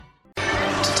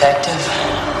detective,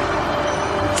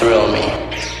 thrill me.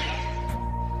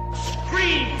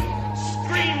 Scream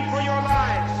for your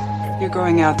lives. You're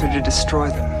going out there to destroy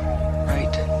them,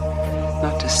 right?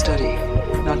 Not to study,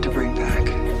 not to bring back.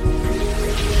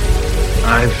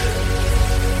 I've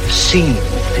seen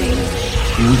things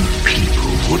you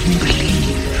people wouldn't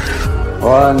believe.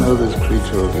 Oh, I know this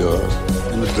creature of yours.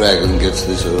 When the dragon gets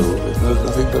this old, it knows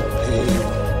nothing but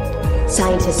pain.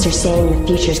 Scientists are saying the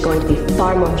future is going to be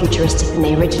far more futuristic than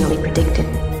they originally predicted.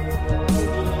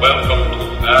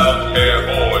 Welcome to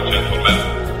Altair 4, gentlemen.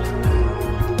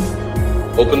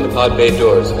 Open the pod bay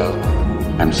doors, Hal.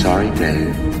 I'm sorry,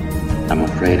 Dave. I'm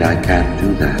afraid I can't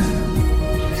do that.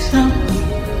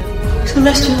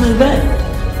 Celestial event.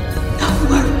 No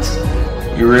words.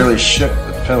 You really shook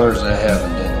the pillars of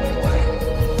heaven, didn't you,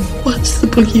 Blake? What's the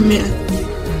boogeyman?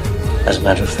 As a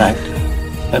matter of fact,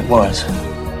 it was.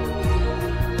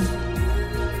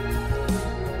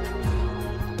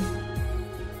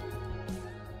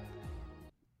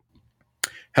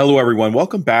 Hello, everyone.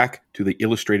 Welcome back to the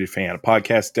Illustrated Fan, a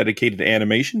podcast dedicated to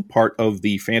animation, part of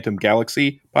the Phantom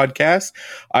Galaxy podcast.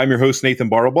 I'm your host, Nathan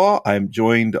Bartlebaugh. I'm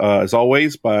joined, as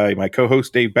always, by my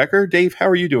co-host, Dave Becker. Dave, how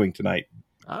are you doing tonight?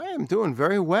 I am doing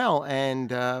very well,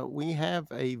 and we have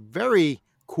a very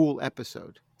cool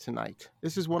episode tonight.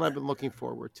 This is one I've been looking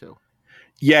forward to.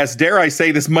 Yes, dare I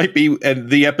say this might be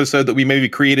the episode that we maybe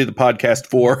created the podcast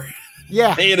for.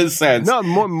 Yeah, in a sense. No, at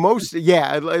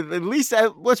least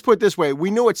let's put it this way: we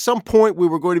knew at some point we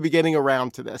were going to be getting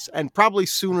around to this, and probably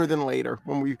sooner than later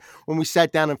when we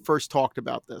sat down and first talked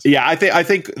about this. Yeah, I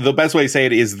think the best way to say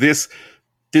it is this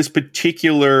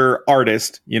particular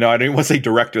artist. You know, I don't want to say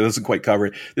director; that doesn't quite cover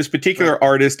it. This particular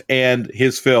artist and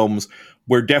his films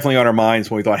were definitely on our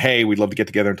minds when we thought, hey, we'd love to get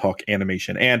together and talk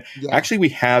animation. And actually, we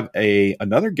have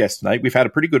another guest tonight. We've had a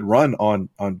pretty good run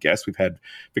on guests. We've had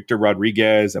Victor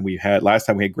Rodriguez, and last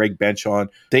time we had Greg Bench on.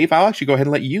 Dave, I'll actually go ahead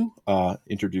and let you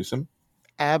introduce him.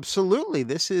 Absolutely.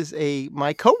 This is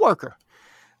my coworker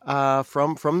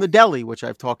from the deli, which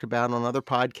I've talked about on other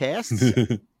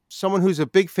podcasts. Someone who's a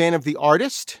big fan of the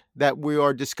artist that we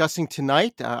are discussing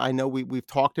tonight. I know we've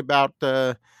talked about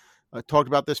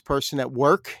this person at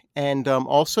work, and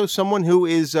also someone who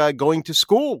is going to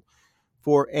school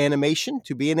for animation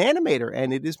to be an animator,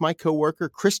 and it is my coworker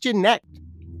Christian Neck.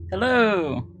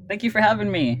 Hello, thank you for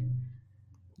having me.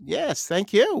 Yes,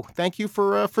 thank you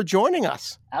for joining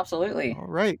us. Absolutely. All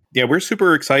right. Yeah, we're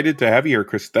super excited to have you here,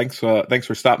 Chris. Thanks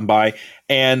for stopping by.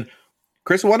 And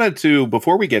Chris, I wanted to,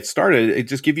 before we get started,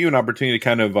 just give you an opportunity to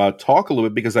kind of talk a little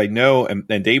bit, because I know,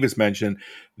 and Davis mentioned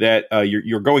that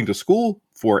you're going to school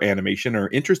for animation or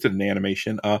interested in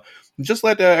animation. Just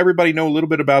let everybody know a little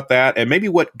bit about that and maybe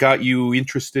what got you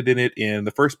interested in it in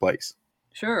the first place.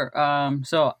 Sure.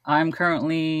 So I'm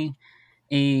currently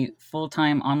a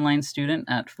full-time online student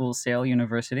at Full Sail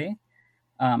University.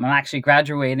 I'm actually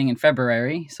graduating in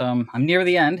February, so I'm near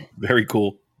the end. Very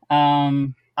cool.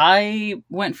 I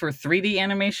went for 3D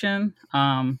animation,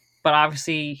 but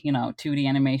obviously, 2D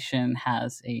animation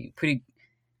has a pretty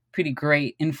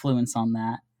great influence on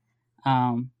that.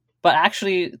 But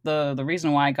actually, the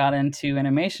reason why I got into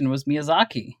animation was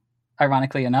Miyazaki,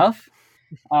 ironically enough.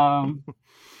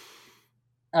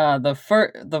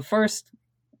 The first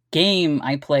game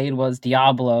I played was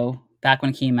Diablo back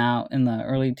when it came out in the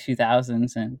early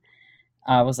 2000s, and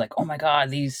I was like, oh my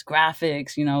god, these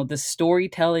graphics, the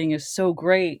storytelling is so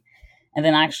great. And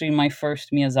then actually my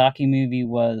first Miyazaki movie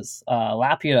was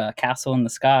Laputa, Castle in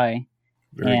the Sky.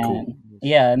 Very cool.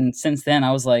 Yeah, and since then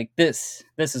I was like, this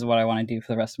is what I want to do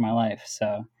for the rest of my life.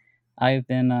 So I've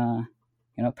been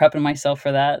prepping myself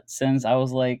for that since I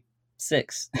was like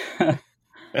 6.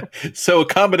 So a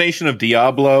combination of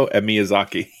Diablo and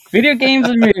Miyazaki. Video games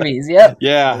and movies, yep.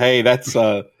 Yeah, hey, that's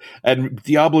and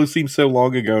Diablo seems so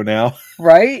long ago now.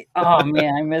 Right? Oh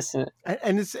man, I miss it.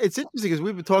 And it's interesting because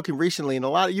we've been talking recently, and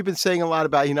you've been saying a lot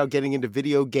about getting into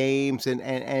video games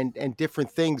and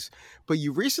different things. But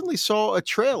you recently saw a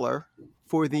trailer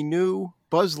for the new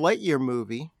Buzz Lightyear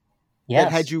movie. Yes.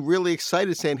 That had you really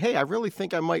excited, saying, "Hey, I really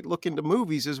think I might look into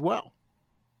movies as well."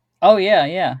 Oh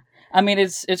yeah. I mean,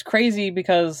 it's crazy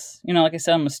because, like I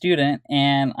said, I'm a student,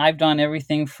 and I've done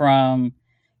everything from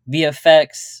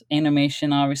VFX,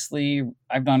 animation, obviously.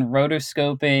 I've done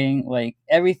rotoscoping, like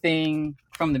everything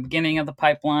from the beginning of the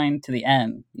pipeline to the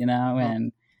end,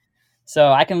 and so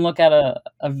I can look at a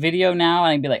video now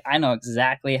and I'd be like, I know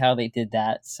exactly how they did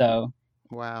that. So,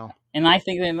 wow. And I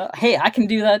think, hey, I can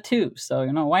do that too. So,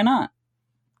 why not?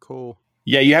 Cool.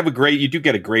 Yeah, you do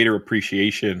get a greater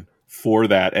appreciation for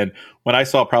that. And when I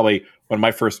saw probably one of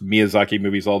my first Miyazaki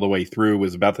movies all the way through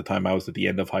was about the time I was at the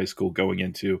end of high school going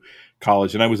into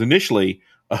college. And I was initially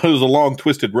it was a long,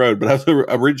 twisted road, but I was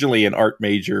originally an art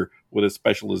major with a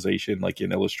specialization like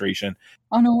in illustration.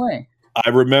 Oh, no way. I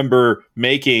remember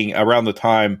making probably around the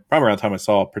time I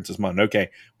saw Princess Mononoke,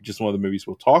 which is one of the movies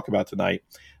we'll talk about tonight,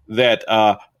 that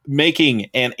making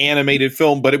an animated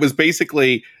film, but it was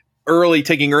basically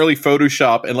taking early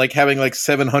Photoshop and like having like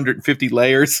 750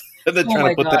 layers and then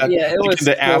trying to put that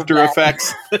into After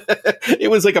Effects. It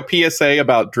was like a PSA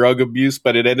about drug abuse,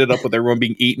 but it ended up with everyone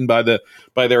being eaten by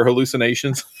their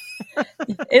hallucinations.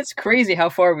 It's crazy how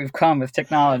far we've come with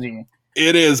technology.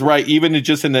 It is, right. Even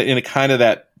just in a kind of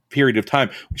that period of time,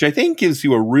 which I think gives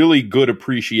you a really good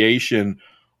appreciation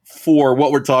for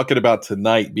what we're talking about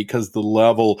tonight, because the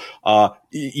level,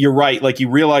 you're right. Like you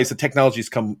realize the technology's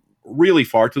come really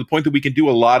far to the point that we can do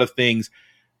a lot of things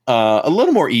a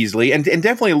little more easily and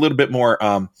definitely a little bit more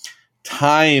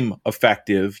time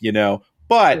effective,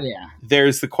 but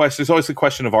there's always the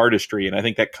question of artistry. And I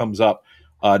think that comes up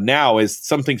now is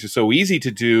some things are so easy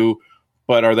to do,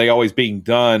 but are they always being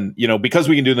done, because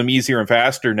we can do them easier and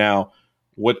faster now?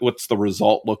 What's the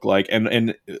result look like?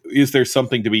 And is there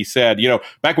something to be said?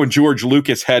 Back when George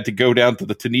Lucas had to go down to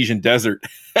the Tunisian desert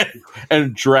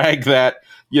and drag that,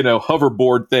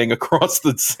 hoverboard thing across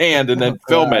the sand and then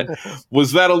film it.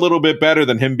 Was that a little bit better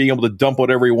than him being able to dump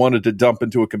whatever he wanted to dump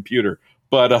into a computer?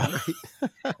 But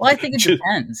well, I think it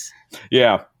depends.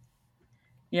 Yeah.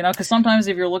 Because sometimes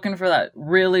if you're looking for that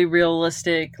really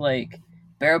realistic, like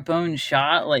bare bones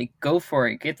shot, like go for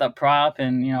it, get the prop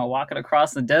and walk it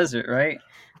across the desert, right?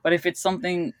 But if it's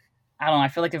something, I don't know, I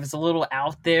feel like if it's a little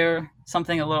out there,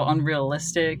 something a little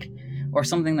unrealistic, or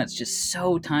something that's just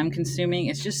so time consuming,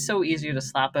 it's just so easier to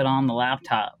slap it on the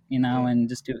laptop, and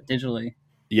just do it digitally.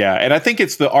 Yeah, and I think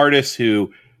it's the artists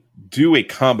who do a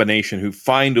combination, who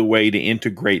find a way to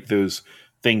integrate those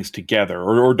things together,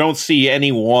 or don't see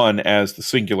any one as the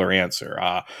singular answer.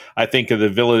 I think of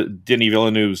Denis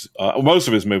Villeneuve's most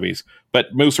of his movies,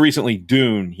 but most recently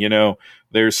Dune.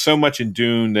 There's so much in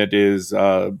Dune that is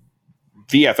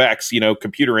VFX,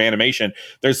 computer animation.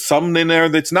 There's some in there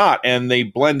that's not, and they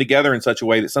blend together in such a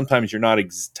way that sometimes you're not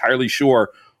entirely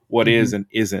sure what is and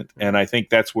isn't. And I think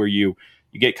that's where you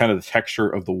get kind of the texture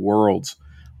of the worlds.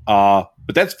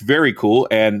 But that's very cool.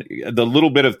 And the little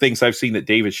bit of things I've seen that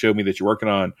David showed me that you're working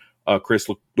on, Chris,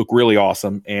 look really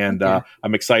awesome. And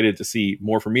I'm excited to see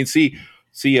more from you and see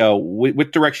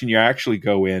what direction you actually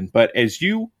go in. But as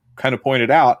you kind of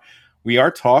pointed out, we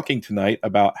are talking tonight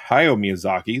about Hayao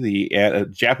Miyazaki, the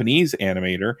Japanese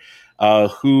animator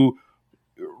who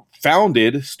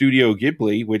founded Studio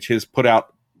Ghibli, which has put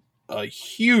out a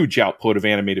huge output of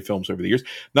animated films over the years.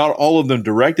 Not all of them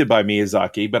directed by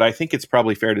Miyazaki, but I think it's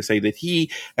probably fair to say that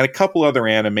he and a couple other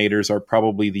animators are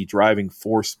probably the driving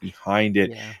force behind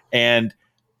it. Yeah. And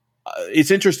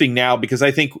it's interesting now because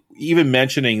I think even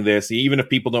mentioning this, even if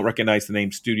people don't recognize the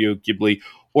name Studio Ghibli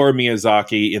or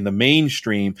Miyazaki in the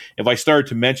mainstream, if I started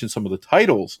to mention some of the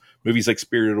titles, movies like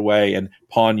Spirited Away and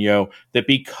Ponyo, that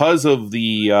because of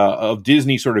the of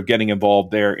Disney sort of getting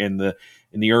involved there in the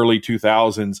early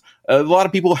 2000s, a lot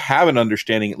of people have an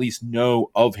understanding, at least know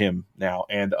of him now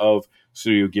and of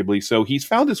Studio Ghibli. So he's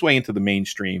found his way into the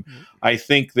mainstream. Mm-hmm. I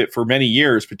think that for many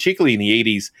years, particularly in the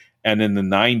 80s and in the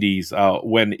 90s,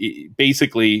 when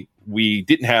basically we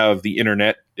didn't have the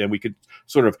internet and we could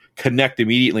sort of connect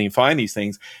immediately and find these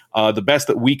things, the best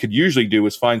that we could usually do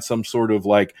is find some sort of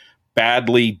like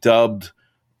badly dubbed,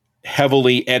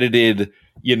 heavily edited,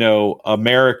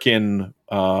 American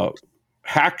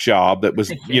hack job that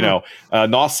was,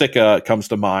 Nausicaa comes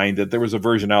to mind, that there was a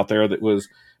version out there that was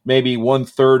maybe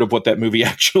 1/3 of what that movie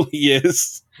actually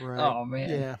is. Right. Oh man,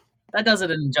 yeah, that does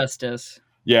it injustice.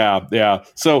 Yeah.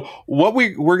 So what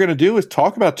we're going to do is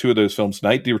talk about two of those films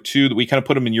tonight. There were two that we kind of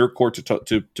put them in your court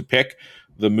to pick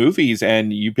the movies,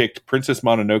 and you picked Princess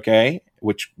Mononoke,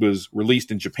 which was released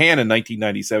in Japan in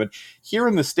 1997, here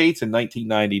in the States in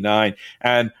 1999,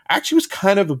 and actually was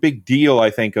kind of a big deal, I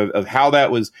think, of how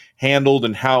that was handled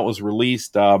and how it was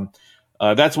released.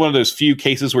 That's one of those few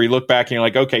cases where you look back and you're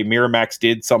like, okay, Miramax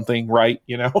did something right,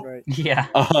 Right. Yeah.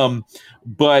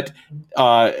 But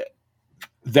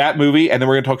that movie, and then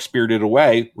we're going to talk Spirited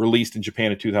Away, released in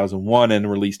Japan in 2001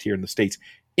 and released here in the States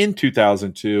in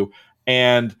 2002.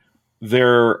 And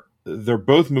they're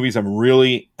both movies I'm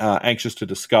really anxious to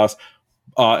discuss.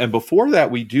 And before that,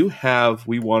 we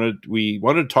wanted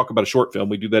to talk about a short film.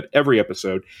 We do that every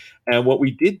episode. And what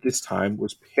we did this time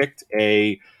was picked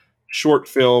a short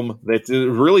film that is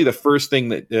really the first thing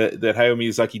that Hayao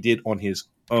Miyazaki did on his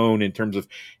own, in terms of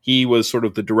he was sort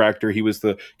of the director. He was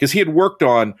because he had worked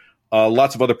on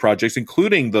lots of other projects,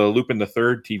 including the Lupin the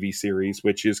Third TV series,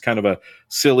 which is kind of a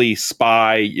silly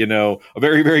spy, a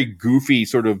very, very goofy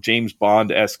sort of James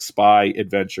Bond-esque spy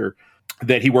adventure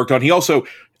that he worked on. He also,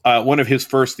 one of his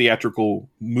first theatrical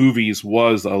movies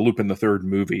was a Lupin the Third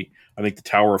movie. I think The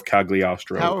Tower of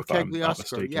Cagliostro. Tower of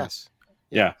Cagliostro, yes.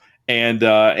 Yeah. And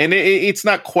it's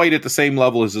not quite at the same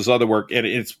level as his other work, and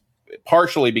it's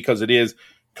partially because it is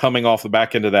coming off the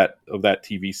back end of that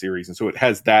TV series, and so it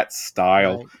has that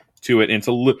style to it, and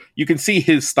you can see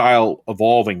his style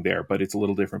evolving there, but it's a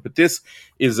little different. But this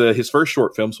is his first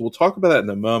short film, so we'll talk about that in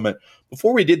a moment.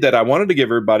 Before we did that, I wanted to give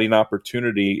everybody an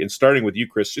opportunity, and starting with you,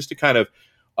 Chris, just to kind of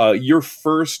your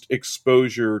first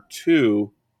exposure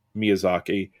to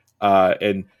Miyazaki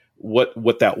and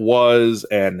what that was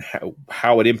and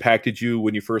how it impacted you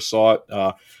when you first saw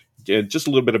it. Just a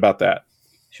little bit about that.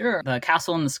 Sure. The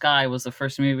Castle in the Sky was the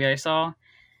first movie I saw,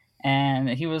 and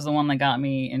he was the one that got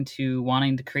me into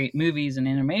wanting to create movies and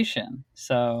animation.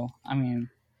 So, I mean,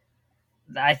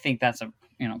 I think that's a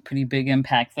pretty big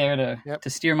impact there to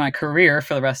steer my career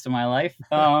for the rest of my life.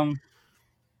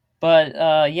 But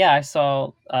I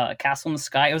saw Castle in the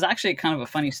Sky. It was actually kind of a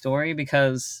funny story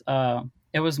because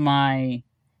it was my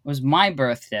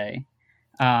birthday,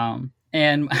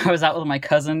 and I was out with my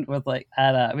cousin we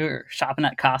were shopping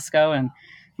at Costco, and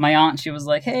my aunt, she was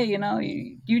like, "Hey,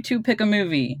 you two pick a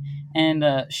movie," and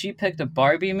she picked a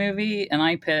Barbie movie, and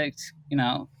I picked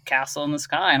Castle in the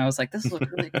Sky, and I was like, "This looks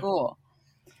really cool,"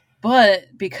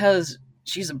 but because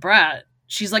she's a brat,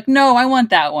 she's like, "No, I want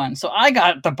that one." So I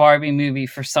got the Barbie movie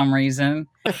for some reason,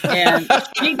 and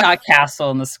she got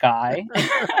Castle in the Sky.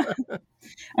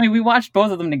 I mean, we watched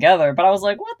both of them together, but I was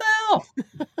like, "What the hell?"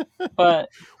 But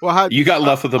you got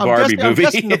left with the Barbie movie.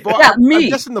 I'm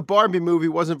guessing the Barbie movie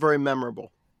wasn't very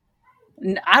memorable.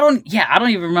 I don't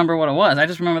even remember what it was. I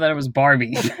just remember that it was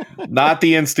Barbie. Not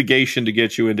the instigation to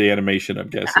get you into animation, I'm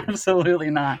guessing.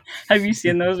 Absolutely not. Have you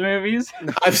seen those movies?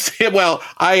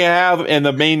 I have, and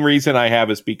the main reason I have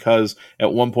is because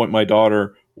at one point my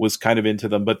daughter was kind of into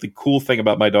them. But the cool thing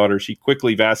about my daughter, she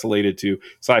quickly vacillated to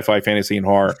sci-fi, fantasy, and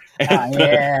horror,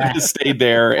 and stayed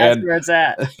there. That's where it's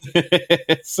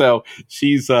at. So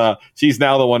she's now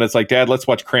the one that's like, "Dad, let's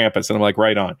watch Krampus," and I'm like,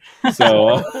 "Right on."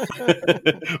 So,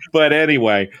 but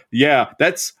anyway, yeah,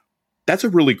 that's a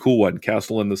really cool one,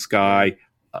 Castle in the Sky.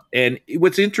 And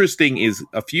what's interesting is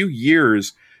a few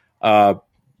years,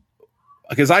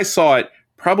 because I saw it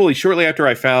probably shortly after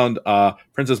I found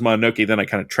Princess Mononoke, then I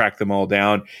kind of tracked them all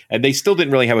down, and they still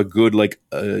didn't really have a good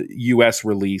U.S.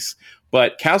 release.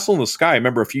 But Castle in the Sky, I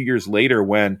remember a few years later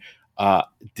when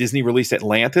Disney released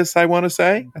Atlantis, I want to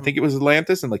say. I think it was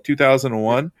Atlantis in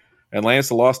 2001. Atlantis,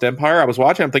 The Lost Empire. I was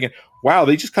watching, I'm thinking, wow,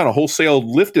 they just kind of wholesale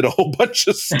lifted a whole bunch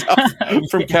of stuff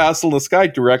from Castle in the Sky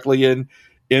directly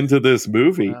into this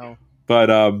movie. Wow. But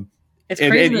it's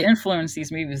crazy the influence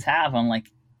these movies have on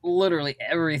literally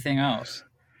everything else.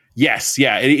 Yes,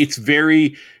 yeah, it's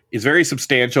very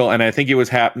substantial, and I think it was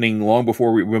happening long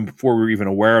before we were even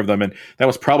aware of them, and that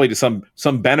was probably to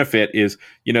some benefit. Is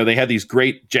they had these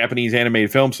great Japanese animated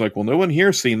films, well, no one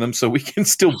here's seen them, so we can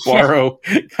still borrow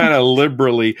kind of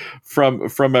liberally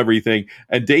from everything.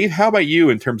 And Dave, how about you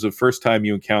in terms of first time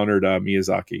you encountered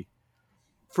Miyazaki?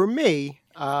 For me,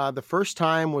 the first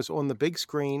time was on the big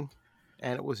screen,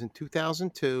 and it was in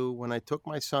 2002 when I took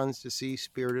my sons to see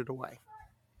Spirited Away.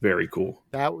 Very cool.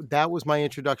 That was my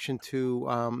introduction to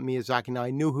Miyazaki. Now, I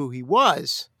knew who he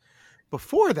was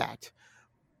before that,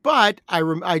 but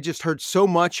I just heard so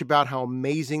much about how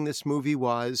amazing this movie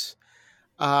was.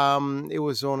 It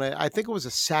was I think it was a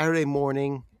Saturday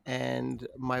morning, and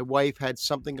my wife had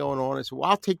something going on. I said, "Well,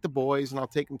 I'll take the boys and I'll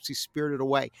take them to see Spirited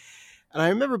Away." And I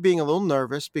remember being a little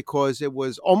nervous because it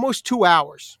was almost 2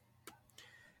 hours.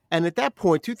 And at that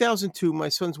point, 2002, my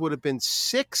sons would have been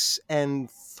 6 and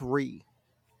 3.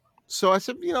 So I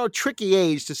said, tricky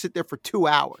age to sit there for 2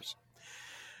 hours.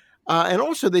 And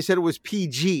also they said it was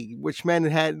PG, which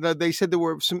meant they said there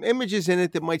were some images in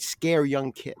it that might scare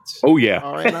young kids. Oh, yeah.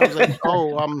 All right. And I was like,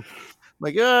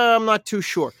 I'm not too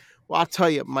sure. Well, I'll tell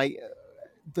you,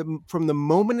 from the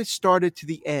moment it started to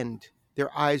the end, their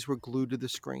eyes were glued to the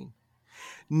screen.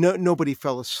 Nobody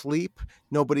fell asleep.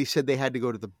 Nobody said they had to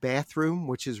go to the bathroom,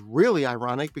 which is really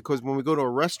ironic because when we go to a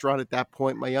restaurant at that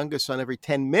point, my youngest son every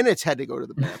 10 minutes had to go to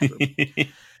the bathroom.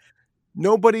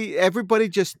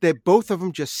 Everybody both of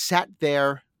them just sat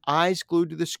there, eyes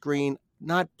glued to the screen,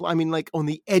 on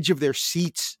the edge of their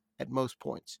seats at most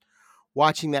points.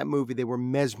 Watching that movie, they were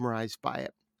mesmerized by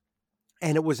it.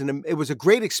 And it was a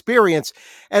great experience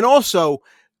and also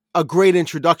a great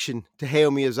introduction to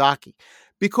Hayao Miyazaki.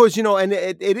 Because, and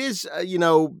it is,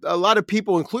 a lot of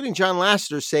people, including John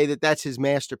Lasseter, say that that's his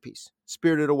masterpiece.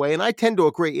 Spirited Away, and I tend to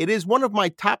agree. It is one of my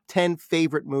top 10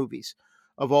 favorite movies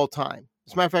of all time.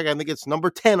 As a matter of fact, I think it's number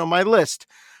 10 on my list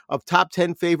of top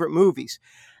 10 favorite movies.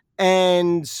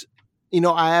 And,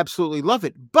 I absolutely love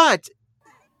it. But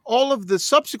all of the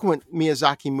subsequent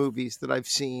Miyazaki movies that I've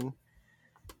seen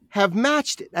have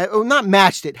matched it. Not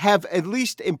matched it, have at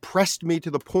least impressed me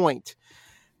to the point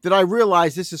that I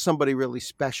realized this is somebody really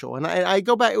special. And I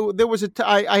go back, there was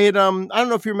I had, I don't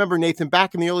know if you remember, Nathan,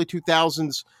 back in the early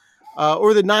 2000s,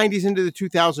 or the 90s into the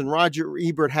 2000s, Roger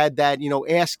Ebert had that,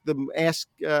 ask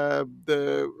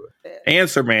the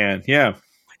Answer Man. Yeah.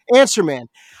 Answer Man.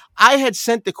 I had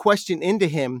sent the question into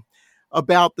him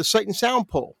about the Sight and Sound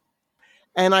poll.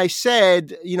 And I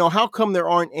said, how come there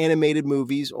aren't animated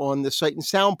movies on the Sight and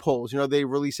Sound polls? They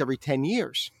release every 10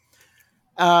 years.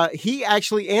 He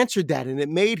actually answered that, and it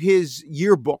made his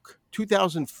yearbook,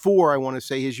 2004, I want to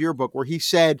say, his yearbook, where he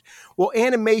said, well,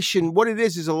 animation, what it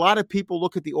is a lot of people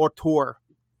look at the auteur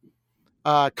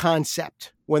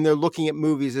concept when they're looking at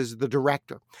movies as the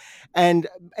director. And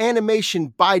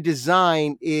animation by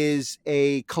design is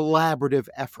a collaborative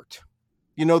effort.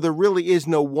 There really is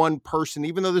no one person.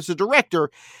 Even though there's a director,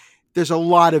 there's a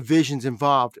lot of visions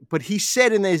involved. But he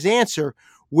said in his answer,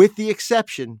 with the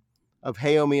exception of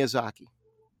Hayao Miyazaki.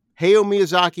 Hayao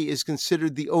Miyazaki is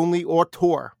considered the only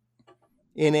auteur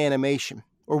in animation,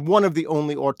 or one of the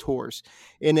only auteurs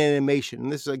in animation.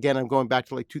 And this is, again, I'm going back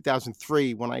to like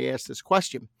 2003 when I asked this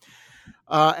question.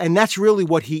 And that's really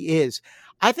what he is.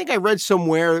 I think I read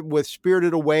somewhere with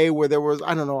Spirited Away where there was,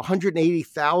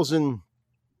 180,000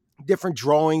 different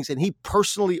drawings, and he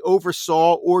personally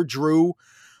oversaw or drew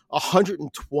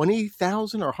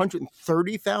 120,000 or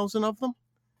 130,000 of them.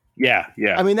 Yeah.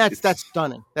 I mean, that's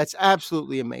stunning. That's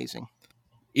absolutely amazing.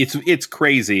 It's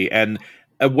crazy. And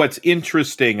what's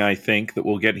interesting, I think, that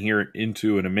we'll get here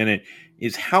into in a minute,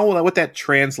 is what that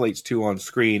translates to on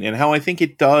screen, and how I think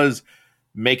it does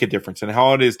make a difference, and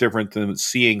how it is different than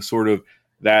seeing sort of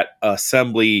that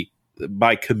assembly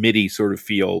by committee sort of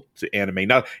feel to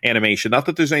animation. Not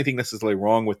that there's anything necessarily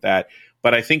wrong with that,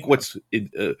 but I think what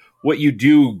you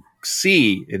do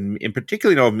see, in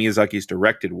particularly in Miyazaki's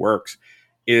directed works,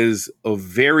 is a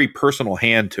very personal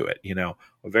hand to it.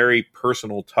 A very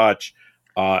personal touch.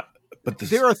 But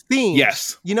there are themes.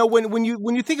 Yes. When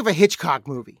you think of a Hitchcock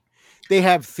movie, they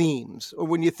have themes. Or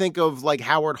when you think of like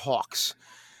Howard Hawks,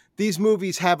 these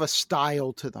movies have a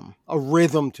style to them, a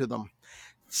rhythm to them.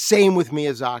 Same with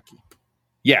Miyazaki.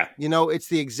 Yeah. It's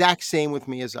the exact same with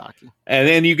Miyazaki. And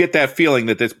then you get that feeling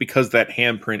that that's because that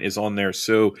handprint is on there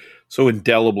so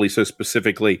indelibly, so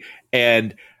specifically.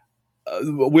 And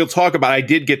we'll talk about, I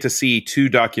did get to see 2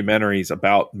 documentaries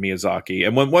about Miyazaki.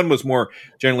 And one was more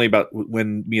generally about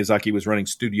when Miyazaki was running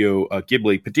Studio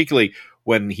Ghibli, particularly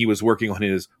when he was working on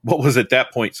his, what was at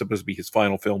that point supposed to be his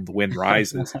final film, The Wind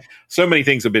Rises. So many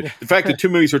things have been, in fact, the 2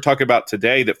 movies we're talking about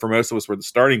today that for most of us were the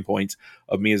starting points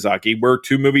of Miyazaki were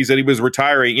 2 movies that he was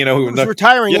retiring, he was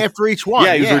retiring after each one.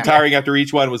 Yeah, he was retiring after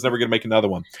each one, was never going to make another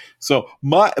one. So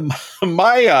my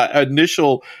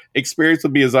initial experience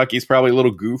with Miyazaki is probably a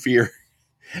little goofier.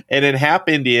 And it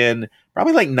happened in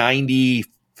probably like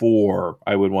 94,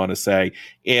 I would want to say.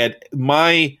 And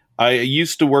I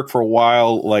used to work for a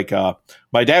while, like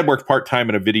my dad worked part-time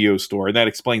in a video store, and that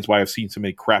explains why I've seen so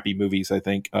many crappy movies, I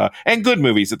think, and good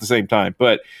movies at the same time.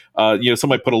 But,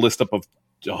 somebody put a list up of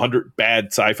 100 bad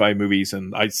sci-fi movies,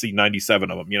 and I see 97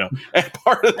 of them, And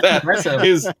part of that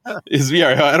is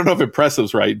I don't know if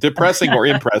impressive's right, depressing or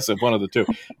impressive, one of the two.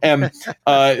 And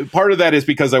part of that is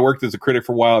because I worked as a critic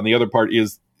for a while, and the other part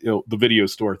is the video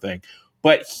store thing.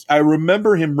 But I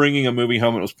remember him bringing a movie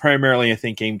home. It was primarily, I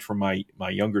think, aimed for my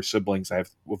younger siblings,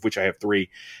 of which I have 3.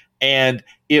 And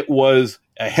it was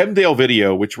a Hemdale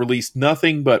Video, which released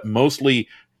nothing but mostly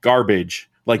garbage,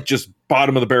 like just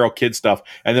bottom of the barrel kid stuff.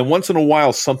 And then once in a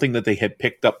while, something that they had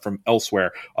picked up from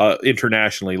elsewhere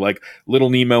internationally, like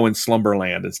Little Nemo and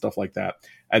Slumberland and stuff like that.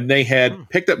 And they had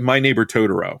picked up My Neighbor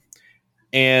Totoro.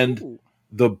 And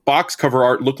the box cover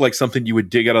art looked like something you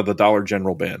would dig out of the Dollar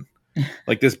General bin.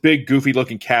 Like this big goofy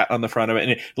looking cat on the front of it.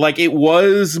 And it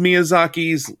was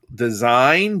Miyazaki's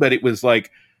design, but it was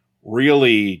like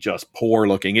really just poor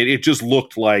looking. It just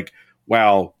looked like,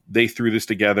 wow, they threw this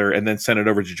together and then sent it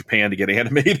over to Japan to get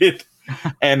animated.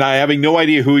 And I having no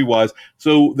idea who he was.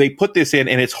 So they put this in,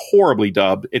 and it's horribly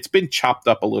dubbed. It's been chopped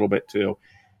up a little bit too.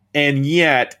 And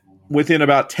yet within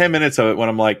about 10 minutes of it, when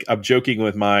I'm joking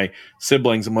with my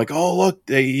siblings, I'm like, oh, look,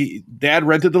 Dad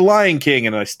rented The Lion King,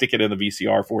 and I stick it in the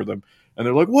VCR for them. And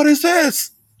they're like, what is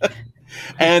this?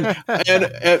 and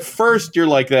at first you're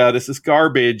like, this is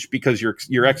garbage because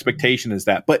your expectation is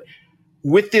that. But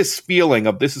with this feeling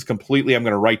of this is completely, I'm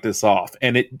going to write this off,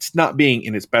 and it's not being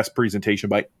in its best presentation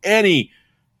by any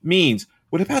means,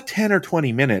 with about 10 or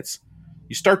 20 minutes,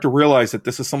 you start to realize that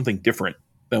this is something different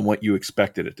than what you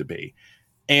expected it to be.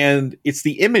 And it's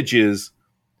the images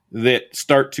that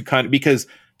start to kind of, because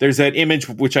there's that image,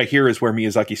 which I hear is where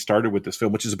Miyazaki started with this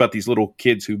film, which is about these little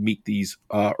kids who meet these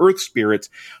earth spirits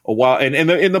a while. And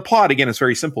in the plot, again, it's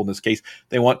very simple in this case.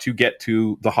 They want to get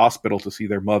to the hospital to see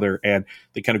their mother, and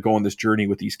they kind of go on this journey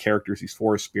with these characters, these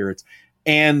forest spirits.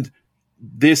 And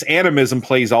this animism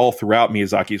plays all throughout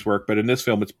Miyazaki's work, but in this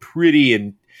film, it's pretty,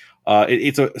 and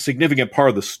it's a significant part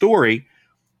of the story.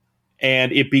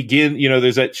 And it begins,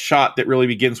 there's that shot that really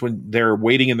begins when they're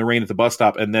waiting in the rain at the bus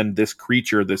stop. And then this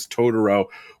creature, this Totoro,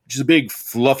 which is a big,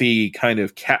 fluffy, kind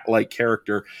of cat-like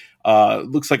character,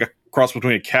 looks like a cross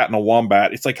between a cat and a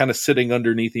wombat. It's like kind of sitting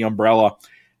underneath the umbrella.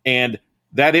 And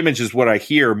that image is what I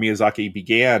hear Miyazaki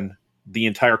began the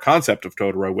entire concept of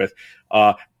Totoro with.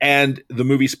 And the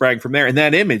movie sprang from there. And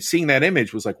that image, seeing that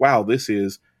image was like, wow, this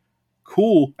is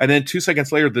cool. And then 2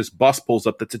 seconds later, this bus pulls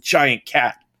up that's a giant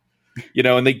cat.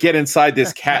 And they get inside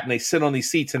this cat and they sit on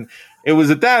these seats. And it was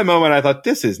at that moment I thought,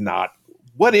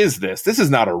 what is this? This is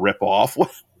not a ripoff.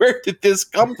 Where did this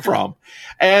come from?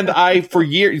 And for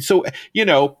years, so,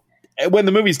 when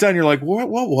the movie's done, you're like, what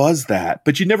was that?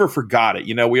 But you never forgot it.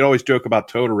 We'd always joke about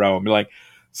Totoro and be like,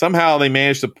 somehow they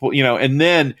managed to pull, and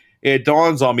then it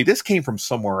dawns on me, this came from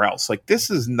somewhere else. Like, this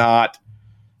is not.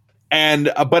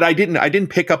 And but I didn't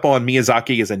pick up on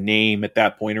Miyazaki as a name at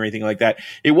that point or anything like that.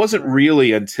 It wasn't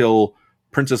really until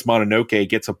Princess Mononoke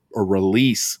gets a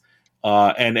release,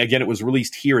 and again, it was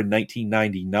released here in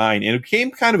 1999, and it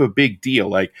became kind of a big deal.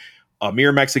 Like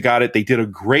Miramax got it; they did a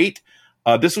great.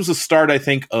 This was the start, I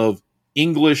think, of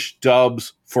English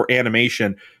dubs for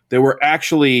animation. They were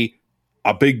actually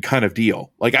a big kind of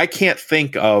deal. Like I can't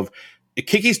think of.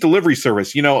 Kiki's Delivery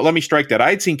Service, let me strike that.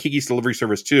 I had seen Kiki's Delivery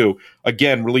Service too,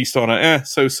 again, released on a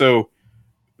so-so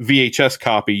VHS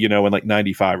copy, in like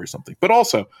 95 or something. But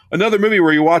also another movie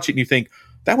where you watch it and you think,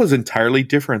 that was entirely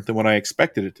different than what I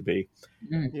expected it to be.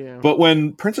 Yeah. But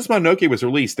when Princess Mononoke was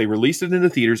released, they released it into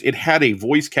theaters. It had a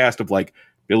voice cast of like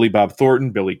Billy Bob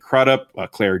Thornton, Billy Crudup,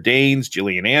 Claire Danes,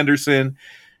 Gillian Anderson.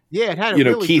 Yeah, it had a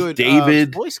really Keith good,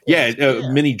 David, voice cast.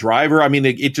 Minnie Driver. I mean,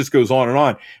 it just goes on and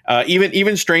on.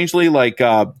 Even strangely, like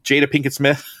Jada Pinkett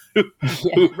Smith,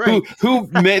 who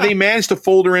they managed to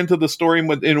fold her into the story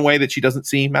in a way that she doesn't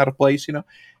seem out of place,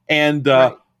 and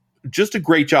just a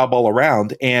great job all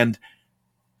around. And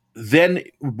then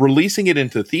releasing it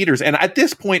into theaters. And at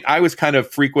this point, I was kind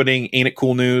of frequenting Ain't It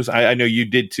Cool News. I know you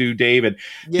did too, Dave. And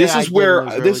this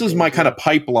is my kind of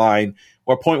pipeline.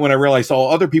 Or a point when I realized,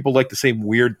 other people like the same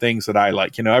weird things that I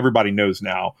like. Everybody knows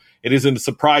now. It isn't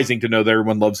surprising to know that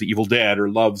everyone loves The Evil Dead or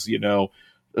loves,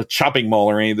 a Chopping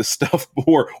Mall or any of this stuff,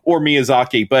 or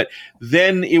Miyazaki. But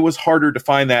then it was harder to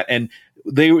find that, and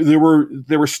there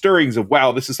were stirrings of,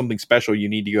 wow, this is something special. You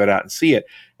need to go out and see it.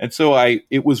 And so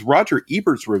it was Roger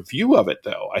Ebert's review of it,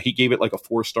 though. He gave it like a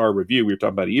 4-star review. We were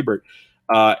talking about Ebert,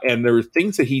 and there were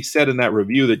things that he said in that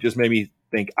review that just made me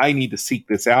think, I need to seek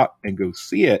this out and go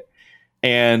see it.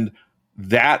 And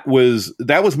that was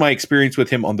my experience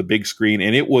with him on the big screen.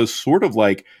 And it was sort of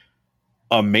like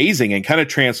amazing and kind of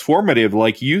transformative.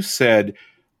 Like you said,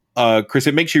 Chris,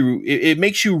 it makes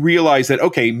you realize that,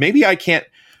 okay, maybe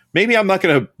I'm not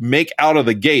going to make out of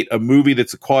the gate a movie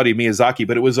that's the quality of Miyazaki,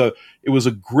 but it was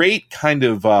a great kind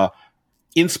of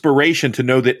inspiration to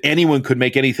know that anyone could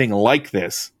make anything like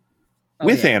this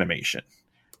with animation.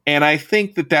 And I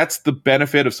think that that's the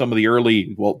benefit of some of the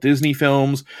early Walt Disney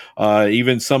films,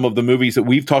 even some of the movies that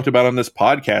we've talked about on this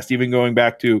podcast, even going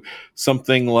back to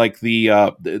something like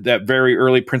that very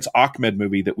early Prince Ahmed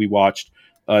movie that we watched,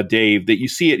 Dave, that you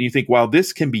see it and you think, wow,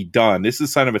 this can be done. This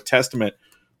is kind of a testament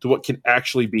to what can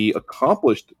actually be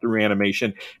accomplished through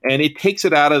animation. And it takes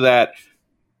it out of that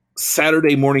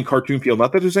Saturday morning cartoon feel.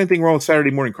 Not that there's anything wrong with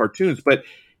Saturday morning cartoons, but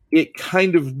it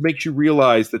kind of makes you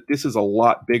realize that this is a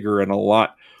lot bigger and a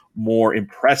lot more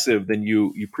impressive than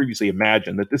you previously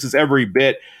imagined, that this is every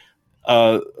bit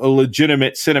a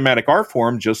legitimate cinematic art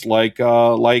form, just like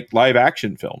live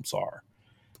action films are.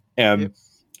 And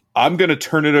I'm going to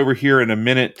turn it over here in a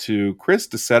minute to Chris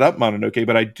to set up Mononoke,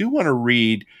 but I do want to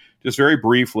read just very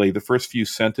briefly the first few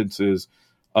sentences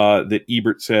that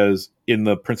Ebert says in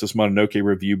the Princess Mononoke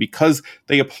review, because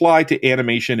they apply to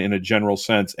animation in a general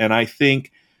sense. And I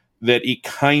think that it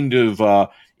kind of,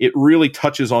 it really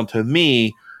touches on, to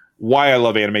me, why I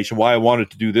love animation, why I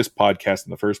wanted to do this podcast in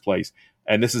the first place.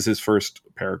 And this is his first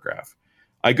paragraph.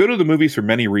 I go to the movies for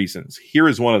many reasons. Here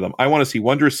is one of them. I want to see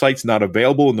wondrous sights not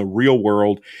available in the real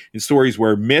world, in stories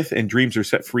where myth and dreams are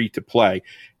set free to play.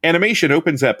 Animation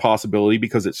opens that possibility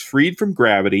because it's freed from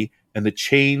gravity and the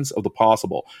chains of the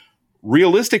possible.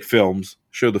 Realistic films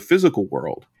show the physical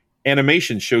world.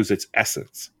 Animation shows its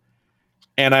essence.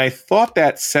 And I thought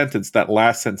that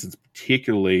last sentence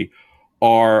particularly,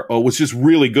 was just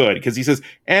really good, because he says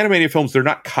animated films, they're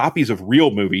not copies of real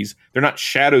movies, they're not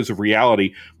shadows of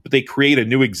reality, but they create a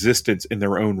new existence in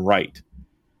their own right.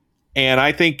 And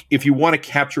I think if you want to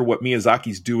capture what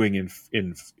Miyazaki's doing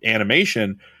in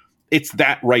animation, it's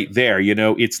that right there.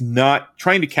 It's not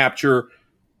trying to capture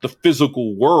the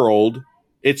physical world,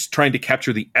 it's trying to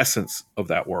capture the essence of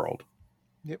that world.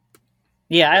 Yep.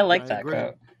 Yeah, I like that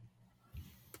quote.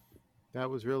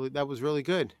 That was really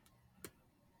good.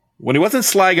 When he wasn't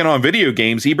slagging on video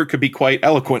games, Ebert could be quite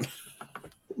eloquent.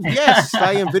 Yes,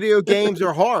 slagging video games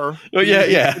or horror. Oh,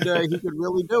 yeah. He could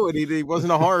really do it. He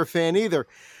wasn't a horror fan either.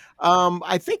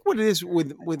 I think what it is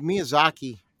with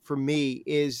Miyazaki for me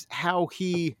is how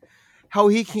he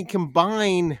can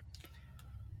combine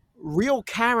real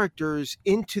characters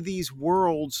into these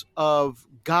worlds of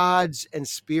gods and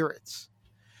spirits.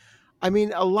 I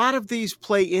mean, a lot of these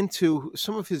play into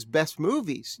some of his best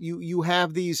movies. You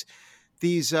have these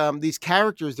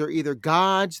characters. They're either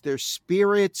gods, they're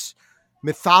spirits,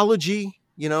 mythology.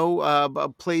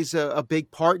 Plays a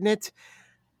big part in it,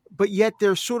 but yet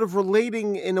they're sort of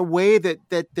relating in a way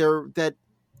that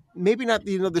maybe not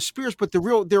the spirits, but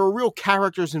there are real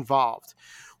characters involved.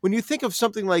 When you think of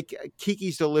something like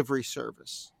Kiki's Delivery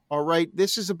Service, all right,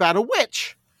 this is about a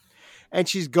witch. And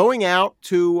she's going out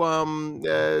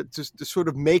to sort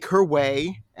of make her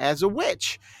way as a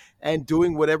witch and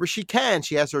doing whatever she can.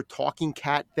 She has her talking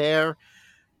cat there.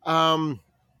 And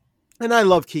I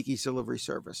love Kiki's Delivery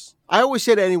Service. I always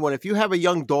say to anyone, if you have a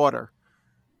young daughter,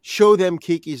 show them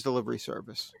Kiki's Delivery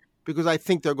Service, because I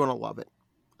think they're going to love it.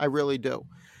 I really do.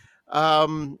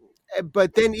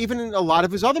 But then even in a lot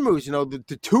of his other movies,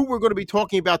 the two we're going to be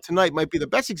talking about tonight might be the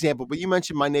best example, but you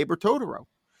mentioned My Neighbor Totoro.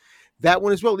 That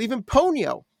one as well. Even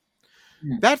Ponyo.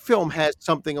 That film has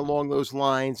something along those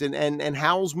lines, and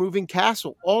Howl's Moving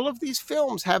Castle. All of these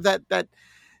films have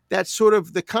that sort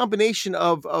of the combination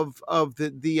of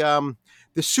the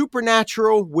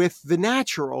supernatural with the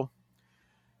natural,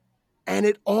 and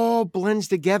it all blends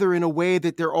together in a way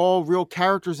that they're all real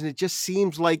characters, and it just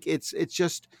seems like it's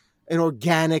just an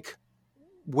organic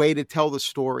way to tell the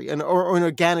story, or an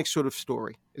organic sort of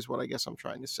story is what I guess I'm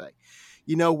trying to say.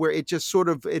 Where it just sort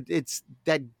of it's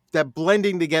that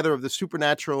blending together of the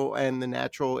supernatural and the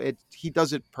natural. He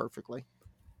does it perfectly.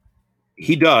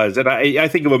 He does. And I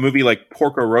think of a movie like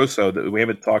Porco Rosso that we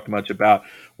haven't talked much about,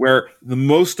 where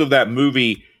most of that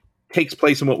movie takes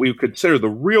place in what we would consider the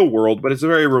real world, but it's a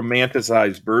very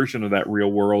romanticized version of that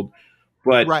real world.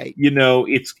 But, right.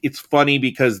 It's funny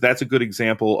because that's a good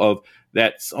example of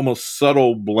that almost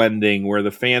subtle blending where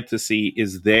the fantasy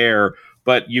is there,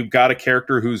 but you've got a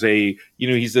character who's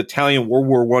he's an Italian World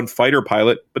War I fighter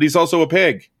pilot, but he's also a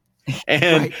pig.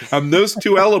 And right. Those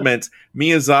two elements,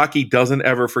 Miyazaki doesn't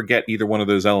ever forget either one of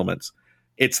those elements.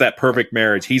 It's that perfect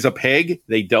marriage. He's a pig.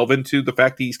 They delve into the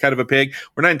fact that he's kind of a pig.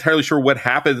 We're not entirely sure what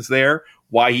happens there,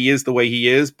 why he is the way he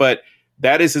is, but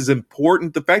that is as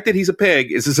important. The fact that he's a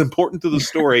pig is as important to the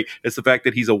story as the fact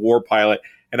that he's a war pilot.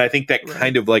 And I think that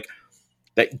kind of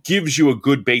that gives you a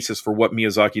good basis for what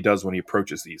Miyazaki does when he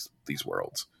approaches these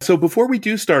worlds. So before we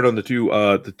do start on the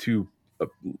two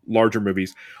larger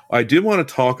movies, I did want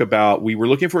to talk about, we were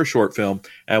looking for a short film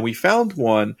and we found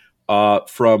one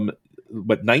from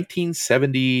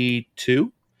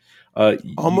 1972.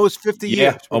 Almost 50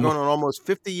 years. We're going on almost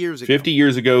 50 years ago. 50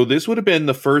 years ago. This would have been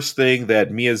the first thing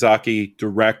that Miyazaki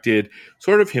directed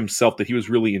sort of himself, that he was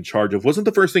really in charge of. Wasn't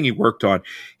the first thing he worked on.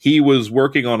 He was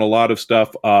working on a lot of stuff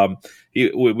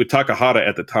with Takahata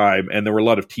at the time, and there were a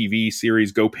lot of TV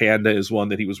series. Go Panda is one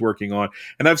that he was working on.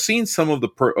 And I've seen some of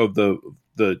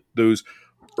those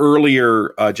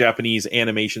earlier Japanese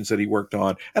animations that he worked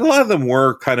on, and a lot of them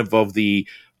were kind of the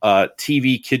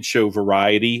TV kid show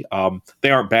variety.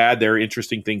 They aren't bad. They're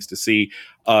interesting things to see.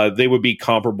 They would be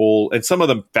comparable, and some of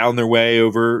them found their way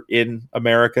over in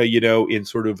America, in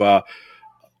sort of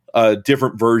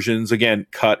different versions, again,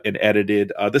 cut and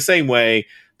edited, the same way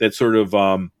that sort of,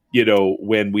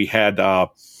 when we had, who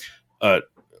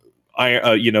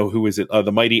is it?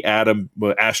 The Mighty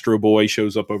Astro Boy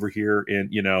shows up over here in,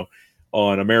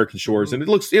 on American shores, and it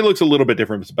looks a little bit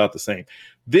different. It's about the same.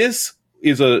 This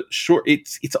is a short,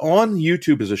 it's on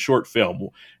YouTube as a short film,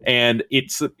 and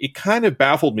it kind of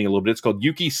baffled me a little bit. It's called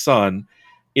Yuki's Son.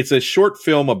 It's a short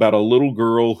film about a little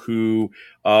girl who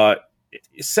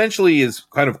essentially is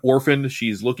kind of orphaned.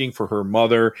 She's looking for her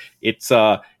mother. It's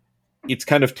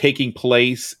kind of taking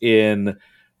place in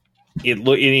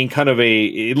kind of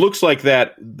it looks like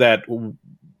that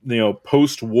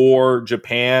post-war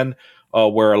Japan,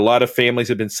 where a lot of families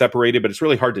have been separated, but it's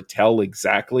really hard to tell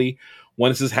exactly when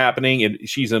this is happening. And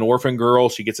she's an orphan girl.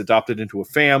 She gets adopted into a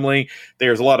family.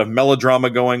 There's a lot of melodrama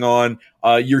going on.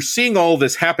 You're seeing all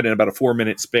this happen in about a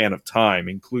 4-minute span of time,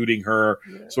 including her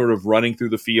sort of running through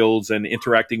the fields and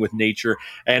interacting with nature.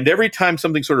 And every time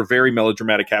something sort of very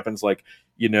melodramatic happens, like,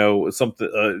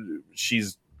 something,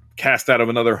 she's cast out of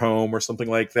another home or something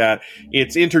like that,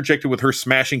 it's interjected with her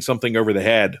smashing something over the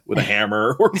head with a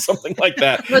hammer or something like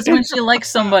that. But when she likes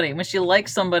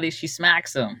somebody, she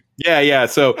smacks them. Yeah.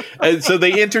 So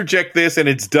they interject this, and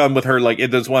it's done with her like it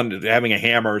does one having a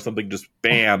hammer or something, just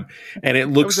bam, and it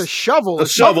looks a shovel.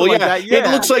 Yeah. Like that, yeah.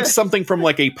 It looks like something from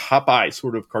like a Popeye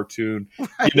sort of cartoon.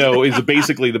 Is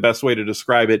basically the best way to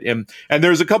describe it. And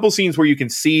there's a couple scenes where you can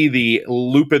see the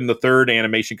Lupin the Third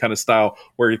animation kind of style,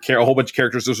 where a whole bunch of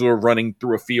characters are sort of running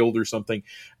through a field or something.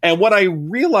 And what I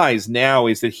realize now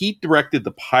is that he directed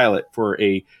the pilot for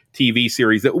a TV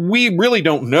series that we really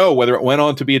don't know whether it went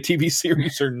on to be a TV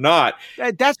series or not.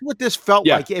 That's what this felt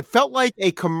like. It felt like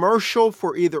a commercial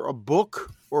for either a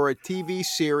book or a TV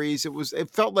series. It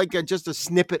felt like just a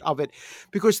snippet of it,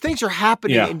 because things are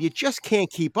happening and you just can't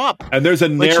keep up. And there's a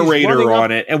narrator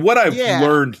on it. And what I've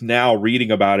learned now reading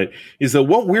about it is that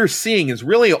what we're seeing is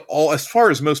really all, as far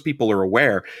as most people are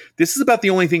aware, this is about the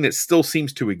only thing that still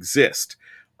seems to exist.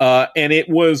 And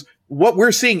what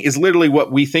we're seeing is literally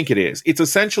what we think it is. It's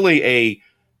essentially a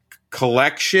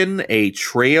collection, a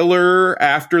trailer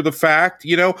after the fact,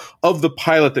 of the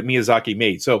pilot that Miyazaki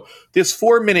made. So this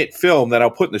 4-minute film that I'll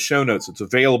put in the show notes, it's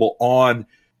available on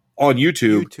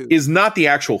YouTube, is not the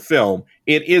actual film.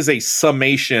 It is a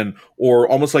summation, or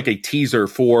almost like a teaser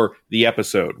for the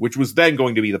episode, which was then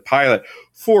going to be the pilot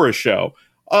for a show.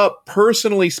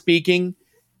 Personally speaking,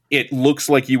 it looks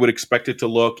like you would expect it to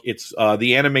look. It's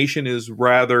the animation is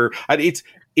rather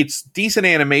it's decent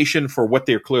animation for what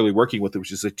they're clearly working with,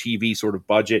 which is a TV sort of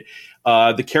budget.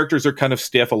 The characters are kind of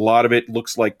stiff. A lot of it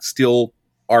looks like still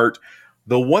art.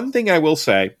 The one thing I will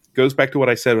say goes back to what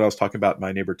I said when I was talking about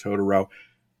My Neighbor Totoro.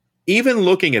 Even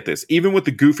looking at this, even with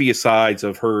the goofy asides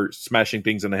of her smashing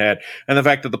things in the head, and the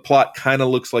fact that the plot kind of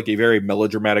looks like a very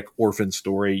melodramatic orphan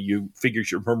story, you figure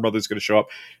her mother's going to show up,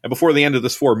 and before the end of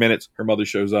this 4 minutes, her mother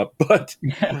shows up. But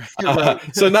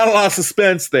so not a lot of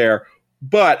suspense there.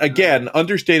 But again,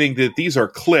 understanding that these are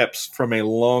clips from a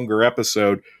longer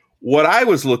episode, what I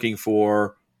was looking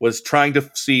for was trying to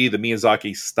see the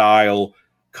Miyazaki style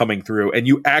coming through, and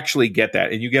you actually get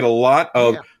that, and you get a lot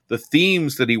of the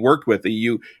themes that he worked with,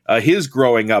 his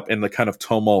growing up in the kind of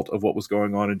tumult of what was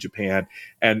going on in Japan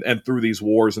and through these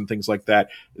wars and things like that.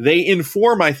 They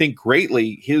inform, I think,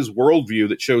 greatly his worldview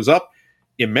that shows up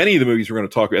in many of the movies we're going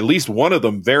to talk about, at least one of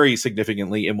them very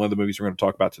significantly in one of the movies we're going to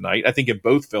talk about tonight. I think in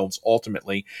both films,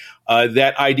 ultimately,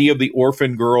 that idea of the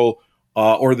orphan girl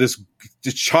or this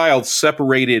child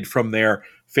separated from their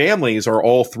families are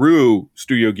all through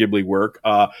Studio Ghibli work.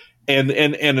 And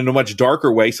in a much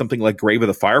darker way, something like Grave of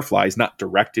the Fireflies, not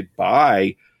directed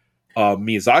by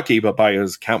Miyazaki, but by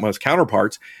his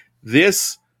counterparts.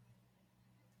 This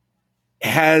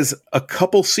has a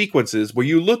couple sequences where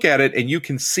you look at it and you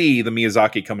can see the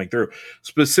Miyazaki coming through.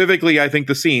 Specifically, I think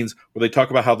the scenes where they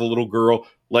talk about how the little girl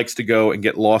likes to go and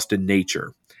get lost in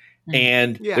nature.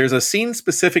 And there's a scene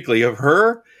specifically of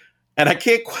her, and I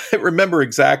can't quite remember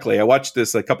exactly. I watched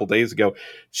this a couple days ago.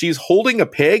 She's holding a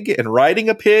pig and riding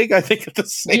a pig, I think, at the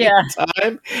same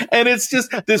time. And it's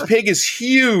just, this pig is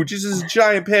huge. It's this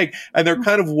giant pig. And they're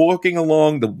kind of walking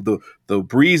along. The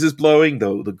breeze is blowing.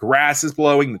 The grass is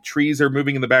blowing. The trees are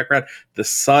moving in the background. The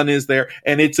sun is there.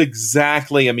 And it's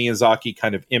exactly a Miyazaki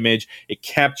kind of image. It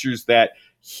captures that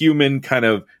human kind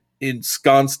of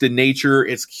ensconced in nature.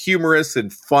 It's humorous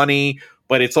and funny,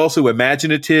 but it's also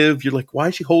imaginative. You're like, why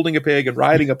is she holding a pig and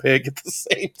riding a pig at the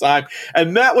same time?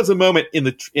 And that was a moment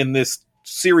in this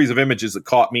series of images that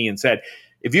caught me and said,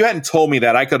 if you hadn't told me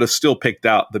that, I could have still picked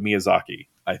out the Miyazaki,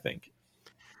 I think.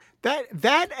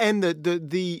 That and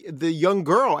the young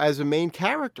girl as a main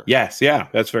character. Yes, yeah,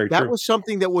 that's very true. That was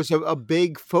something that was a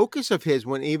big focus of his,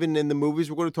 when even in the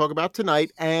movies we're going to talk about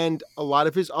tonight and a lot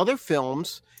of his other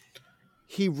films,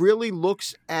 he really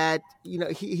looks at,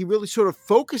 he really sort of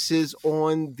focuses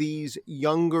on these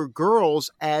younger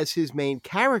girls as his main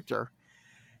character.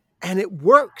 And it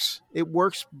works. It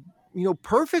works,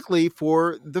 perfectly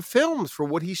for the films, for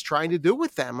what he's trying to do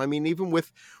with them. I mean, even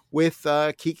with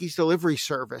Kiki's Delivery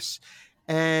Service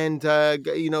and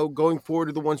going forward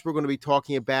to the ones we're going to be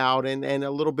talking about, and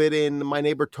a little bit in My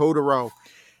Neighbor Totoro.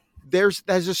 There's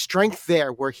a strength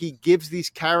there where he gives these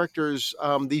characters,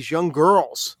 these young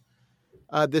girls,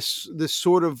 this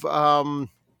sort of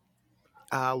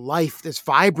life, this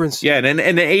vibrancy. Yeah,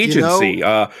 and the agency.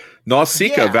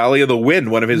 Nausicaa, Valley of the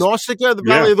Wind, one of his Nausicaa, the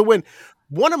Valley of the Wind.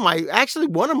 One of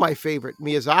my favorite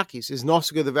Miyazaki's is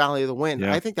Nausicaa, the Valley of the Wind.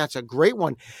 Yeah. I think that's a great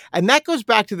one. And that goes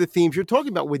back to the themes you're talking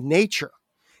about with nature.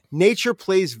 Nature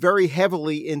plays very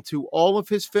heavily into all of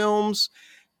his films,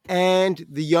 and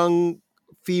the young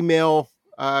female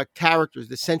characters,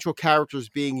 the central characters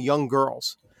being young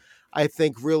girls, I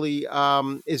think really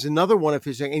is another one of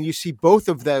his. And you see both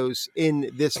of those in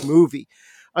this movie.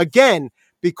 Again,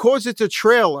 because it's a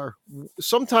trailer,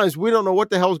 sometimes we don't know what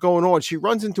the hell's going on. She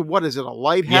runs into, a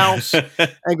lighthouse,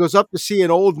 and goes up to see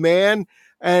an old man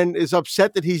and is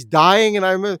upset that he's dying. And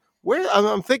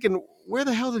I'm thinking, where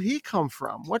the hell did he come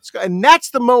from? And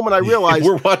that's the moment I realized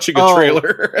we're watching a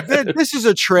trailer. This is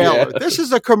a trailer. Yeah. This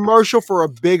is a commercial for a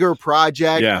bigger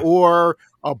project or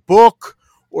a book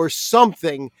or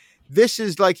something. This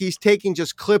is like he's taking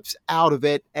just clips out of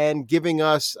it and giving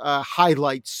us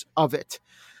highlights of it.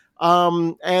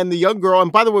 And the young girl,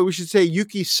 and by the way, we should say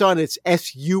Yuki's sun. It's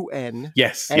S-U-N.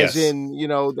 Yes, as in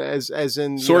as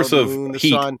in source the of moon, the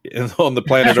heat sun. On the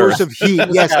planet Earth. Source of heat,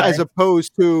 yes, as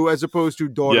opposed to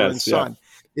daughter and son.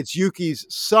 It's Yuki's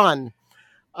son.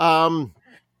 But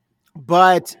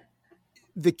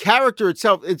the character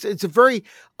itself, it's a very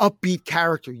upbeat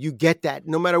character. You get that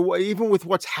no matter what, even with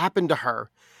what's happened to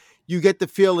her. You get the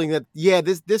feeling that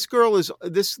this girl is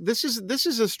this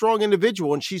is a strong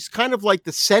individual, and she's kind of like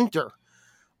the center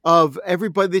of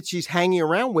everybody that she's hanging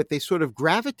around with. They sort of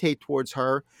gravitate towards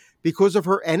her because of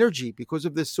her energy, because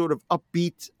of this sort of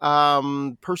upbeat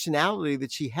personality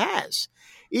that she has.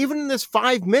 Even in this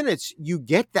 5 minutes, you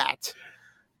get that.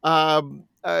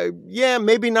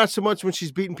 Maybe not so much when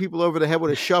she's beating people over the head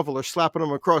with a shovel or slapping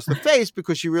them across the face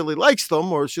because she really likes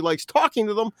them or she likes talking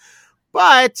to them,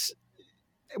 but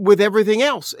with everything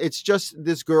else, it's just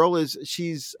this girl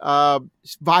she's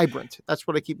vibrant. That's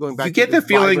what I keep going back to. You get the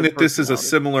feeling that this is a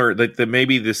similar, that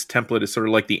maybe this template is sort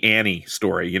of like the Annie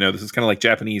story. This is kind of like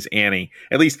Japanese Annie.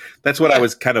 At least that's what I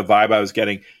was kind of vibe I was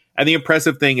getting. And the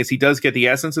impressive thing is he does get the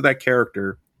essence of that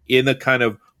character in a kind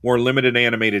of more limited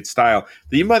animated style.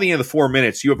 Even by the end of the 4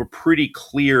 minutes, you have a pretty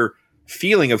clear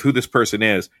feeling of who this person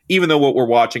is, even though what we're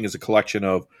watching is a collection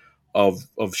of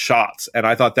shots. And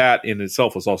I thought that in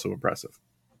itself was also impressive.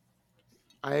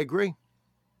 I agree.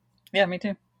 Yeah, me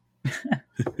too.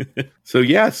 So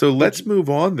let's move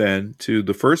on then to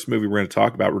the first movie we're going to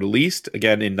talk about, released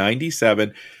again in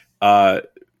 1997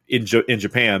 in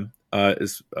Japan,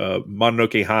 is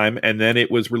Mononoke Hime, and then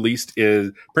it was released as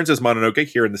Princess Mononoke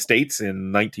here in the States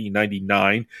in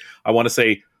 1999. I want to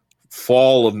say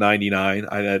fall of 99,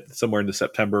 somewhere in the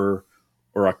September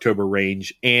or October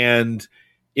range, and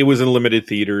it was in limited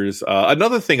theaters.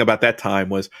 Another thing about that time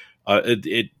was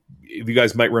if you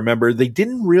guys might remember, they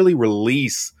didn't really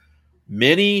release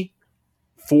many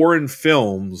foreign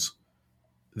films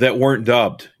that weren't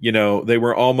dubbed. They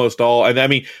were almost all, and I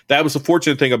mean, that was the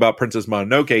fortunate thing about Princess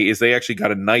Mononoke is they actually got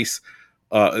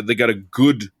they got a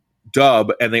good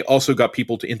dub, and they also got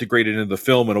people to integrate it into the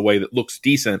film in a way that looks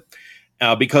decent.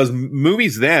 Because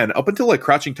movies then, up until like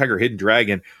Crouching Tiger, Hidden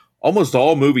Dragon, almost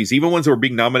all movies, even ones that were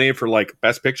being nominated for like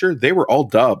Best Picture, they were all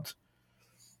dubbed.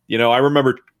 I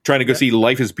remember trying to go see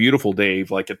Life is Beautiful, Dave,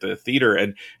 like at the theater.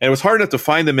 And it was hard enough to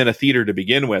find them in a theater to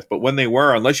begin with. But when they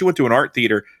were, unless you went to an art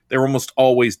theater, they were almost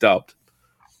always dubbed.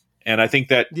 And I think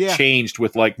that changed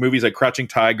with like movies like Crouching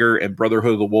Tiger and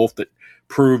Brotherhood of the Wolf that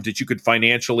proved that you could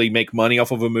financially make money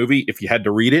off of a movie if you had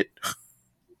to read it.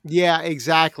 Yeah,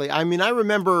 exactly. I mean, I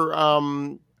remember I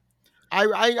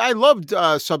loved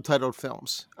subtitled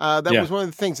films. That was one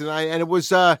of the things. And it was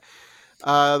the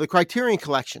Criterion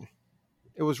Collection.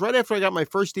 It was right after I got my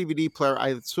first DVD player,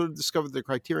 I sort of discovered the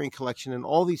Criterion Collection and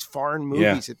all these foreign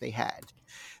movies that they had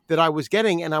that I was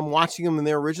getting, and I'm watching them in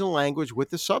their original language with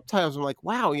the subtitles. I'm like,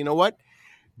 wow, you know what?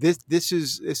 This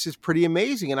is pretty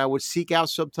amazing. And I would seek out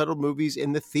subtitled movies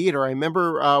in the theater. I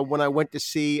remember when I went to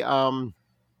see, what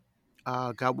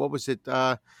was it?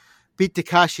 Beat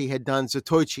Takashi had done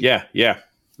Zatoichi. Yeah.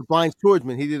 The Blind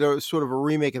Swordsman. He did a sort of a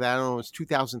remake of that. I don't know, it was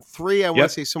 2003. I want to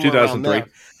say somewhere around there.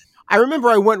 I remember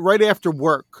I went right after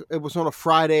work. It was on a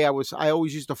Friday. I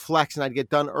always used to flex and I'd get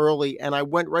done early. And I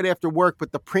went right after work,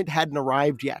 but the print hadn't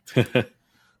arrived yet.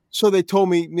 So they told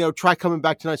me, try coming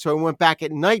back tonight. So I went back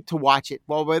at night to watch it.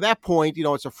 Well, by that point,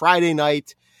 it's a Friday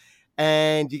night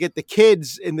and you get the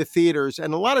kids in the theaters.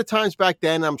 And a lot of times back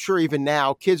then, I'm sure even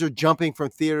now, kids are jumping from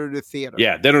theater to theater.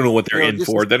 Yeah, they don't know what they're in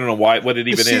for. They don't know what it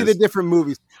even is. See the different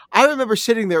movies. I remember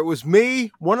sitting there. It was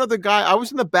me, one other guy. I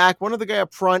was in the back, one other guy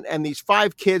up front, and these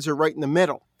 5 kids are right in the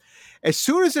middle. As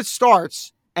soon as it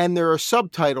starts and there are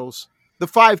subtitles, the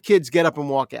 5 kids get up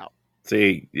and walk out.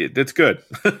 See, that's good.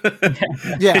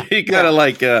 Yeah, you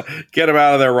gotta get them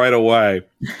out of there right away.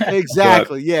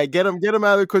 Exactly. Get them out of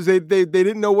there because they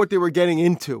didn't know what they were getting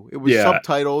into. It was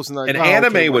subtitles and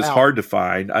anime was hard to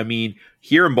find. I mean,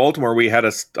 here in Baltimore, we had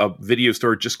a video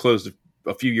store just closed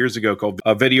a few years ago called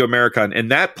Video America,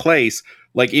 and that place,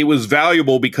 like, it was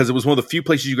valuable because it was one of the few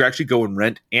places you could actually go and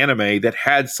rent anime that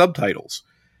had subtitles.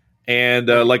 And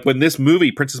like when this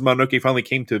movie Princess Mononoke finally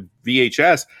came to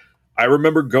VHS, I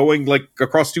remember going like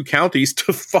across 2 counties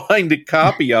to find a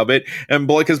copy of it, and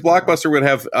because Blockbuster would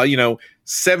have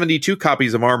 72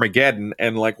 copies of Armageddon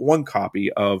and like 1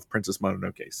 copy of Princess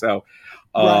Mononoke. So,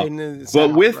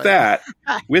 but with that,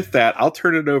 I'll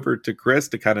turn it over to Chris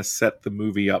to kind of set the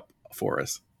movie up for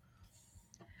us.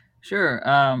 Sure.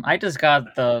 I just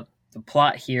got the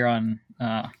plot here on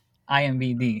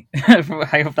IMDb.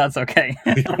 I hope that's okay.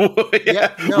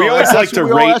 We always like to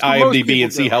rate IMDb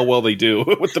and see how well they do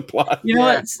with the plot. You know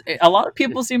what? A lot of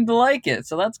people seem to like it,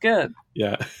 so that's good.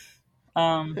 Yeah.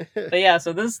 But yeah,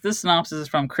 so this synopsis is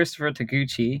from Christopher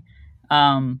Taguchi.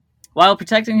 While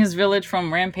protecting his village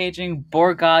from rampaging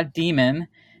boar god demon,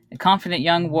 a confident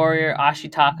young warrior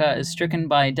Ashitaka is stricken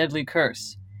by a deadly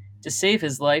curse. To save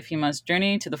his life, he must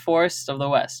journey to the forests of the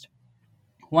west.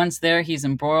 Once there, he's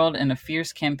embroiled in a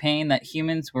fierce campaign that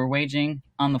humans were waging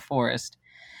on the forest.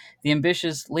 The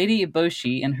ambitious Lady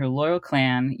Eboshi and her loyal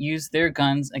clan use their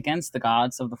guns against the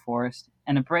gods of the forest,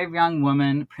 and a brave young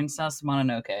woman, Princess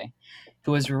Mononoke,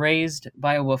 who was raised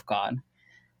by a wolf god.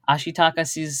 Ashitaka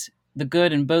sees the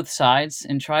good in both sides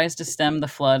and tries to stem the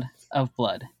flood of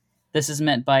blood. This is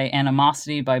met by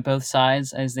animosity by both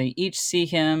sides as they each see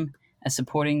him as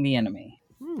supporting the enemy.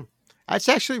 That's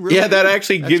actually really that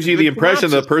actually gives you the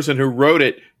impression that the person who wrote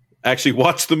it actually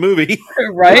watched the movie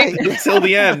right until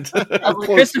the end.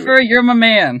 Christopher, you're my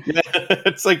man.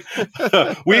 It's like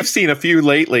we've seen a few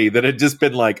lately that had just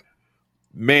been like,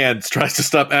 man tries to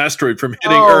stop asteroid from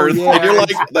hitting Earth, and you're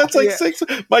like, that's like 6.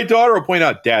 My daughter will point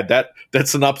out, Dad, that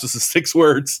synopsis is 6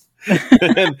 words.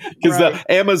 Because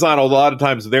Amazon, a lot of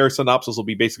times their synopsis will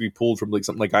be basically pulled from like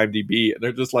something like IMDb, and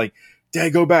they're just like,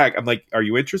 Dad, go back. I'm like, are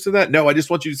you interested in that? No, I just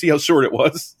want you to see how short it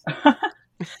was. No,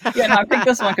 I picked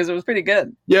this one because it was pretty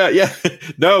good. Yeah.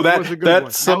 No,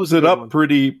 that sums it up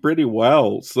pretty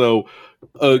well. So,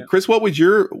 Chris, what was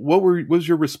your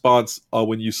response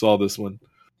when you saw this one?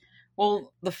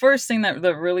 Well, the first thing that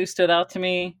really stood out to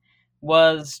me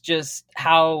was just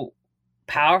how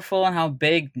powerful and how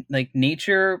big like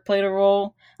nature played a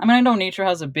role. I mean, I know nature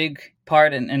has a big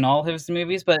part in all of his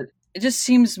movies, but it just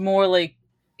seems more like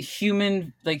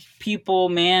human, like people,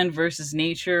 man versus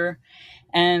nature,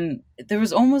 and there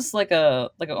was almost like a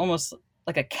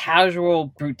casual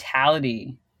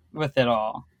brutality with it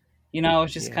all.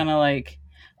 It's just kind of like,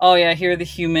 oh yeah, here are the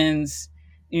humans.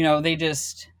 They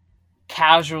just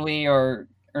casually or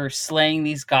slaying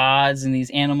these gods and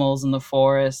these animals in the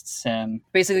forests, and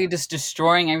basically just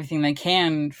destroying everything they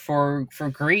can for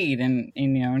greed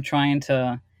and trying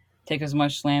to take as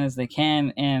much land as they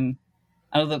can. And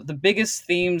the biggest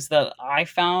themes that I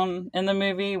found in the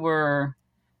movie were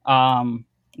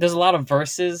there's a lot of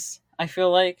verses, I feel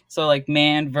like. So like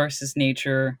man versus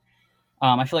nature.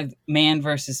 I feel like man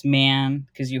versus man,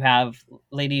 because you have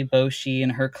Lady Eboshi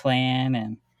and her clan,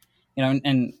 and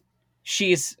and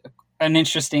she's an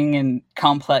interesting and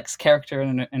complex character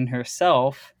in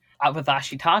herself. With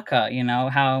Ashitaka,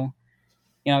 how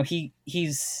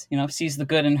he's sees the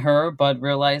good in her, but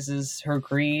realizes her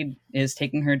greed is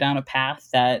taking her down a path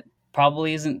that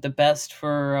probably isn't the best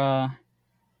for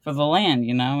the land,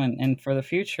 and for the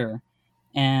future.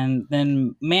 And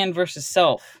then man versus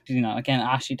self, again,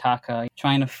 Ashitaka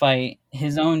trying to fight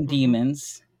his own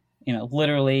demons,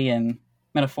 literally and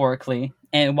metaphorically,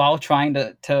 and while trying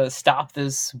to stop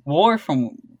this war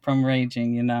from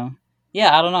raging.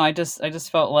 Yeah, I don't know. I just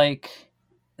felt like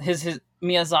his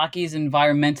Miyazaki's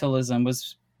environmentalism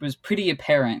was pretty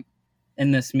apparent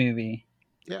in this movie.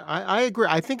 Yeah, I agree.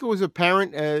 I think it was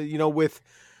apparent, with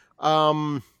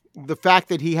the fact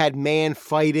that he had man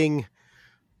fighting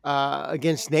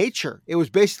against nature. It was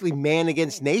basically man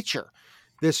against nature,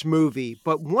 this movie.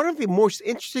 But one of the most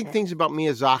interesting things about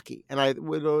Miyazaki, and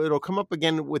it'll come up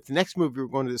again with the next movie we're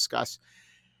going to discuss,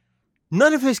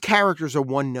 none of his characters are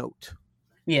one note.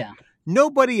 Yeah.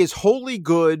 Nobody is wholly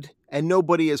good and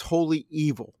nobody is wholly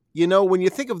evil. You know, when you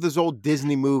think of those old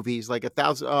Disney movies like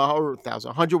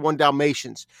 101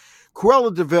 Dalmatians,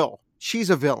 Cruella de Vil, she's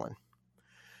a villain.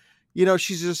 You know,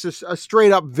 she's just a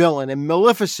straight up villain, and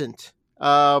Maleficent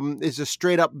is a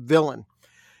straight up villain.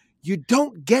 You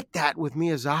don't get that with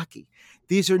Miyazaki.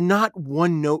 These are not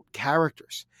one note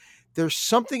characters. There's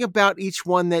something about each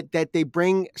one that they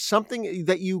bring something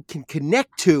that you can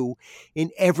connect to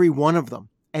in every one of them.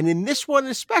 And in this one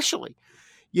especially,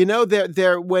 you know,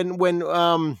 when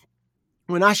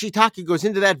Ashitaka goes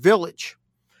into that village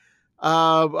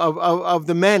of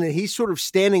the men, and he's sort of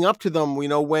standing up to them, you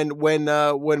know, when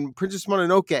Princess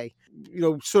Mononoke, you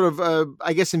know, sort of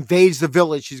I guess invades the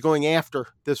village, she's going after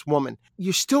this woman.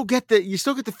 You still get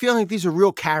the feeling these are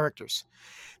real characters.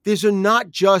 These are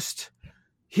not just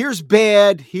here's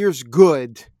bad, here's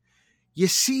good. You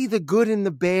see the good and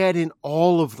the bad in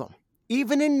all of them,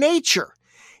 even in nature.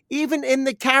 Even in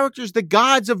the characters, the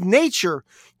gods of nature,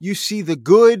 you see the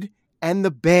good and the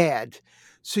bad.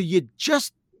 So you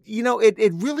just, you know, it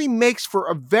really makes for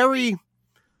a very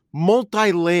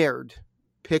multi-layered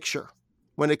picture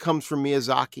when it comes from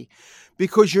Miyazaki,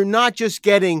 because you're not just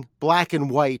getting black and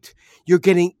white, you're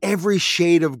getting every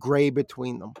shade of gray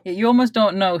between them. You almost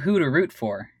don't know who to root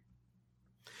for.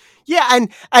 Yeah,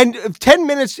 and 10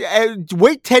 minutes,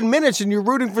 wait 10 minutes and you're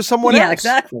rooting for someone else. Yeah,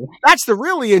 exactly. That's the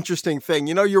really interesting thing.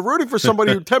 You know, you're rooting for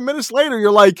somebody who 10 minutes later,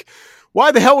 you're like,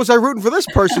 why the hell was I rooting for this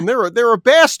person? They're a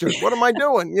bastard. What am I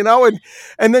doing? You know,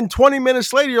 and then 20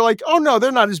 minutes later, you're like, oh no,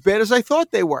 they're not as bad as I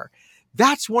thought they were.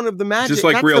 That's one of the magic. Just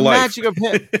like that's real the life. Magic of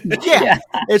him. Yeah,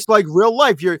 it's like real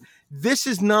life. This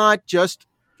is not just,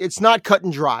 it's not cut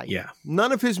and dry. Yeah.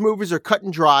 None of his movies are cut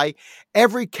and dry.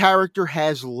 Every character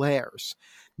has layers.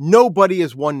 Nobody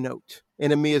is one note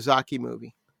in a Miyazaki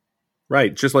movie.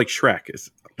 Right. Just like Shrek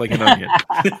is like an onion.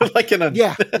 Like an onion.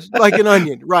 Yeah. Like an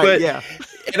onion. Right. But, yeah.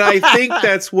 And I think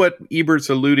that's what Ebert's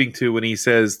alluding to when he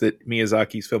says that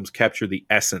Miyazaki's films capture the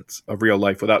essence of real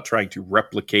life without trying to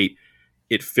replicate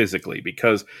it physically,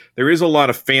 because there is a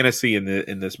lot of fantasy in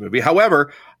this movie.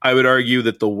 However, I would argue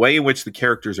that the way in which the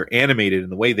characters are animated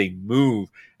and the way they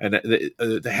move and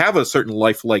they have a certain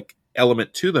lifelike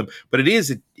element to them, but it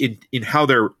is in how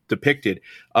they're depicted.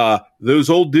 Those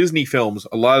old Disney films,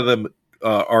 a lot of them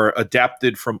are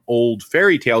adapted from old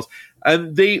fairy tales,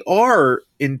 and they are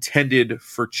intended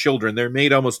for children. They're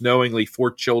made almost knowingly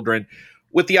for children,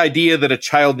 with the idea that a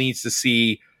child needs to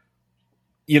see,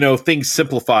 you know, things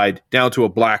simplified down to a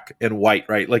black and white,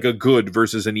 right? Like a good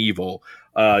versus an evil,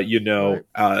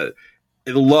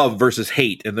 love versus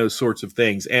hate and those sorts of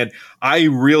things. And I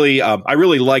really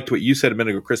liked what you said a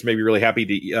minute ago, Chris, made me really happy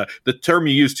to, the term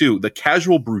you used too, the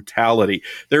casual brutality.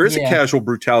 There is a casual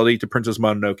brutality to Princess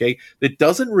Mononoke that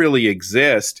doesn't really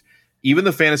exist. Even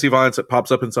the fantasy violence that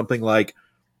pops up in something like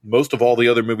most of all the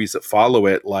other movies that follow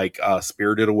it, like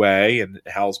Spirited Away and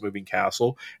Howl's Moving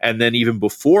Castle, and then even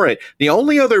before it, the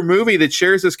only other movie that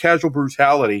shares this casual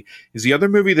brutality is the other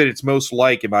movie that it's most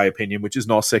like, in my opinion, which is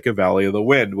Nausicaa Valley of the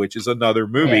Wind, which is another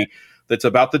movie that's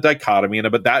about the dichotomy,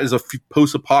 but that is a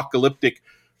post-apocalyptic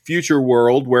future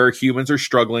world where humans are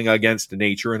struggling against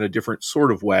nature in a different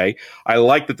sort of way. I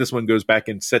like that this one goes back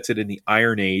and sets it in the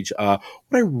Iron Age. What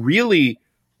I really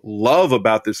love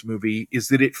about this movie is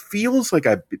that it feels like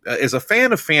as a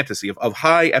fan of fantasy, of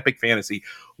high epic fantasy,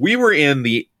 we were in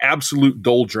the absolute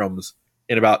doldrums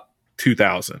in about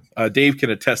 2000. Dave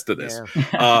can attest to this.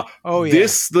 Yeah.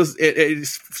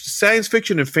 It's science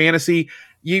fiction and fantasy.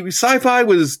 Sci-fi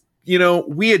was, you know,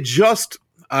 we had just,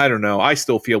 I don't know, I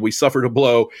still feel we suffered a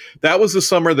blow. That was the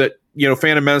summer that, you know,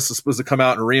 Phantom Menace was supposed to come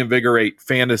out and reinvigorate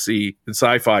fantasy and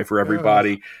sci-fi for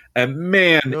everybody. And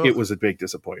man, it was a big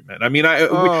disappointment. I mean,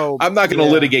 I'm not going to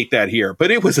litigate that here, but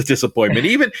it was a disappointment.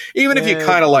 Even if you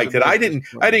kind of liked it, I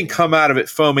didn't come out of it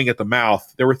foaming at the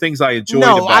mouth. There were things I enjoyed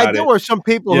about it. There were some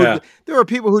people there were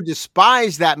people who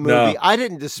despised that movie. No. I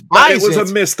didn't despise it. It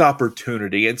was a missed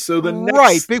opportunity, and so the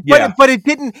next, but it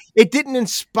didn't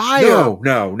inspire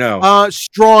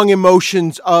strong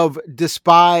emotions of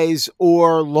despise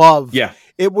or love. Yeah,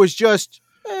 it was just.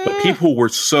 But people were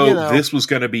this was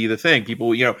going to be the thing.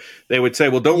 People, you know, they would say,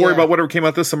 well, don't worry about whatever came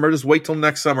out this summer. Just wait till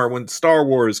next summer when Star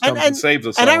Wars comes and saves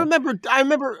us all. I remember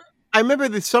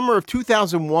the summer of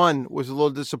 2001 was a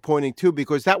little disappointing too,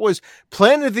 because that was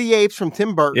Planet of the Apes from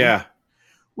Tim Burton. Yeah.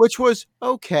 Which was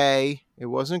okay. It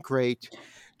wasn't great.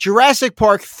 Jurassic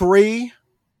Park 3,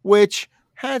 which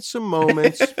had some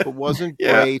moments, but wasn't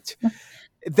great.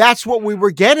 that's what we were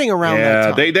getting around that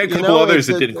time. They had a couple others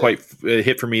that didn't quite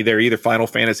hit for me there either. Final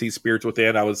Fantasy, Spirits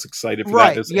Within. I was excited for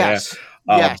that. Yes.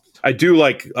 I do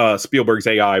like Spielberg's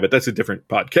AI, but that's a different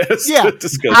podcast. Yeah,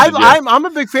 I'm a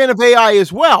big fan of AI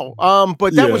as well.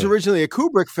 But that was originally a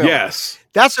Kubrick film. Yes,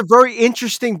 that's a very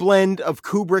interesting blend of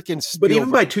Kubrick and Spielberg. But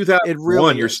even by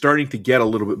 2001, you're starting to get a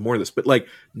little bit more of this. But like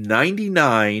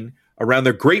 99. Around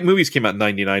their great movies came out in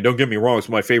 99. Don't get me wrong, it's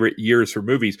one of my favorite years for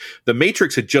movies. The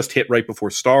Matrix had just hit right before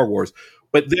Star Wars.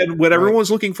 But then what everyone's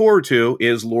looking forward to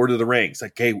is Lord of the Rings.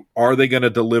 Like, hey, are they going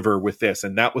to deliver with this?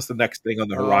 And that was the next thing on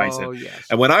the horizon. Oh, yes.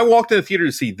 And when I walked in the theater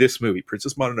to see this movie,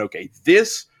 Princess Mononoke,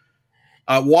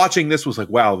 watching this was like,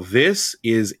 wow, this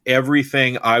is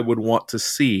everything I would want to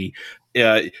see.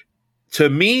 To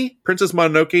me, Princess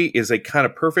Mononoke is a kind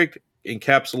of perfect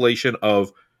encapsulation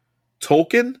of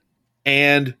Tolkien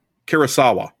and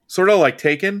Kurosawa, sort of like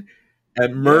taken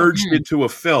and merged into a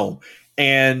film.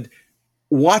 And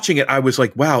watching it, I was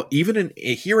like, wow, even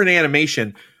here in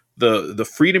animation, the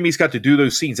freedom he's got to do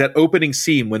those scenes, that opening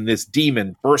scene when this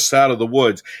demon bursts out of the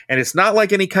woods, and it's not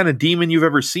like any kind of demon you've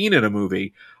ever seen in a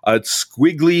movie. It's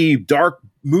squiggly, dark,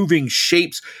 moving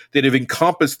shapes that have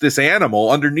encompassed this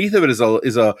animal. Underneath of it is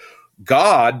a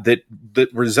god that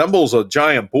resembles a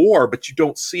giant boar, but you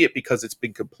don't see it because it's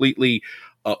been completely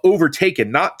overtaken,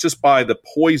 not just by the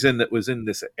poison that was in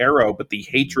this arrow, but the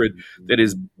hatred that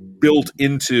is built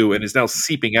into and is now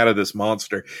seeping out of this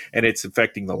monster. And it's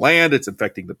infecting the land, it's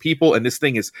infecting the people, and this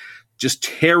thing is just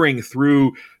tearing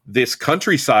through this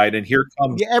countryside. And here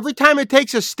comes every time it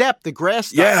takes a step, the grass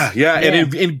stops.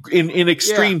 And in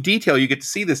extreme detail, you get to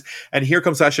see this. And here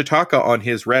comes Ashitaka on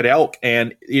his red elk,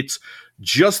 and it's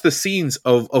just the scenes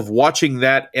of watching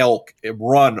that elk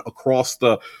run across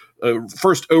the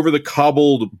first over the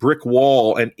cobbled brick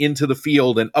wall and into the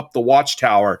field and up the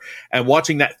watchtower, and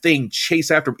watching that thing chase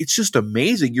after him. It's just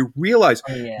amazing. You realize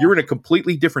you're in a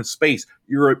completely different space.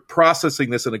 You're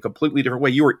processing this in a completely different way.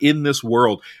 You are in this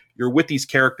world. You're with these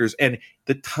characters, and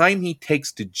the time he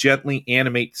takes to gently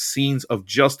animate scenes of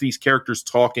just these characters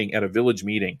talking at a village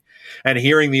meeting and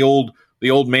hearing the old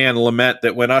man lament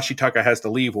that when Ashitaka has to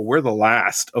leave, well, we're the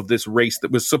last of this race that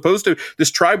was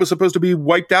this tribe was supposed to be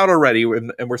wiped out already,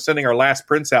 and we're sending our last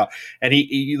prince out. And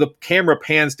the camera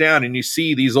pans down, and you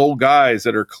see these old guys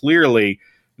that are clearly,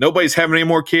 nobody's having any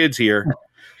more kids here.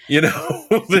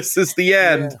 This is the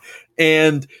end. Yeah.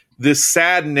 And this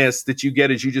sadness that you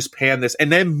get as you just pan this.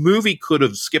 And then movie could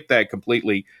have skipped that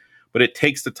completely, but it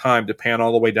takes the time to pan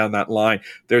all the way down that line.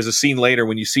 There's a scene later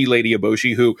when you see Lady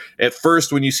Eboshi, who at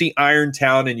first, when you see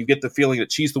Irontown and you get the feeling that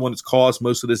she's the one that's caused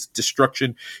most of this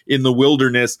destruction in the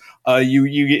wilderness,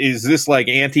 is this like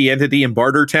anti-entity in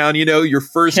Bartertown? Your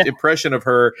first impression of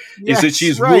her is that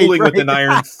she's ruling with an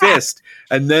iron fist.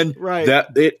 And then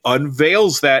that it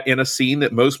unveils that in a scene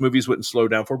that most movies wouldn't slow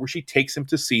down for, where she takes him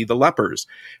to see the lepers.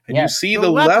 And you see the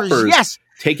lepers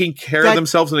taking care of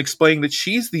themselves and explaining that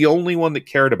she's the only one that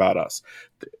cared about us.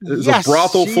 There's a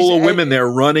brothel full of women there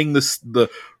running the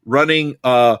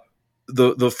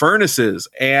furnaces,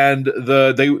 and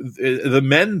the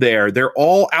men there. They're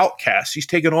all outcasts. She's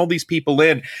taken all these people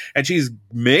in, and she's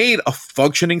made a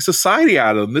functioning society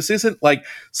out of them. This isn't like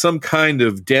some kind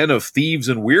of den of thieves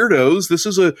and weirdos. This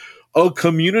is a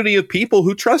community of people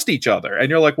who trust each other. And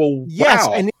you're like, well,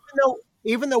 wow. And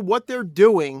even though what they're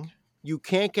doing, you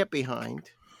can't get behind.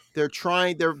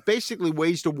 They're basically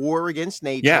waged a war against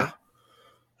nature. Yeah.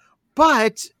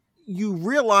 But you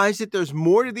realize that there's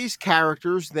more to these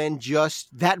characters than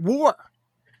just that war.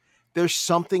 There's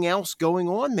something else going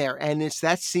on there. And it's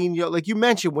that scene, like you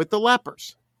mentioned, with the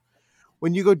lepers.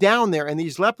 When you go down there and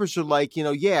these lepers are like,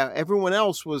 everyone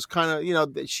else was kind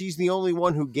of, she's the only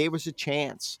one who gave us a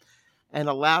chance and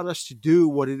allowed us to do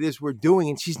what it is we're doing.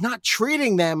 And she's not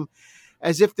treating them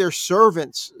as if they're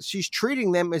servants. She's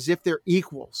treating them as if they're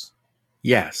equals.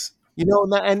 Yes.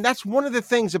 And that's one of the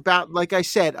things about, like I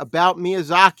said, about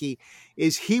Miyazaki,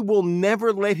 is he will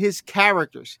never let his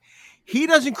characters. He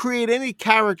doesn't create any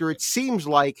character, it seems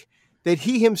like, that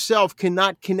he himself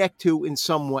cannot connect to in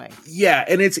some way. Yeah,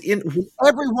 and it's in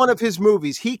every one of his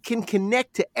movies. He can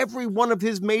connect to every one of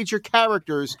his major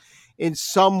characters in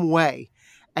some way.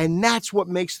 And that's what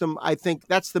makes them, I think,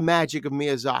 that's the magic of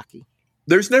Miyazaki.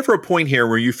 There's never a point here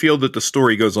where you feel that the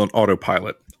story goes on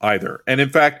autopilot either. And in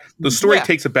fact, the story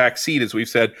takes a back seat, as we've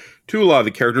said, to a lot of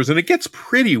the characters, and it gets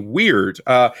pretty weird.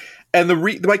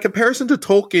 And my comparison to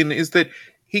Tolkien is that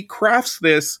he crafts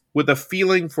this with a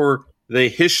feeling for the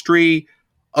history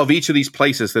of each of these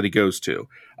places that he goes to.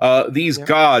 These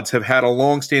gods have had a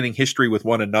long-standing history with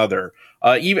one another.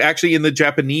 Even actually in the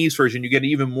Japanese version, you get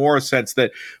even more sense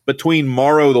that between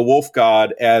Maro, the wolf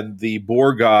god, and the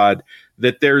boar god,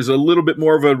 that there's a little bit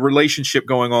more of a relationship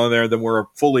going on there than we're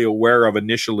fully aware of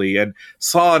initially. And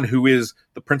San, who is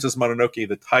the Princess Mononoke,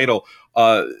 the title,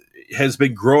 has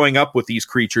been growing up with these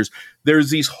creatures. There's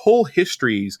these whole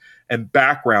histories and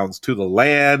backgrounds to the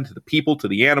land, to the people, to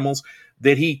the animals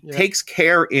that he takes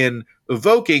care in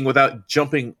evoking without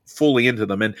jumping fully into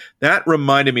them. And that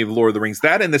reminded me of Lord of the Rings.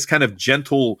 That and this kind of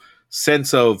gentle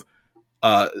sense of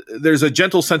there's a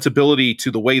gentle sensibility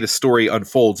to the way the story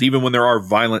unfolds, even when there are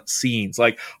violent scenes.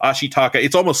 Like Ashitaka,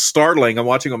 it's almost startling. I'm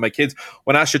watching with my kids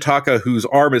when Ashitaka, whose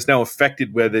arm is now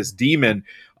affected with this demon,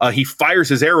 he fires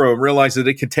his arrow and realizes that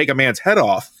it can take a man's head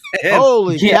off. And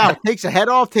holy cow! Takes a head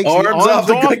off, takes arms the arms off.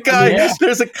 The good guy. Yeah.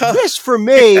 This for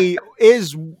me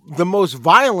is the most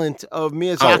violent of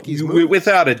Miyazaki's movies,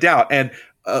 without a doubt. And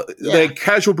the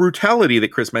casual brutality that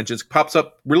Chris mentions pops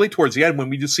up really towards the end when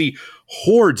we just see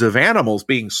hordes of animals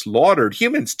being slaughtered,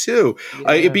 humans too.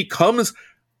 It becomes.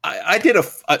 I did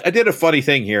a funny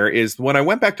thing here. Is when I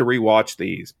went back to rewatch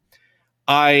these,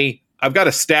 I've got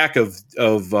a stack of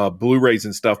Blu-rays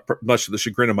and stuff, much to the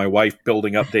chagrin of my wife,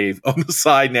 building up, Dave, on the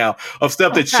side now of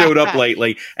stuff that showed up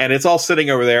lately, and it's all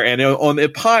sitting over there. And on the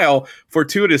pile,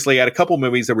 fortuitously, at a couple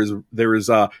movies, there was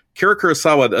Kira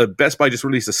Kurosawa. Best Buy just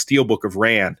released a steelbook of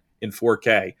Ran in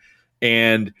 4K,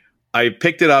 and I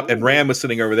picked it up, and Ran was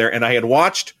sitting over there, and I had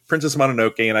watched Princess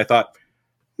Mononoke, and I thought,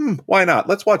 why not?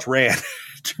 Let's watch Ran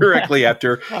directly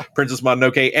after Princess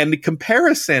Mononoke. And the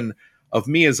comparison of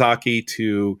Miyazaki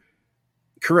to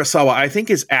Kurosawa, I think,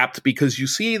 is apt because you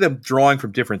see them drawing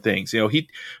from different things.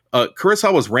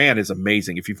 Kurosawa's Ran is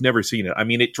amazing if you've never seen it. I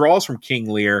mean, it draws from King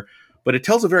Lear, but it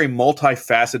tells a very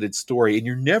multifaceted story, and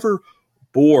you're never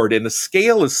bored. And the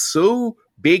scale is so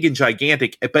big and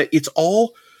gigantic, but it's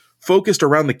all focused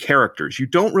around the characters. You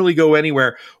don't really go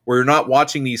anywhere where you're not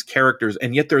watching these characters,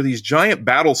 and yet there are these giant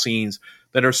battle scenes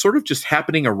that are sort of just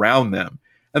happening around them.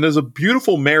 And there's a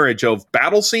beautiful marriage of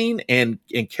battle scene and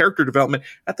character development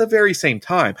at the very same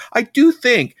time. I do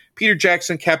think Peter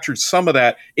Jackson captured some of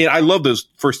that. And I love those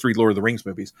first 3 Lord of the Rings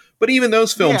movies. But even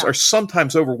those films are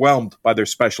sometimes overwhelmed by their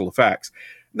special effects.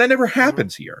 And that never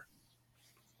happens here.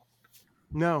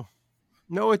 No,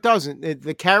 it doesn't.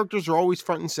 The characters are always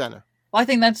front and center. Well, I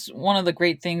think that's one of the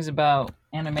great things about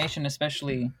animation,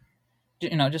 especially,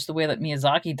 just the way that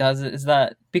Miyazaki does it, is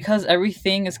that because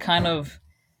everything is kind of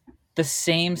the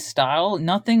same style,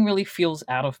 nothing really feels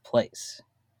out of place.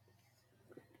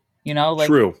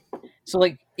 True. So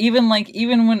even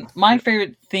when my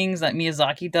favorite things that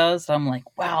Miyazaki does, I'm like,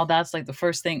 wow, that's like the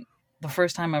first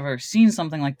time I've ever seen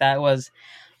something like that was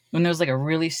when there's like a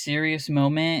really serious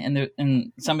moment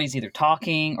and somebody's either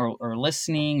talking or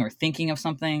listening or thinking of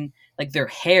something, like their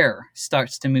hair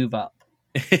starts to move up.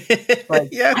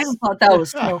 Yes. I thought that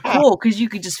was so cool because you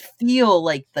could just feel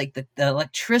like the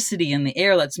electricity in the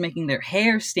air that's making their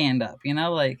hair stand up.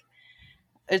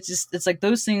 It's like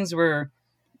those things where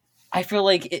I feel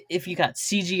like if you got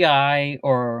CGI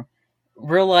or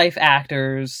real life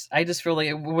actors, I just feel like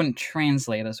it wouldn't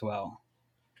translate as well.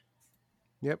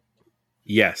 Yep.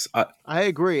 Yes, I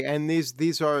agree. And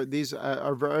these are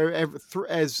very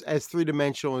as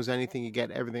 3-dimensional as anything you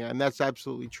get. Everything, and that's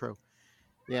absolutely true.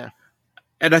 Yeah.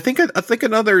 And I think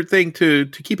another thing to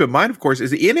keep in mind, of course,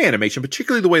 is in animation,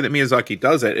 particularly the way that Miyazaki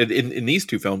does it in these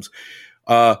 2 films,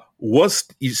 was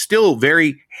still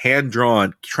very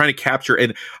hand-drawn, trying to capture.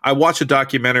 And I watched a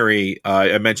documentary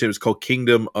I mentioned. It was called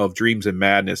Kingdom of Dreams and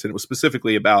Madness, and it was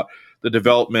specifically about the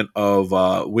development of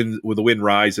When the Wind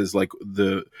Rises, like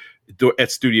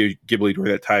at Studio Ghibli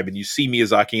during that time. And you see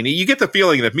Miyazaki, and you get the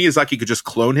feeling that Miyazaki could just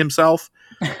clone himself,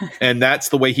 and that's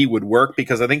the way he would work,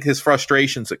 because I think his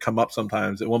frustrations that come up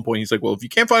sometimes, at one point he's like, well, if you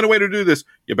can't find a way to do this,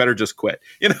 you better just quit.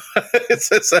 It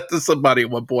says that to somebody at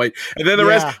one point. And then the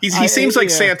rest, he seems like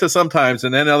Santa sometimes,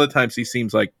 and then other times he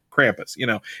seems like Krampus.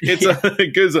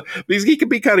 It's he can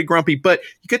be kind of grumpy, but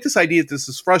you get this idea that this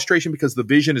is frustration because the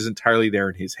vision is entirely there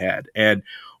in his head. And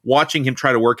watching him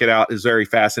try to work it out is very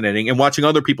fascinating, and watching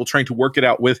other people trying to work it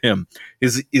out with him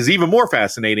is even more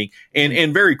fascinating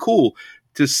and very cool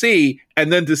to see.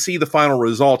 And then to see the final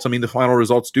results. I mean, the final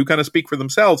results do kind of speak for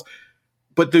themselves,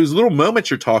 but those little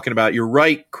moments you're talking about, you're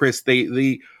right, Chris. They're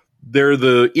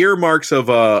the earmarks of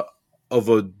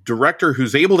a director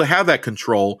who's able to have that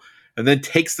control and then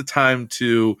takes the time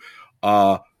to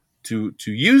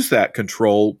use that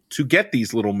control to get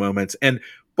these little moments.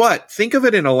 But think of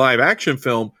it in a live action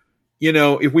film.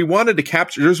 If we wanted to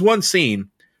capture, there's one scene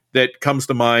that comes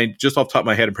to mind just off the top of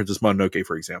my head in Princess Mononoke,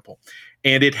 for example.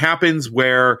 And it happens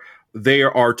where they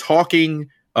are talking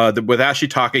with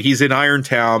Ashitaka. He's in Iron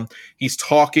Town. He's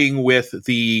talking with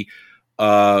the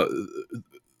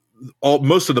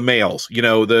most of the males,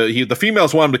 the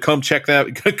females want him to come check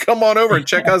that, come on over and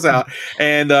check us out.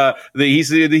 And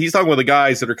he's talking with the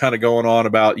guys that are kind of going on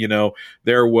about,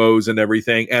 their woes and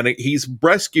everything. And he's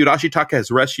rescued, Ashitaka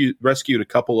has rescued a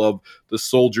couple of the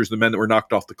soldiers, the men that were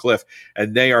knocked off the cliff,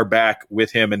 and they are back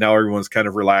with him. And now everyone's kind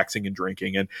of relaxing and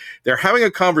drinking, and they're having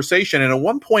a conversation. And at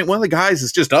one point, one of the guys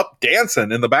is just up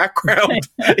dancing in the background.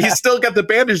 He's still got the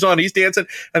bandage on. He's dancing.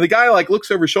 And the guy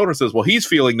looks over his shoulder and says, well, he's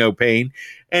feeling no pain.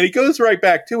 And he goes right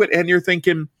back to it. And you're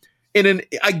thinking,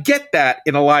 I get that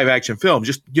in a live action film,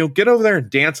 just, get over there and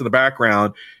dance in the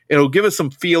background. It'll give us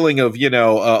some feeling of,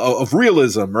 of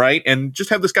realism, right? And just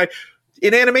have this guy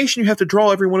in animation. You have to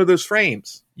draw every one of those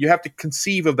frames. You have to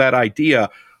conceive of that idea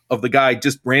of the guy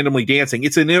just randomly dancing.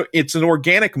 It's an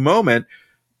organic moment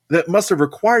that must have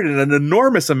required an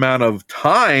enormous amount of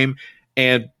time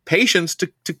and patience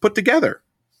to put together.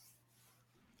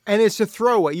 And it's a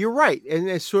throwaway. You're right. And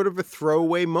it's sort of a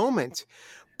throwaway moment,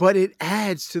 but it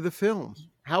adds to the film.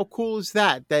 How cool is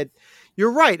that? That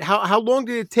you're right. How long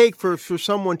did it take for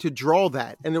someone to draw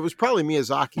that? And it was probably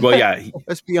Miyazaki. Well, yeah.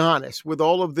 Let's be honest. With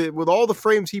all the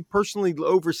frames he personally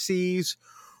oversees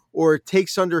or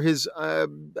takes under his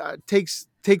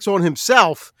takes on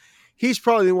himself, he's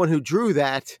probably the one who drew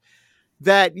that.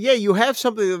 You have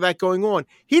something like that going on.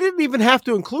 He didn't even have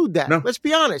to include that. No. Let's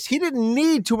be honest. He didn't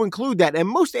need to include that. And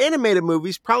most animated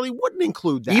movies probably wouldn't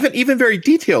include that. Even very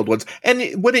detailed ones.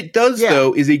 And what it does,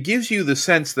 though, is it gives you the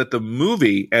sense that the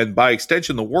movie, and by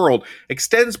extension the world,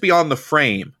 extends beyond the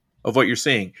frame of what you're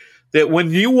seeing. That when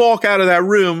you walk out of that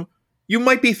room, you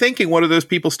might be thinking, what are those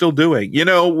people still doing?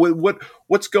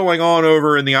 What's going on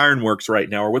over in the ironworks right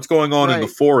now, or what's going on in the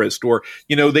forest, or,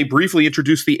 they briefly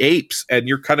introduce the apes and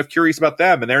you're kind of curious about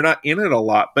them and they're not in it a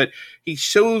lot, but he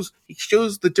shows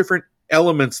the different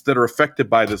elements that are affected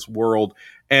by this world.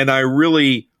 And I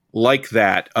really like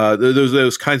that.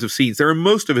 Those kinds of scenes. They're in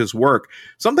most of his work.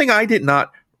 Something I did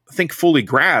not think fully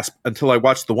grasp until I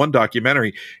watched the one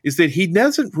documentary is that he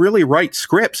doesn't really write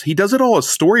scripts. He does it all as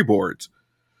storyboards.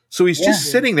 So he's just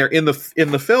sitting there in the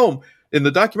film, in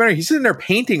the documentary. He's sitting there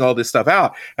painting all this stuff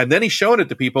out, and then he's showing it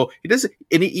to people. He doesn't,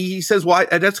 and he says, "Well,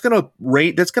 that's going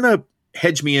to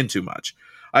hedge me in too much.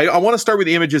 I want to start with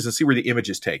the images and see where the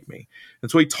images take me."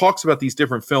 And so he talks about these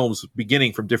different films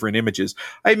beginning from different images.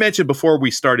 I mentioned before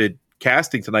we started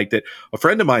casting tonight that a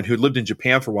friend of mine who lived in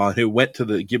Japan for a while and who went to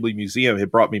the Ghibli Museum had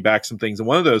brought me back some things, and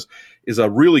one of those is a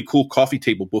really cool coffee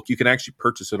table book. You can actually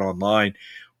purchase it online.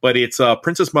 But it's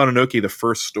Princess Mononoke, the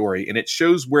first story, and it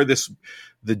shows where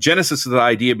the genesis of the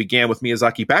idea began with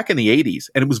Miyazaki back in the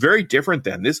 80s, and it was very different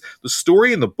then. The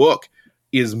story in the book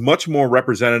is much more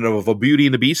representative of a Beauty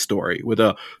and the Beast story, with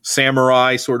a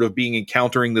samurai sort of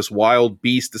encountering this wild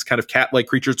beast, this kind of cat-like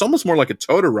creature. It's almost more like a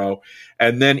Totoro,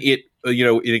 and then it,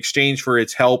 in exchange for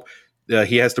its help,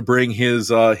 he has to bring his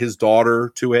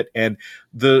daughter to it, and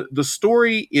the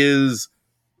story is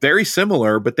very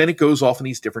similar, but then it goes off in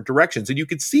these different directions. And you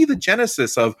can see the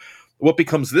genesis of what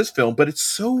becomes this film, but it's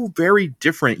so very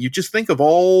different. You just think of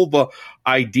all the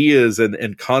ideas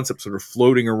and concepts that are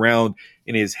floating around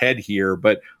in his head here,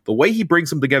 but the way he brings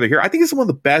them together here, I think it's one of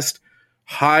the best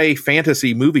high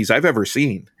fantasy movies I've ever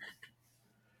seen.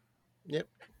 Yep.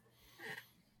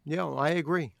 Yeah, I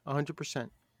agree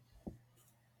 100%.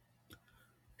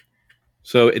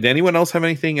 So did anyone else have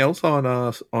anything else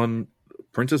on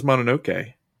Princess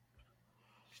Mononoke?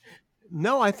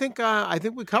 No, I think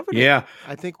we covered it. Yeah,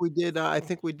 I think we did. I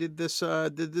think we did this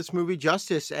movie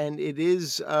justice, and it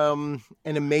is an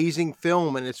amazing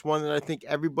film, and it's one that I think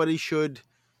everybody should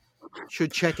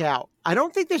check out. I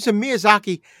don't think there's a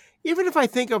Miyazaki, even if I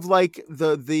think of like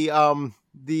the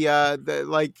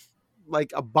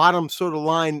like a bottom sort of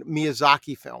line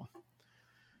Miyazaki film.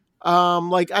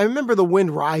 Like I remember The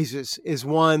Wind Rises is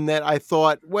one that I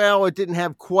thought, well, it didn't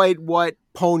have quite what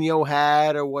Ponyo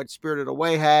had or what Spirited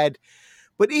Away had,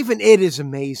 but even it is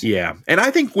amazing. Yeah. And I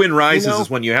think Wind Rises is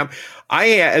one I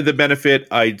had the benefit,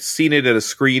 I'd seen it at a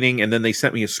screening and then they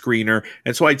sent me a screener.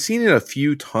 And so I'd seen it a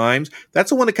few times. That's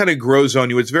the one that kind of grows on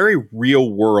you. It's very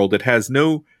real world. It has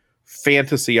no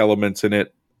fantasy elements in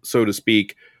it, so to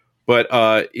speak. But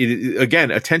again,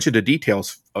 attention to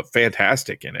details,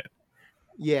 fantastic in it.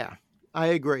 Yeah, I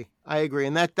agree.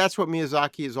 And that's what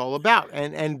Miyazaki is all about,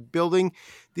 and building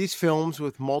these films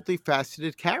with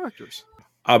multifaceted characters.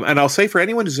 And I'll say for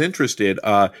anyone who's interested,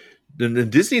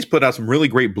 Disney's put out some really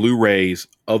great Blu-rays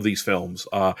of these films,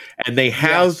 and they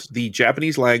have the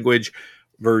Japanese language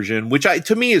version, which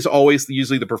to me is always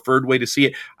usually the preferred way to see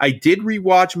it. I did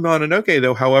rewatch Mononoke,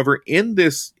 though, however, in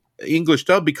this English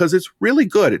dub, because it's really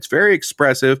good. It's very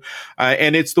expressive,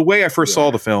 and it's the way I first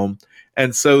saw the film.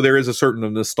 And so there is a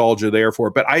certain nostalgia there for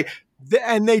it. But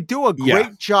And they do a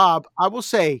great job. I will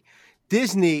say,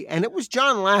 Disney, and it was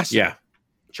John Lasseter. Yeah.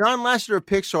 John Lasseter of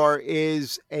Pixar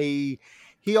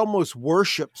he almost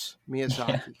worships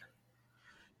Miyazaki. Yeah.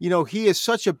 You know, he is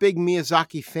such a big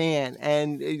Miyazaki fan,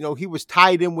 and, you know, he was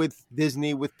tied in with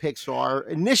Disney, with Pixar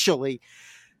initially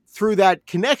through that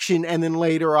connection. And then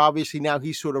later, obviously, now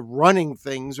he's sort of running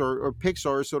things, or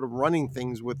Pixar is sort of running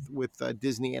things with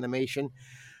Disney animation.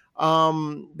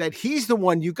 That he's the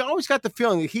one, you always got the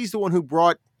feeling that he's the one who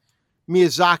brought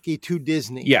Miyazaki to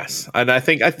Disney. Yes. And I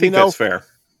think that's fair.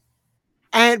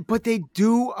 But they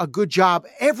do a good job.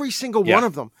 Every single one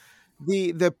of them.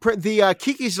 The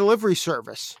Kiki's Delivery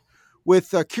Service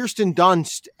with Kirsten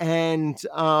Dunst and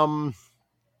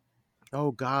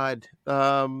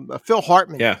Phil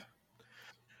Hartman. Yeah.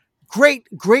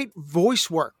 Great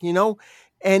voice work, you know,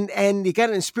 and you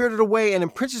got it in Spirited Away and in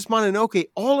Princess Mononoke.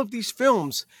 All of these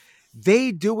films,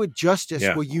 they do it justice.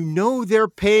 Where you know they're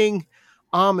paying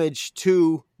homage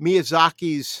to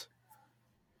Miyazaki's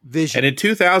vision. And in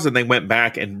 2000, they went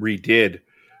back and redid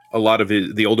a lot of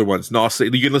the older ones.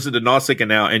 You can listen to Nausicaa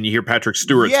now, and you hear Patrick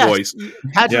Stewart's voice.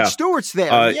 Patrick Stewart's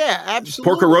there. Absolutely.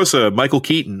 Porco Rosso, Michael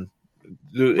Keaton.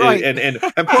 Right. And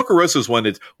Porco Rosso's one,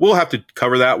 we'll have to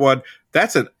cover that one.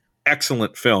 That's an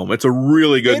excellent film. It's a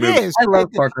really good movie. Is. I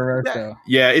love Porco Rosso.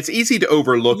 Yeah, it's easy to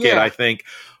overlook it, I think.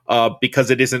 Because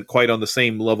it isn't quite on the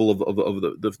same level of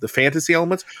the fantasy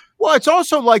elements. Well, it's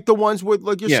also like the ones with,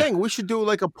 like you're saying, we should do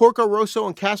like a Porco Rosso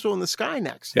and Castle in the Sky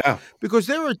next. Yeah. Because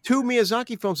there are two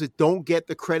Miyazaki films that don't get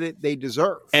the credit they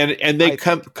deserve. And they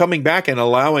coming back and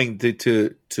allowing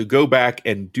to go back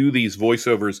and do these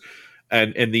voiceovers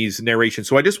and these narrations.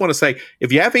 So I just want to say,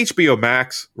 if you have HBO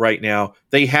Max right now,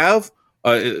 they have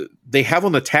on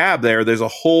the tab there's a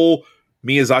whole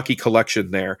Miyazaki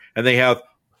collection there, and they have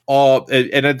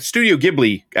and a Studio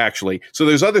Ghibli, actually. So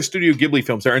there's other Studio Ghibli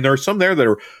films there, and there are some there that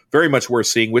are very much worth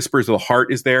seeing. Whispers of the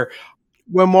Heart is there.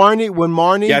 When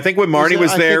Marnie, yeah, I think when Marnie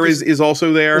was there is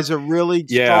also there. Is a really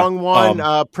strong one.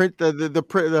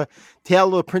 The Tale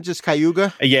of the Princess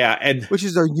Cayuga. Yeah, and which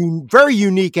is a very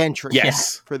unique entry.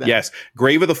 Yes, for them. Yes.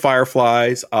 Grave of the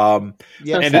Fireflies. Very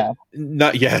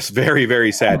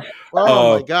very sad.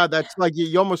 Oh my God, that's like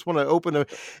you almost want to open a.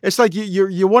 It's like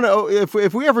you want to.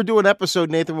 If we ever do an episode,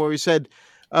 Nathan, where we said.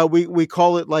 We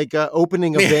call it like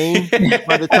opening a vein.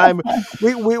 By the time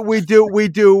we do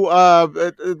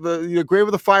the Grave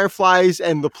of the Fireflies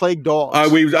and the Plague Dogs.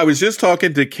 I was just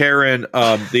talking to Karen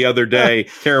the other day,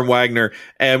 Karen Wagner,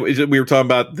 and we were talking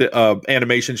about the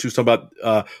animation. She was talking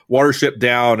about Watership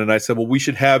Down, and I said, "Well, we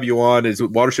should have you on. Is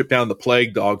Watership Down the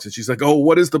Plague Dogs?" And she's like, "Oh,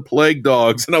 what is the Plague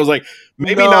Dogs?" And I was like,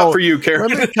 "Maybe not for you, Karen."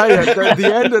 Let me tell you, by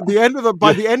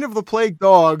the end of the Plague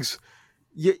Dogs.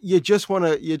 You just want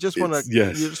to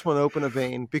open a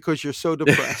vein because you're so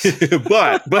depressed.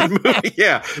 but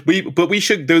we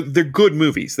should. They're good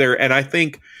movies there, and I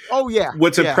think. Oh yeah.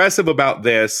 What's impressive about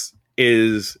this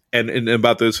is, and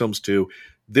about those films too,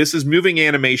 this is moving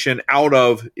animation out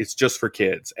of it's just for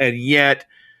kids, and yet.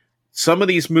 Some of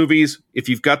these movies, if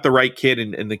you've got the right kid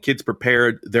and the kid's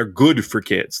prepared, they're good for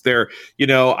kids. They're,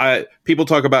 people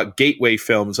talk about gateway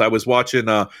films. I was watching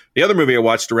the other movie I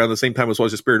watched around the same time I was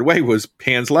watching Spirited Away was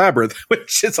Pan's Labyrinth,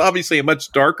 which is obviously a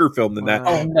much darker film than that.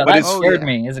 Oh no, that scared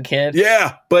me as a kid.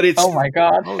 Yeah, but it's oh my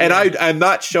God. And I'm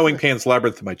not showing Pan's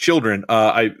Labyrinth to my children.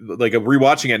 I like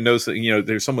rewatching it and notice that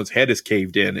there's someone's head is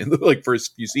caved in the like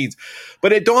first few scenes.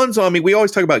 But it dawns on me. We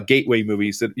always talk about gateway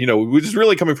movies that which is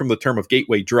really coming from the term of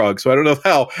gateway drug. So I don't know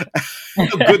how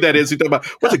good that is. We talk about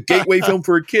what's a gateway film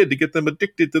for a kid to get them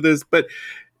addicted to this, but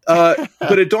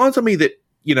it dawns on me that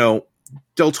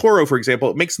Del Toro, for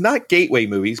example, makes not gateway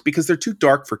movies because they're too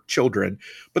dark for children,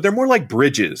 but they're more like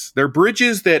bridges. They're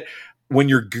bridges that when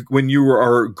you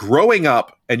are growing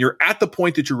up and you're at the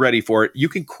point that you're ready for it, you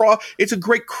can cross. It's a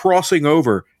great crossing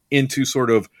over into sort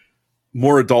of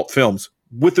more adult films.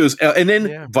 With those, and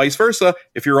then vice versa.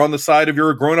 If you're on the side of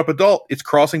you're a grown-up adult, it's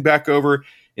crossing back over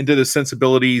into the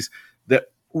sensibilities that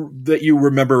you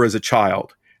remember as a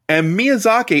child. And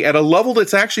Miyazaki, at a level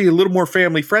that's actually a little more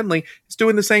family-friendly, is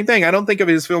doing the same thing. I don't think of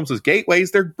his films as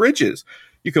gateways; they're bridges.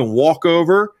 You can walk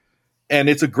over, and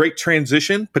it's a great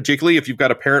transition, particularly if you've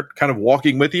got a parent kind of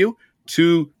walking with you,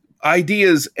 to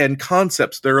ideas and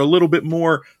concepts that are a little bit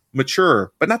more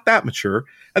mature, but not that mature.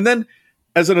 And then,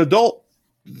 as an adult,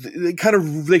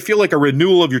 they feel like a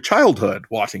renewal of your childhood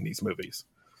watching these movies.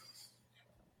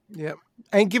 Yeah.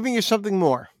 And giving you something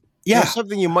more. Yeah.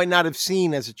 Something you might not have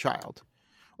seen as a child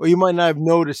or you might not have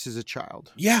noticed as a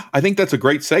child. Yeah. I think that's a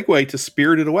great segue to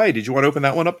Spirited Away. Did you want to open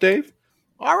that one up, Dave?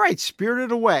 All right.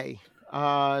 Spirited Away.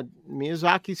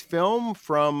 Miyazaki's film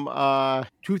from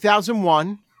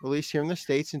 2001, released here in the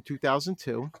States in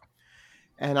 2002.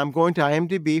 And I'm going to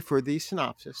IMDb for the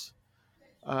synopsis.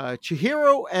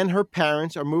 Chihiro and her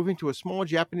parents are moving to a small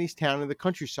Japanese town in the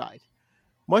countryside.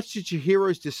 Much to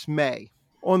Chihiro's dismay,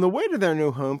 on the way to their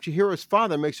new home, Chihiro's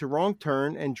father makes a wrong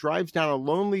turn and drives down a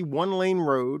lonely one-lane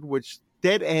road which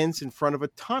dead ends in front of a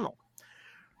tunnel.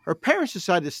 Her parents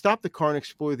decide to stop the car and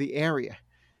explore the area.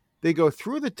 They go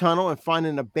through the tunnel and find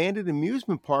an abandoned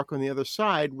amusement park on the other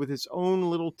side with its own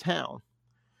little town.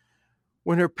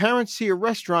 When her parents see a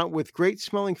restaurant with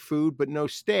great-smelling food but no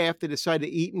staff, they decide to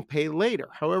eat and pay later.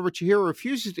 However, Chihiro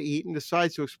refuses to eat and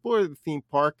decides to explore the theme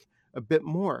park a bit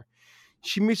more.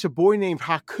 She meets a boy named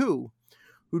Haku,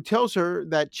 who tells her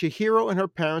that Chihiro and her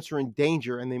parents are in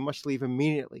danger and they must leave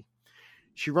immediately.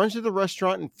 She runs to the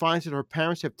restaurant and finds that her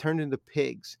parents have turned into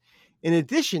pigs. In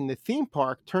addition, the theme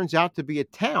park turns out to be a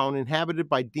town inhabited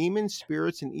by demons,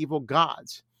 spirits, and evil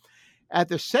gods. At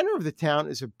the center of the town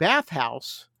is a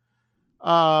bathhouse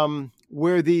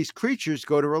where these creatures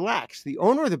go to relax. The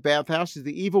owner of the bathhouse is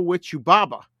the evil witch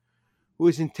Yubaba, who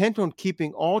is intent on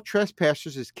keeping all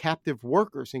trespassers as captive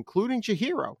workers, including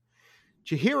Chihiro.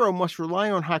 Chihiro must rely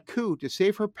on Haku to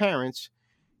save her parents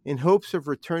in hopes of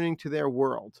returning to their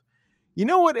world. You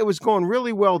know what? It was going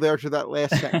really well there to that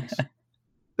last sentence.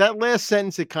 That last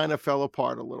sentence, it kind of fell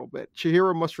apart a little bit.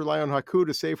 Chihiro must rely on Haku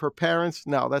to save her parents.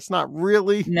 No, that's not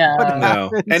really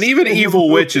No. And even Evil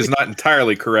Witch is not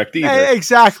entirely correct either.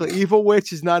 Exactly. Evil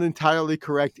Witch is not entirely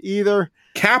correct either.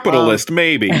 Capitalist,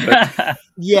 maybe. But...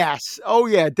 Yes. Oh,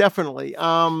 yeah, definitely.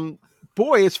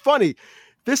 Boy, it's funny.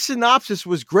 This synopsis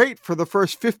was great for the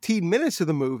first 15 minutes of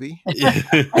the movie.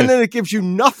 And then it gives you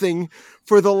nothing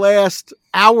for the last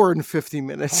hour and 50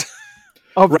 minutes.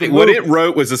 Right. What it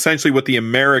wrote was essentially what the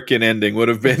American ending would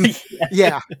have been.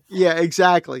 Yeah,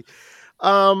 exactly.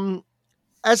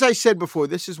 As I said before,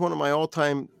 this is one of my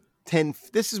all-time 10.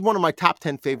 This is one of my top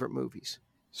 10 favorite movies,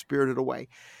 Spirited Away.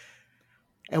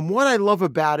 And what I love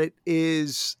about it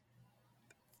is,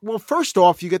 well, first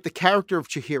off, you get the character of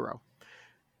Chihiro.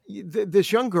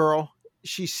 This young girl,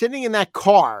 she's sitting in that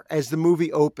car as the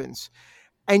movie opens,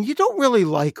 and you don't really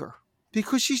like her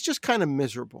because she's just kind of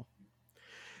miserable.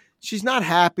 She's not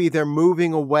happy. They're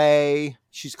moving away.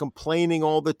 She's complaining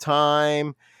all the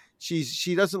time.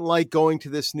 She doesn't like going to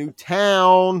this new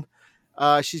town.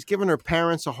 She's giving her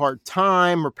parents a hard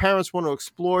time. Her parents want to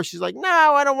explore. She's like, no,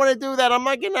 I don't want to do that. I'm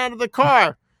not getting out of the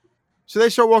car. So they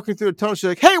start walking through the tunnel. She's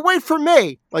like, hey, wait for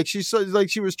me. Like she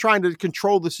was trying to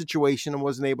control the situation and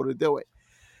wasn't able to do it.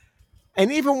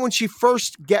 And even when she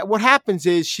first what happens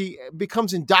is she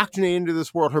becomes indoctrinated into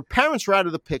this world. Her parents are out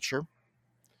of the picture.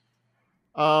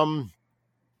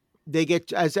 They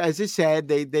get, as I said,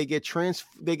 they get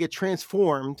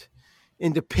transformed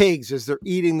into pigs as they're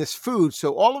eating this food.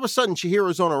 So all of a sudden,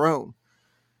 Chihiro's on her own.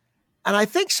 And I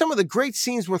think some of the great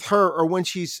scenes with her are when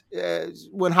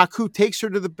when Haku takes her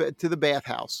to the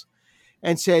bathhouse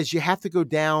and says, "You have to go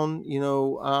down. You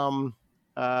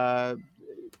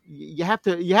have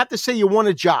to say you want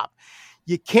a job.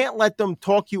 You can't let them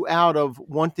talk you out of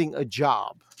wanting a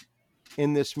job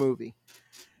in this movie."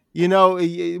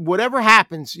 Whatever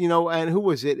happens, and who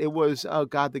was it? It was,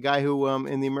 the guy who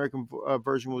in the American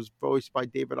version was voiced by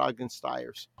David Ogden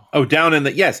Stiers. Oh, down in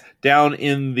the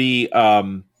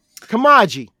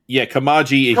Kamaji. Yeah,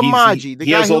 Kamaji. Kamaji.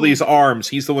 He has all these arms.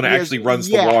 He's the one that actually runs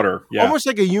the water. Yeah. Almost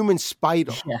like a human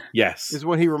spider. Yeah. Yes. Is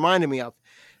what he reminded me of.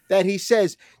 That he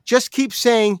says, just keep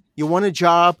saying, you want a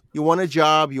job, you want a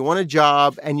job, you want a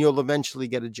job, and you'll eventually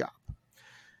get a job.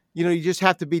 You just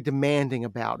have to be demanding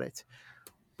about it.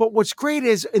 But what's great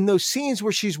is in those scenes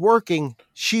where she's working,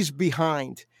 she's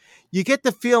behind. You get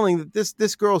the feeling that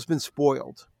this girl's been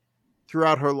spoiled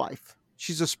throughout her life.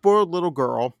 She's a spoiled little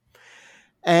girl,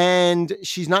 and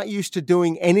she's not used to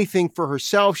doing anything for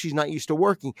herself. She's not used to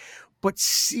working. But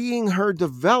seeing her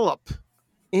develop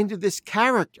into this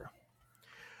character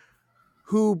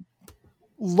who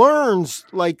learns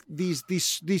like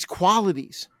these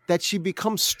qualities, that she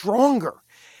becomes stronger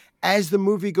as the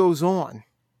movie goes on,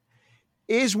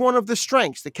 is one of the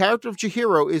strengths. The character of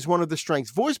Chihiro is one of the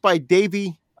strengths. Voiced by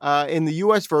Davy, in the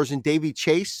U.S. version, Davy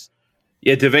Chase.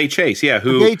 Yeah, DeVay Chase. Yeah,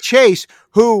 DeVay Chase,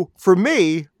 who, for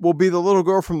me, will be the little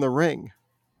girl from The Ring.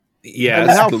 Yeah. And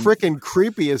how freaking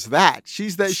creepy is that?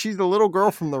 She's the little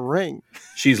girl from The Ring.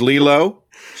 She's Lilo.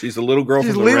 She's the little girl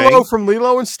from The Ring. She's Lilo from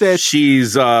Lilo and Stitch.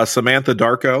 She's Samantha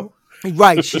Darko.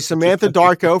 Right. She's Samantha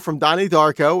Darko from Donnie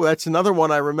Darko. That's another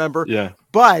one I remember. Yeah.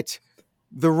 But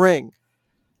The Ring.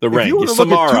 The Ring.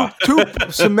 Samara.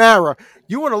 Samara.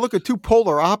 You want to look at two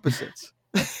polar opposites.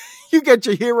 You get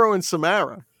Chihiro and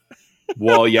Samara.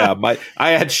 Well, yeah,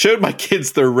 I had showed my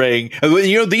kids The Ring.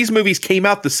 You know, these movies came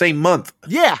out the same month.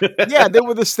 Yeah,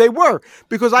 they were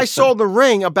because I saw The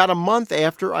Ring about a month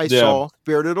after I saw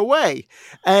Spirited Away,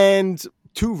 and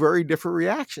two very different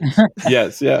reactions.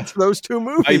 Yes, yeah, to those two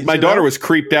movies. My daughter was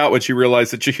creeped out when she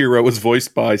realized that Chihiro was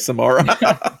voiced by Samara.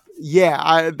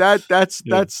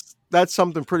 That's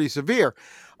something pretty severe.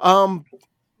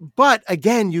 But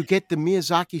again, you get the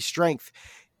Miyazaki strength.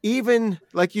 Even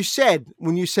like you said,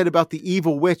 when you said about the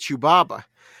evil witch Yubaba,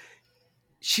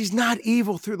 she's not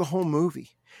evil through the whole movie.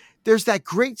 There's that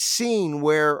great scene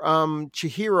where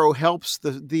Chihiro helps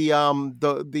the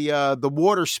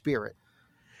water spirit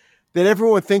that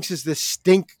everyone thinks is the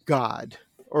stink god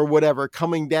or whatever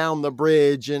coming down the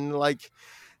bridge, and like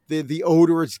the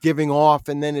odor it's giving off,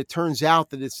 and then it turns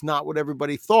out that it's not what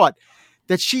everybody thought.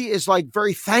 That she is like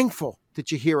very thankful to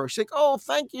Chihiro. She's like, "Oh,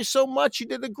 thank you so much. You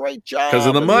did a great job." Because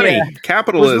of the money,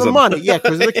 capitalism. Because of the money, yeah.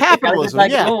 Because of the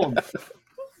capitalism,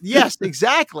 Yes,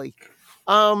 exactly.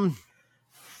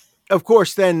 Of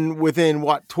course, then within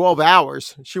 12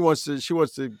 hours, she wants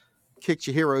to kick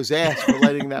Chihiro's ass for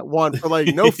letting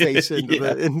No Face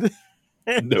into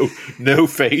No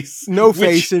Face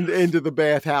into the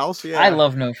bathhouse. Yeah, I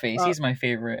love No Face. He's my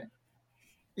favorite.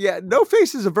 Yeah, No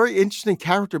Face is a very interesting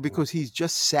character because he's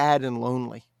just sad and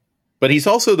lonely. But he's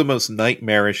also the most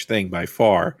nightmarish thing by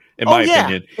far, in my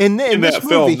opinion. In that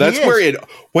film, that's where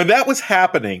when that was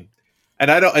happening. And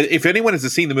I don't. If anyone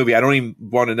has seen the movie, I don't even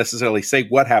want to necessarily say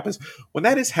what happens when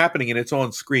that is happening and it's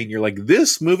on screen. You're like,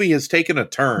 this movie has taken a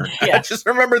turn. Yeah. I just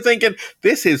remember thinking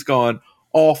this has gone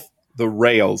off the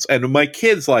rails, and my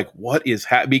kids like, what is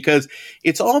happening? Because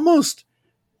it's almost.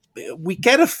 We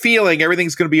get a feeling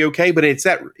everything's going to be okay, but it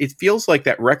feels like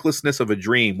that recklessness of a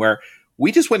dream where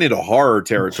we just went into horror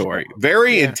territory,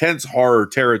 very intense horror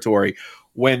territory,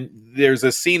 when there's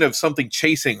a scene of something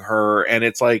chasing her, and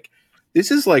it's like,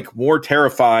 this is like more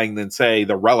terrifying than, say,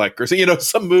 The Relic or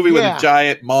some movie with a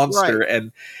giant monster. Right.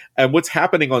 And what's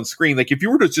happening on screen. Like if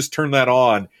you were to just turn that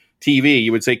on TV,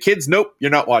 you would say, kids, nope,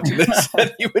 you're not watching this.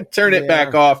 And you would turn it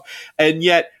back off. And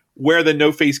yet, where the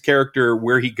No Face character,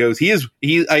 where he goes,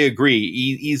 I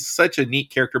agree. He's such a neat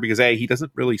character because he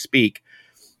doesn't really speak,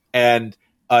 and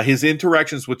his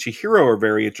interactions with Chihiro are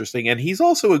very interesting. And he's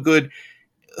also a good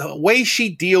way she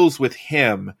deals with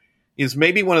him is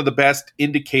maybe one of the best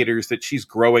indicators that she's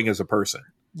growing as a person.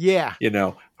 Yeah,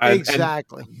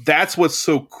 exactly. And that's what's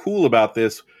so cool about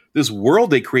this world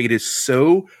they create is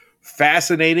so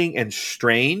fascinating and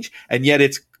strange, and yet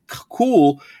it's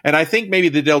cool. And I think maybe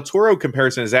the Del Toro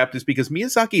comparison is apt is because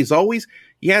Miyazaki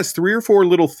he has 3 or 4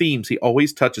 little themes he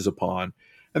always touches upon,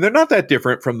 and they're not that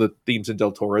different from the themes in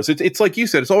Del Toro's. It's like you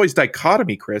said, it's always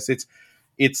dichotomy, Chris.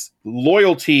 It's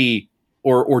loyalty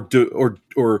or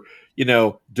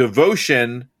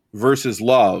devotion versus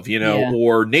love,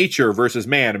 or nature versus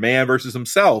man versus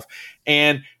himself.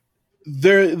 And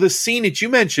the scene that you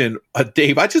mentioned,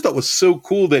 Dave, I just thought was so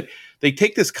cool that they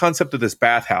take this concept of this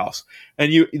bathhouse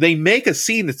and they make a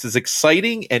scene that's as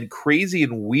exciting and crazy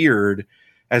and weird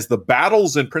as the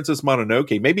battles in Princess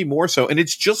Mononoke, maybe more so. And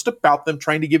it's just about them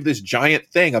trying to give this giant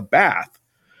thing a bath.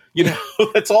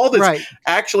 That's all that's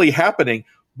actually happening.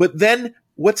 But then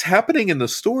what's happening in the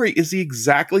story is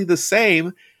exactly the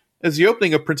same as the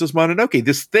opening of Princess Mononoke.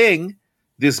 This thing,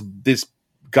 this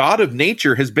god of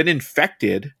nature has been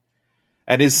infected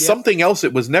and is something else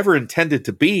it was never intended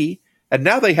to be. And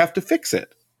now they have to fix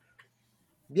it.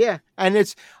 Yeah, and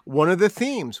it's one of the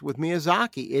themes with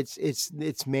Miyazaki.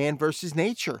 It's man versus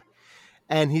nature,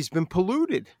 and he's been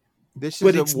polluted.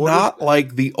 But it's not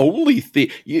like the only thing.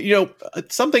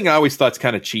 Something I always thought's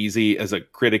kind of cheesy as a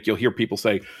critic. You'll hear people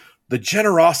say the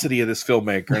generosity of this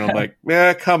filmmaker, and I'm like,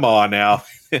 come on now.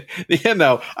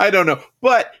 I don't know,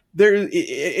 but there.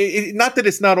 Not that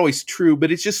it's not always true,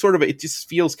 but it's just it just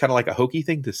feels kind of like a hokey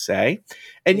thing to say,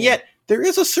 and yet. There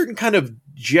is a certain kind of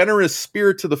generous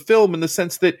spirit to the film in the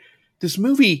sense that this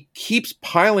movie keeps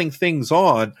piling things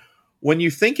on when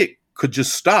you think it could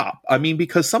just stop. I mean,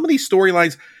 because some of these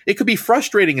storylines, it could be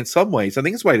frustrating in some ways. I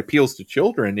think that's why it appeals to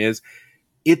children is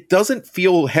it doesn't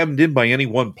feel hemmed in by any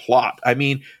one plot. I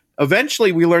mean,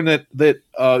 eventually we learn that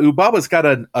Ubaba's got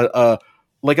a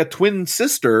twin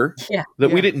sister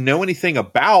that we didn't know anything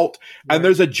about. Right. And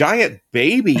there's a giant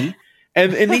baby.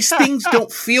 And these things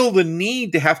don't feel the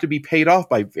need to have to be paid off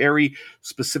by very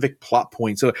specific plot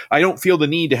points. So I don't feel the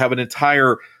need to have an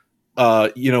entire,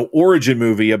 origin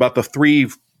movie about the 3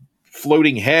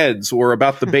 floating heads or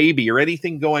about the baby or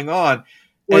anything going on.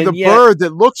 Or bird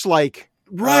that looks like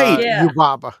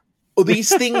Yubaba.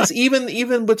 These things,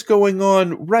 even what's going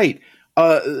on, with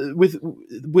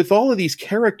all of these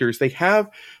characters, they have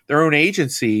their own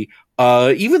agency.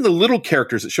 even the little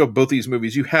characters that show up both these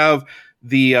movies. You have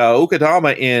the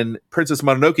Okadama in Princess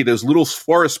Mononoke, those little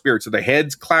forest spirits with their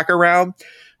heads clack around.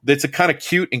 That's a kind of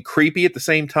cute and creepy at the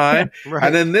same time. Right.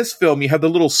 And then in this film, you have the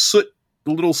little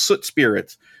soot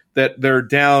spirits that they're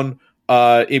down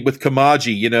with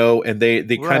Kamaji, you know, and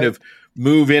they kind of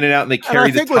move in and out and they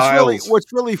carry the tiles.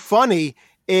 What's really funny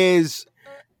is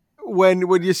when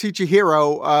you see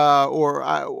Chihiro,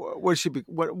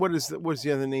 what's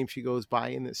the other name she goes by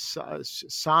in this?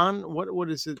 San?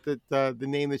 What is it that the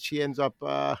name that she ends up?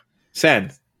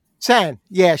 Sen. Sen,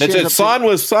 yeah. San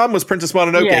was Princess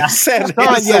Mononoke. Yeah. Sen,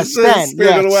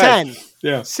 Sen.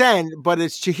 Yeah. Sen, but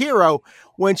it's Chihiro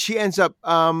when she ends up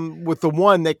with the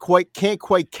one that can't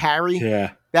quite carry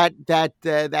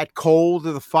that cold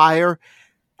of the fire,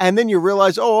 and then you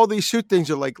realize, all these suit things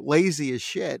are like lazy as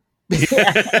shit.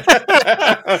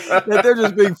 That they're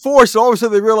just being forced. All of a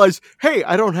sudden they realize, hey,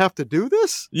 I don't have to do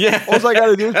this. Yeah, all I got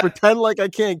to do is pretend like I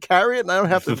can't carry it, and I don't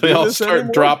have to. They all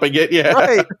start dropping it. Yeah,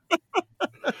 right.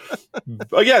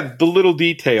 Again, the little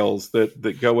details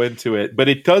that go into it, but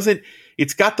it doesn't.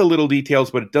 It's got the little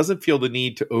details, but it doesn't feel the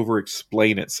need to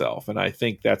over-explain itself. And I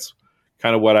think that's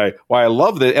kind of why I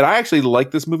love it. And I actually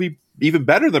like this movie even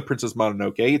better than Princess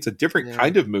Mononoke. It's a different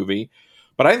kind of movie.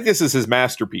 But I think this is his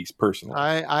masterpiece, personally.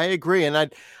 I agree,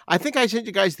 and I think I sent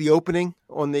you guys the opening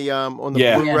on the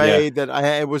Blu-ray that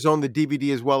it was on the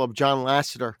DVD as well of John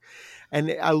Lasseter,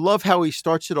 and I love how he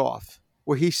starts it off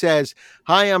where he says,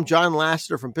 "Hi, I'm John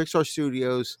Lasseter from Pixar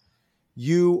Studios.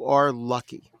 You are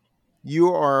lucky.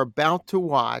 You are about to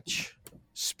watch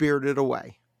Spirited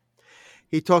Away."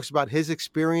 He talks about his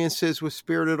experiences with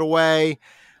Spirited Away.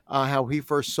 How he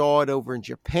first saw it over in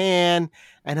Japan,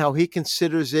 and how he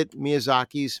considers it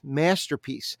Miyazaki's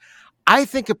masterpiece. I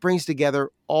think it brings together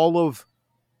all of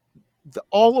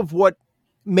what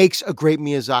makes a great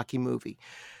Miyazaki movie.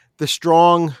 The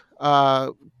strong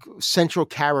central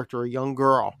character, a young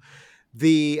girl,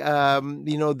 the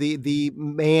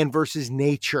man versus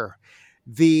nature,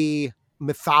 the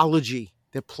mythology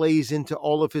that plays into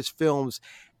all of his films,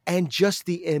 and just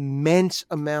the immense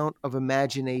amount of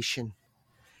imagination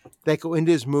that go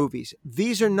into his movies.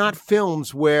 These are not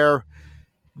films where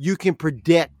you can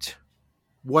predict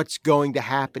what's going to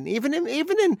happen. Even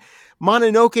in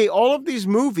Mononoke, all of these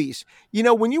movies,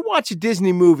 when you watch a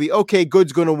Disney movie, okay,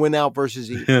 good's going to win out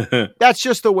versus evil. That's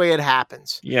just the way it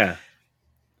happens. Yeah.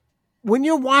 When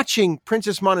you're watching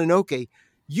Princess Mononoke,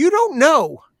 you don't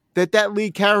know that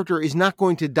lead character is not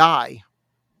going to die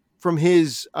from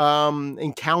his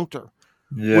encounter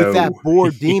with that boar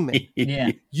demon.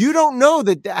 Yeah. You don't know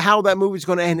how that movie is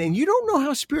going to end, and you don't know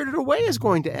how Spirited Away is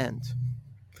going to end.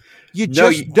 You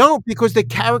don't, because the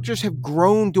characters have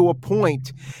grown to a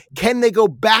point. Can they go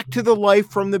back to the life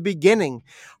from the beginning?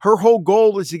 Her whole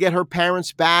goal is to get her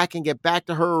parents back and get back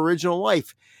to her original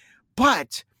life.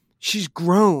 But she's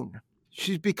grown.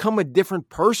 She's become a different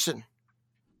person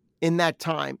in that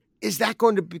time. Is that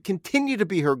going to continue to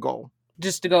be her goal?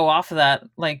 Just to go off of that,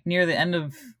 like near the end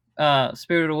of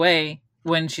Spirited Away,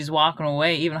 when she's walking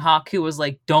away, even Haku was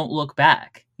like, don't look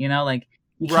back, you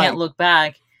can't look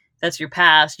back. That's your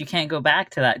past. You can't go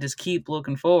back to that. Just keep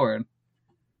looking forward.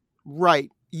 Right.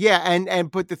 Yeah.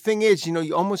 But the thing is,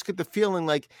 you almost get the feeling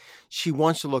like she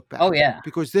wants to look back. Oh yeah.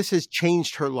 Because this has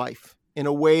changed her life in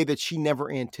a way that she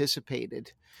never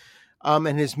anticipated.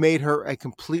 And has made her a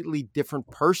completely different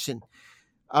person.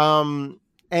 And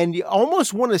you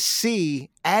almost want to see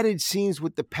added scenes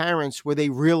with the parents where they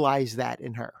realize that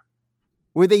in her,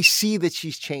 where they see that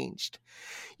she's changed.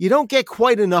 You don't get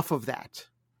quite enough of that.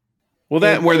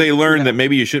 Well, where they learn that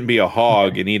maybe you shouldn't be a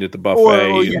hog and eat at the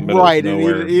buffet. Eat at the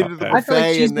buffet. I feel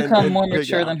like she's become more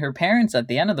mature than her parents at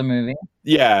the end of the movie.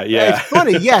 Yeah. It's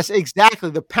funny. Yes, exactly.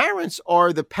 The parents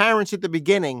are the parents at the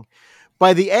beginning.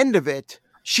 By the end of it,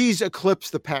 she's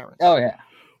eclipsed the parents. Oh, yeah.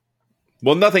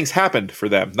 Well, nothing's happened for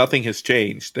them. Nothing has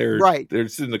changed. They're right. They're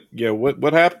in the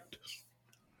what happened?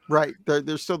 Right.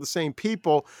 They're still the same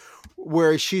people,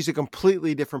 whereas she's a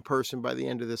completely different person by the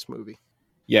end of this movie.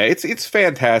 Yeah, it's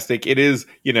fantastic. It is,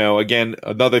 again,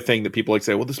 another thing that people like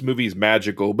say, well, this movie is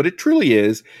magical, but it truly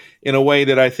is, in a way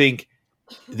that I think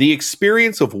the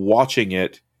experience of watching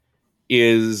it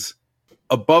is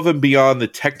above and beyond the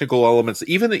technical elements,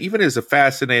 even as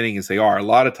fascinating as they are. A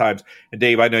lot of times, and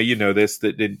Dave, I know you know this,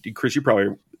 and Chris, you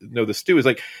probably know this too, is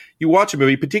like you watch a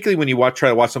movie, particularly when you try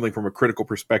to watch something from a critical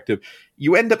perspective,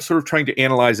 you end up sort of trying to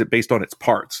analyze it based on its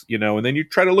parts, and then you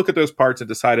try to look at those parts and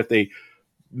decide if they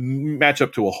match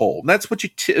up to a whole. And that's what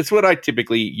it's what I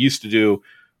typically used to do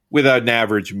with an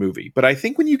average movie. But I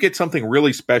think when you get something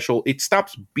really special, it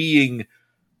stops being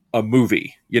a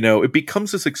movie. It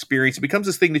becomes this experience. It becomes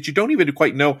this thing that you don't even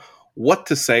quite know what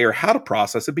to say or how to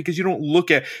process it, because you're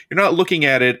not looking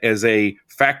at it as a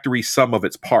factory sum of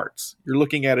its parts. You're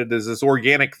looking at it as this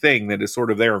organic thing that is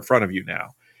sort of there in front of you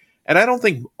now. And I don't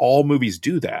think all movies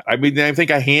do that. I mean, I think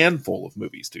a handful of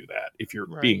movies do that, if you're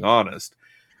being honest.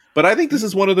 But I think this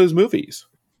is one of those movies.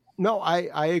 No,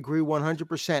 I agree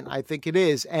 100%. I think it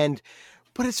is.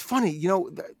 But it's funny,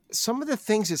 some of the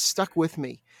things that stuck with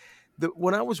me,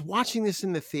 when I was watching this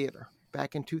in the theater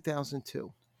back in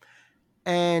 2002,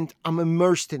 and I'm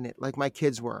immersed in it like my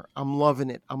kids were. I'm loving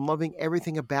it. I'm loving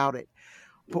everything about it.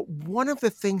 But one of the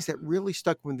things that really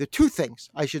stuck with me, the two things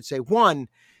I should say, one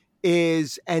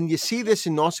is, and you see this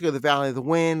in Nausicaa, the Valley of the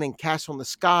Wind, and Castle in the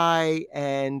Sky,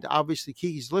 and obviously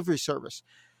Kiki's Delivery Service.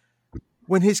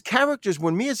 When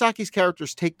Miyazaki's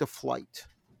characters take the flight,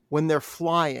 when they're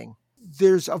flying,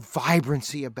 there's a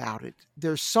vibrancy about it.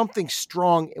 There's something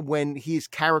strong when his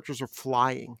characters are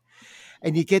flying.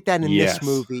 And you get that in this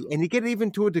movie, and you get it even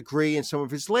to a degree in some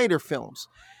of his later films.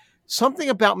 Something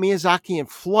about Miyazaki in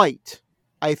flight,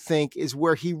 I think, is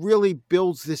where he really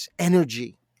builds this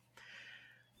energy.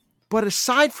 But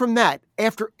aside from that,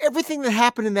 after everything that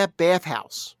happened in that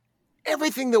bathhouse,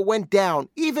 everything that went down,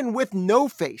 even with No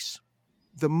Face,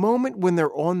 the moment when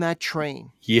they're on that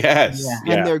train. Yes.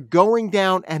 And they're going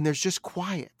down and there's just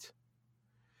quiet.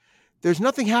 There's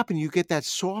nothing happening. You get that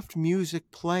soft music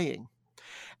playing.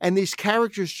 And these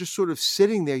characters just sort of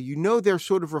sitting there. They're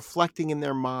sort of reflecting in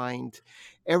their mind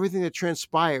everything that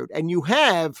transpired. And you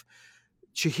have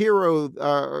Chihiro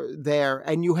there,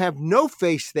 and you have No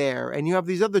Face there, and you have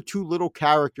these other two little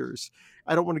characters.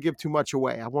 I don't want to give too much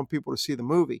away. I want people to see the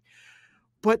movie.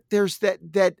 But there's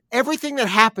that everything that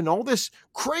happened, all this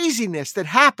craziness that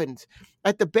happened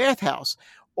at the bathhouse.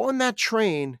 On that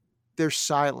train, there's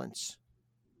silence.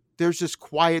 There's just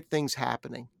quiet things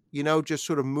happening, just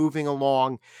sort of moving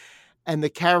along, and the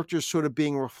characters sort of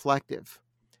being reflective.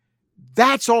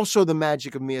 That's also the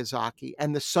magic of Miyazaki,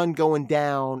 and the sun going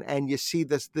down, and you see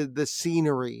the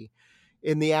scenery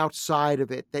in the outside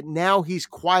of it, that now he's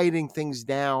quieting things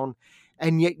down,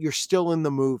 and yet you're still in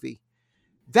the movie.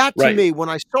 That to me, when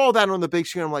I saw that on the big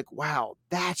screen, I'm like, wow,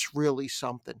 that's really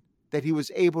something, that he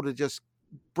was able to just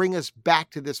bring us back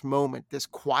to this moment, this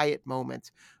quiet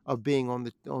moment of being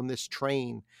on this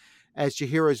train as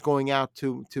Chihiro is going out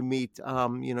to meet,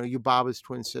 Yubaba's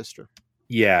twin sister.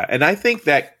 Yeah. And I think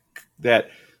that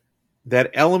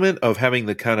element of having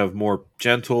the kind of more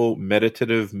gentle,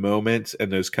 meditative moments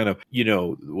and those kind of,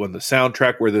 when the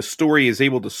soundtrack where the story is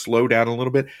able to slow down a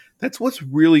little bit, that's what's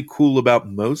really cool about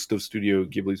most of Studio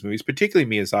Ghibli's movies, particularly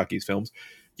Miyazaki's films.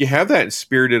 You have that in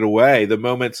Spirited Away, the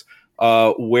moments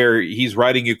where he's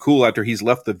riding Yukul after he's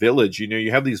left the village.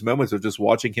 You have these moments of just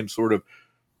watching him sort of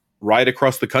ride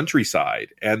across the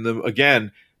countryside. And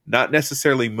again, not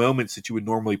necessarily moments that you would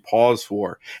normally pause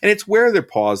for. And it's where they're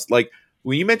paused. Like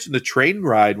when you mentioned the train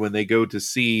ride, when they go to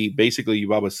see basically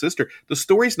Yubaba's sister, the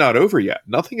story's not over yet.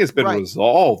 Nothing has been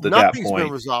resolved at that point. Nothing's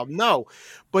been resolved, no.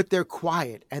 But they're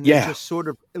quiet and they're just sort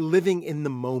of living in the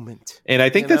moment. And I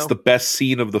think that's the best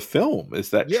scene of the film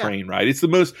is that train ride. It's the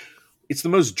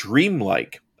most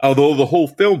dreamlike, although the whole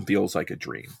film feels like a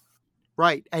dream.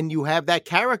 Right. And you have that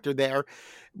character there.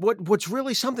 What's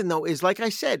really something, though, is, like I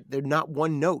said, they're not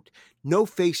one note. No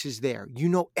Face is there.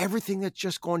 Everything that's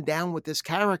just gone down with this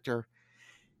character.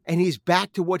 And he's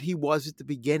back to what he was at the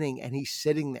beginning. And he's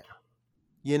sitting there,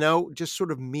 just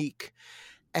sort of meek.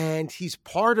 And he's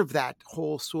part of that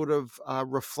whole sort of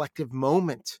reflective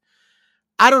moment.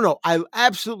 I don't know. I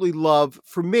absolutely love,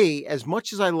 for me, as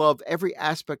much as I love every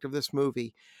aspect of this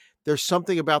movie, there's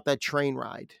something about that train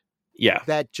ride. Yeah.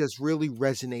 That just really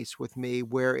resonates with me,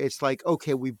 where it's like,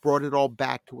 okay, we brought it all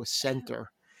back to a center.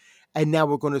 And now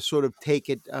we're going to sort of take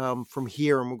it from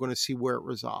here and we're going to see where it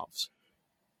resolves.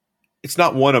 It's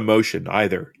not one emotion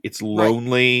either. It's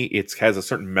lonely. It has a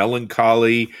certain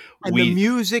melancholy. And the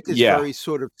music is very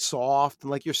sort of soft.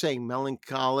 And like you're saying,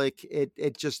 melancholic.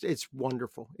 It's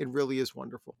wonderful. It really is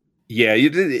wonderful. Yeah,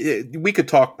 we could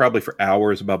talk probably for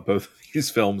hours about both of these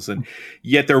films, and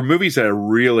yet there are movies that are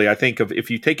really, I think,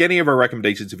 if you take any of our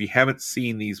recommendations, if you haven't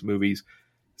seen these movies,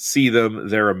 see them.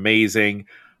 They're amazing.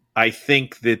 I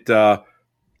think that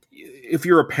if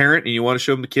you're a parent and you want to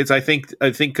show them to kids, I think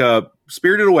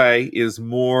Spirited Away is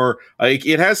more.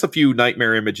 It has a few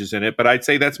nightmare images in it, but I'd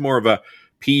say that's more of a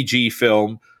PG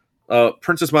film.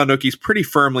 Princess Mononoke is pretty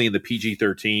firmly in the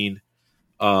PG-13.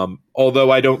 Although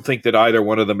I don't think that either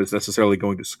one of them is necessarily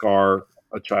going to scar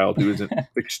a child who isn't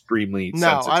extremely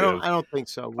sensitive. I don't think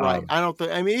so. Right. I don't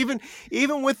think, I mean,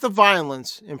 even with the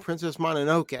violence in Princess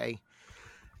Mononoke,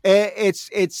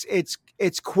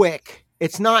 it's quick.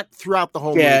 It's not throughout the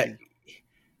whole movie.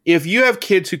 if you have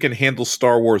kids who can handle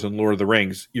Star Wars and Lord of the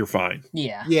Rings, you're fine.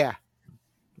 Yeah. Yeah.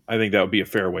 I think that would be a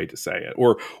fair way to say it.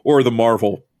 Or the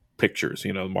Marvel pictures,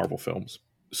 the Marvel films.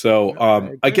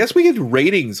 So I guess we get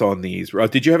ratings on these.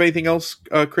 Did you have anything else,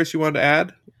 Chris, you wanted to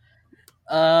add?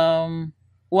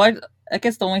 Well, I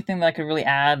guess the only thing that I could really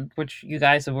add, which you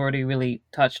guys have already really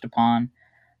touched upon,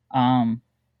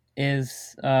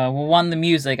 is one, the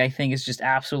music I think is just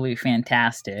absolutely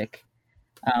fantastic.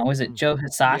 Was it Joe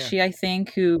Hisashi, I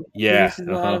think, who produces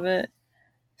a lot of it?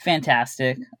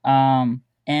 Fantastic. And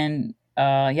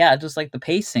just like the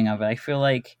pacing of it. I feel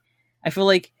like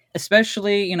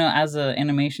especially, as an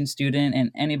animation student and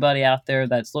anybody out there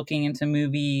that's looking into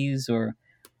movies or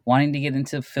wanting to get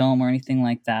into film or anything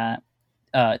like that,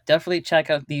 definitely check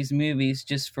out these movies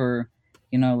just for,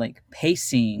 like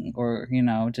pacing or,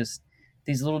 just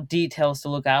these little details to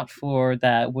look out for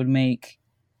that would make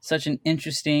such an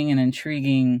interesting and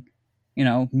intriguing,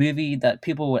 movie that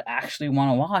people would actually want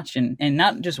to watch and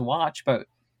not just watch, but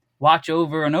watch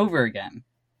over and over again,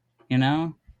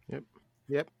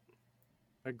 Yep.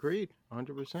 Agreed.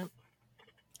 100%.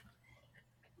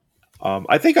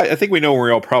 I think we know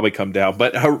where we'll probably come down,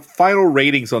 but our final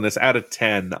ratings on this out of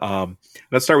 10.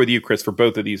 Let's start with you, Chris, for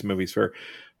both of these movies, for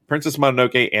Princess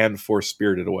Mononoke and for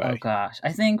Spirited Away. Oh gosh,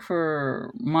 I think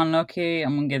for Mononoke,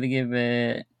 I'm gonna give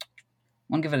it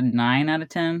a 9 out of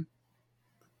 10.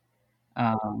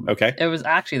 Okay. It was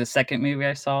actually the second movie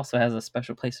I saw, so it has a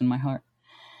special place in my heart.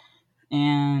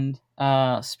 And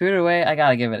Spirited Away, I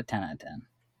gotta give it a 10 out of 10.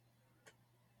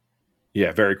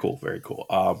 Yeah, very cool, very cool.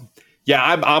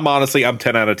 I'm honestly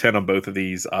 10 out of 10 on both of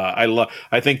these.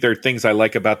 I think there are things I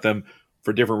like about them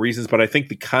for different reasons, but I think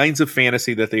the kinds of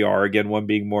fantasy that they are, again, one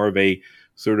being more of a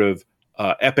sort of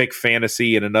epic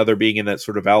fantasy and another being in that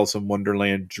sort of Alice in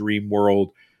Wonderland dream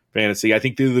world fantasy. I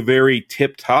think they're the very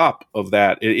tip top of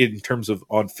that in terms of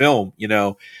on film,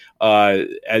 and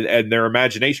their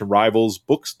imagination rivals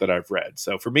books that I've read.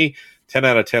 So for me, 10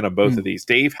 out of 10 on both of these.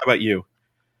 Dave, how about you?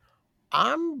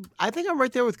 I think I'm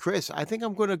right there with Chris. I think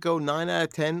I'm going to go 9 out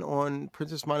of 10 on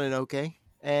Princess Mononoke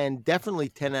and definitely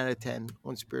 10 out of 10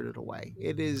 on Spirited Away.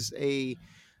 It is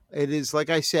like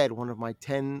I said, one of my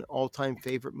 10 all-time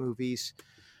favorite movies.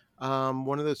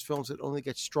 One of those films that only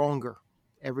gets stronger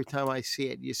every time I see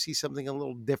it. You see something a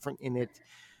little different in it.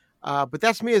 But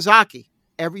that's Miyazaki.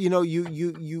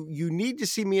 You need to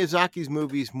see Miyazaki's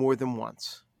movies more than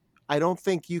once. I don't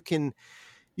think you can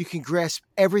grasp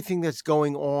everything that's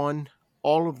going on,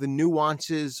 all of the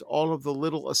nuances, all of the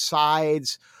little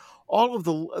asides, all of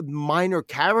the minor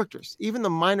characters. Even the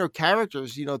minor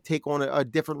characters, take on a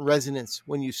different resonance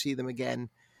when you see them again.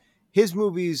 His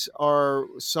movies are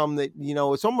some that,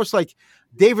 it's almost like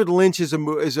David Lynch is a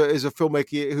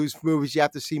filmmaker whose movies you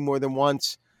have to see more than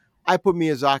once. I put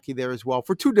Miyazaki there as well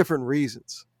for two different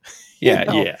reasons.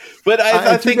 Yeah. But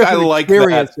I think I like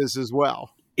experiences as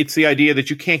well. It's the idea that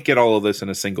you can't get all of this in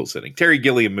a single sitting. Terry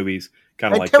Gilliam movies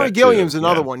kind of like Terry that Gilliam's too.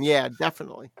 another one. Yeah,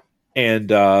 definitely.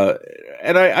 And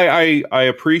I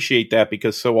appreciate that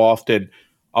because so often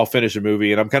I'll finish a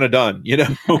movie and I'm kind of done,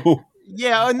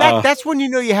 Yeah, and that's when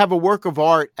you have a work of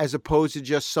art as opposed to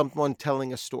just someone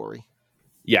telling a story.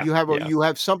 Yeah, you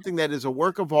have something that is a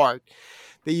work of art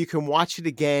that you can watch it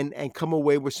again and come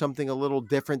away with something a little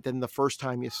different than the first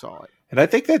time you saw it. And I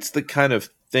think that's the kind of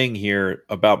thing here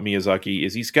about Miyazaki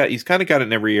is he's kind of got it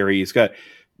in every area.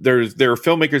 There are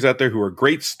filmmakers out there who are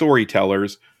great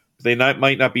storytellers. They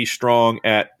might not be strong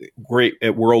at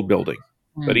world building,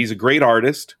 but he's a great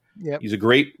artist. Yep. He's a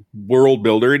great world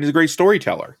builder and he's a great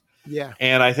storyteller. Yeah.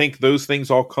 And I think those things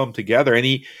all come together and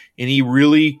he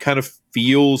really kind of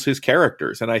feels his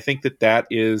characters. And I think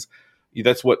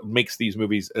that's what makes these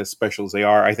movies as special as they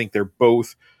are. I think they're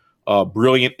both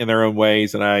brilliant in their own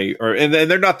ways. And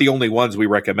they're not the only ones we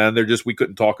recommend. We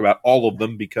couldn't talk about all of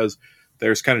them because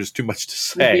there's kind of just too much to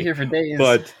say. We'll be here for days.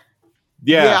 But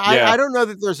I don't know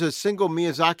that there's a single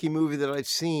Miyazaki movie that I've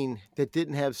seen that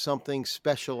didn't have something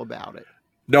special about it.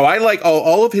 No, I like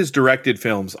all of his directed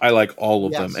films. I like all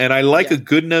of them, and I like a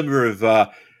good number of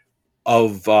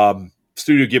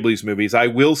Studio Ghibli's movies. I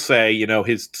will say,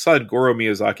 his son Goro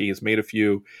Miyazaki has made a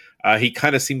few. He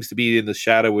kind of seems to be in the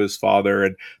shadow of his father,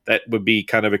 and that would be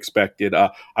kind of expected.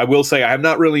 I will say I have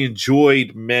not really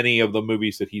enjoyed many of the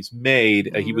movies that he's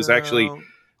made. He was actually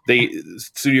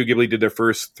Studio Ghibli did their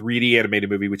first 3D animated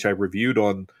movie, which I reviewed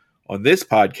on this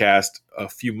podcast a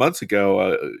few months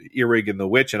ago, Earwig and the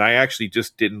Witch, and I actually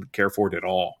just didn't care for it at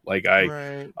all. Like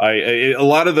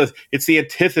it's the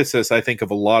antithesis, I think,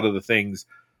 of a lot of the things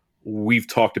we've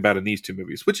talked about in these two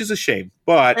movies, which is a shame.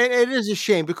 But it is a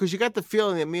shame because you got the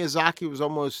feeling that Miyazaki was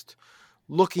almost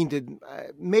looking to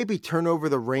maybe turn over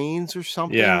the reins or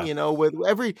something. Yeah. You know, with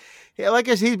like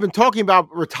I said, he's been talking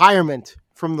about retirement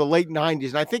from the late 90s.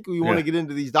 And I think we want to get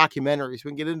into these documentaries. We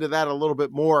can get into that a little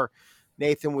bit more,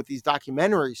 Nathan, with these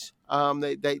documentaries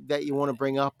that you want to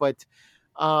bring up. But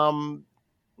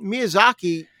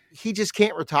Miyazaki, he just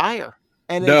can't retire.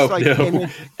 And it's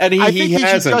and I think he should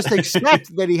hasn't. just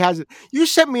accept that he hasn't. You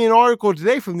sent me an article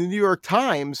today from the New York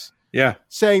Times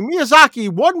saying Miyazaki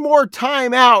one more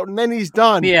time out and then he's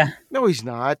done. Yeah. No, he's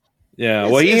not. Yeah,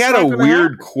 well, he had a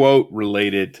weird quote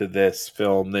related to this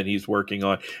film that he's working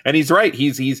on, and he's right.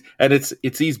 He's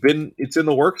it's in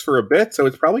the works for a bit, so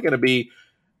it's probably going to be,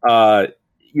 it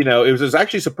was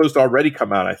actually supposed to already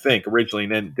come out, I think, originally,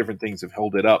 and then different things have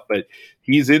held it up. But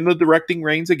he's in the directing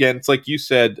reins again. It's like you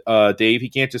said, Dave. He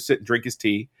can't just sit and drink his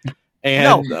tea.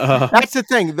 And that's the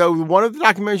thing, though. One of the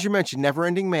documentaries you mentioned, Never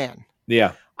Ending Man.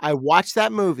 Yeah. I watched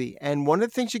that movie, and one of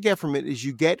the things you get from it is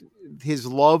you get his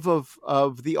love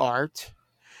of the art.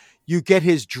 You get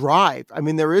his drive. I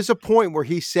mean, there is a point where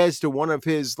he says to one of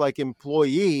his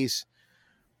employees,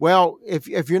 "Well, if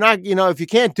you're not, if you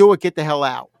can't do it, get the hell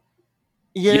out."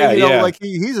 Like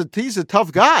he's a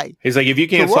tough guy. He's like, if you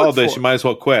can't solve this, you might as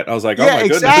well quit. I was like, oh my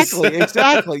goodness.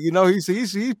 Exactly.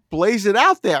 He plays it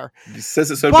out there. He says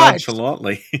it so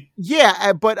nonchalantly.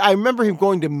 But I remember him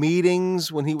going to meetings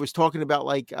when he was talking about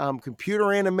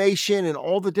computer animation and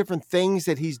all the different things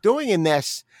that he's doing in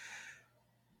this.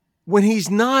 When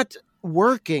he's not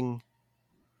working,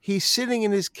 he's sitting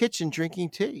in his kitchen drinking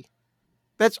tea.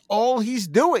 That's all he's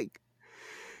doing.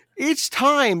 Each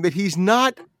time that he's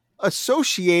not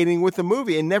associating with the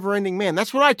movie and Never Ending Man.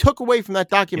 That's what I took away from that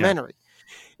documentary,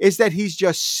 is that he's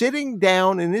just sitting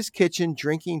down in his kitchen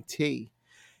drinking tea.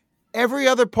 Every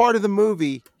other part of the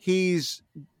movie, he's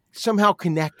somehow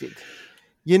connected,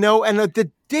 and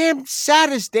the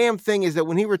saddest thing is that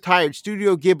when he retired,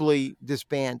 Studio Ghibli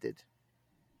disbanded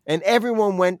and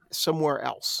everyone went somewhere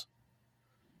else.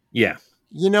 Yeah.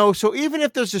 So even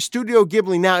if there's a Studio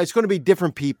Ghibli now, it's going to be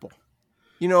different people.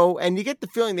 And you get the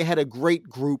feeling they had a great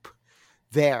group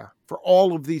there for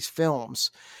all of these films,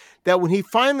 that when he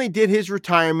finally did his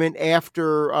retirement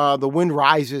after The Wind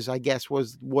Rises, I guess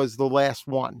was the last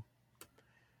one,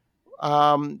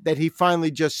 that he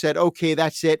finally just said, okay,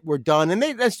 that's it, we're done. And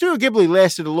Studio Ghibli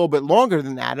lasted a little bit longer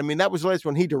than that. I mean, that was the last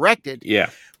one he directed.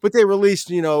 Yeah. But they released,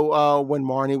 when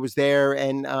Marnie was there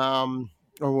and,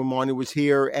 or when Marnie was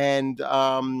here and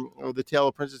The Tale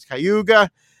of Princess Kaguya.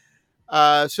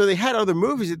 So they had other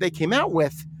movies that they came out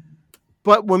with.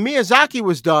 But when Miyazaki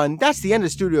was done, that's the end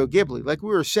of Studio Ghibli. Like we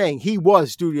were saying, he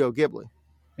was Studio Ghibli.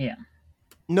 Yeah.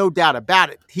 No doubt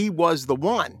about it. He was the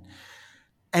one.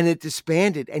 And it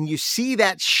disbanded. And you see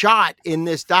that shot in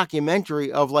this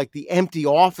documentary of the empty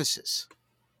offices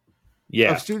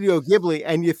of Studio Ghibli.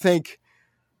 And you think,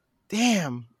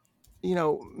 damn,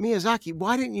 Miyazaki,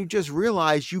 why didn't you just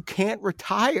realize you can't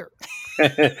retire?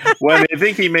 Well, I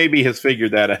think he maybe has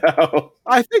figured that out.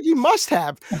 I think he must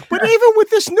have. But even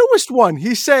with this newest one,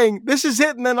 he's saying, this is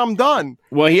it, and then I'm done.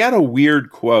 Well, he had a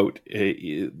weird quote.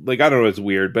 I don't know if it's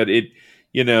weird, but it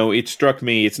struck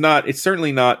me. It's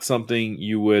certainly not something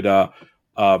you would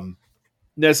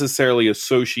necessarily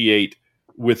associate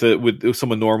with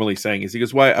someone normally saying. He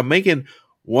goes, "Why, I'm making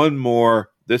one more.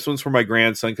 This one's for my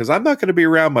grandson because I'm not going to be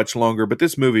around much longer, but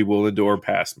this movie will endure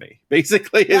past me."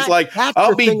 Basically, it's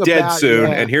I'll be dead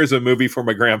soon, and here's a movie for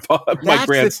my grandpa, my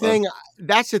grandson.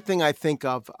 That's the thing I think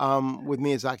of with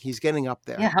Miyazaki. He's getting up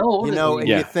there. Yeah, how old is he? And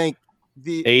you think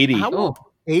 80. How old?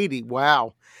 80.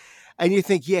 Wow. And you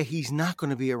think, he's not going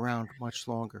to be around much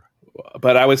longer.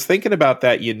 But I was thinking about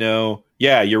that,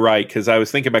 yeah, you're right. Because I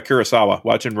was thinking about Kurosawa,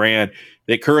 watching Ran.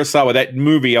 That Kurosawa, that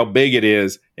movie, how big it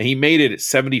is, and he made it at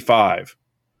 75.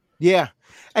 Yeah.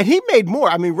 And he made more.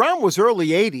 I mean, Ram was early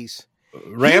 80s.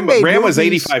 Ram was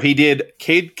 85. He did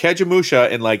Kagemusha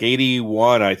in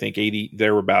 81, I think, 80,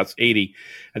 thereabouts, 80.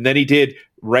 And then he did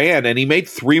Ran, and he made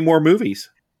 3 more movies.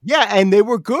 Yeah, and they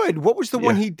were good. What was the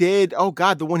one he did? Oh,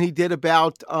 God, the one he did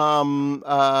about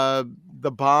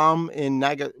the bomb in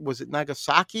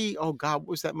Nagasaki? Oh, God, what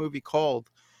was that movie called?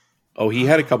 Oh, he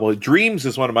had a couple of Dreams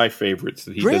is one of my favorites.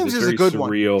 That he Dreams does. Is a good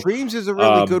surreal. One. Dreams is a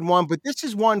really good one, but this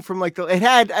is one from it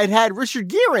had Richard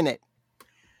Gere in it.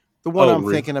 The one I'm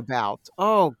thinking about.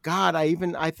 Oh God,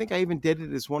 I think I even did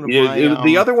it as one of my.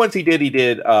 The other ones he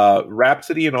did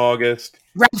Rhapsody in August.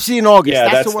 Rhapsody in August. Yeah,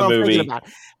 that's the one the I'm movie. thinking about.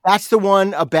 That's the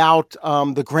one about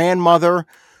the grandmother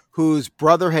whose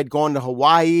brother had gone to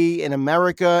Hawaii in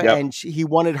America, and he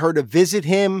wanted her to visit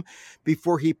him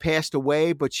before he passed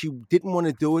away, but she didn't want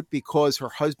to do it because her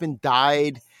husband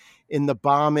died in the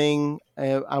bombing.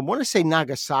 I want to say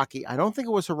Nagasaki. I don't think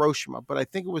it was Hiroshima, but I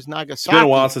think it was Nagasaki. It's been a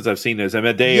while since I've seen this.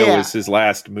 Amedeo was his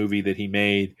last movie that he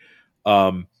made.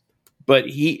 But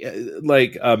he,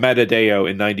 Matadeo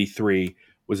in 93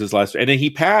 was his last. And then he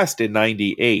passed in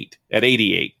 98, at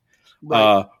 88.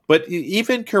 Right. But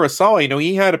even Kurosawa,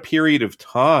 he had a period of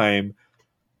time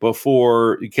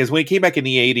before, because when he came back in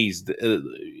the 80s,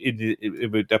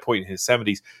 at that point in his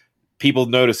 70s, people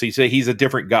noticed he's a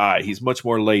different guy. He's much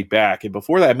more laid back. And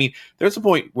before that, there's a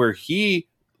point where he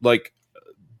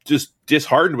just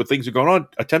disheartened with things that are going on,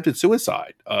 attempted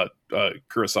suicide.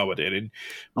 Kurosawa did. And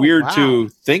weird to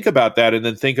think about that, and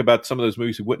then think about some of those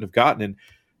movies he wouldn't have gotten.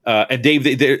 And Dave,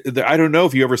 I don't know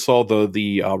if you ever saw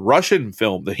the Russian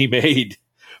film that he made,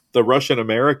 the Russian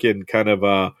American kind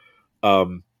of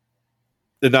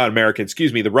not American,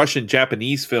 excuse me, the Russian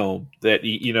Japanese film that,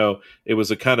 it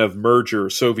was a kind of merger,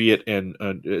 Soviet and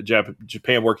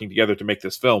Japan working together to make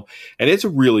this film. And it's a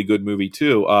really good movie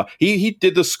too. He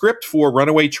did the script for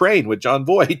Runaway Train with Jon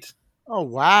Voight. Oh,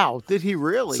 wow. Did he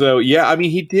really? So, yeah,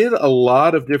 he did a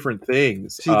lot of different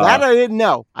things. See, that I didn't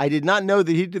know. I did not know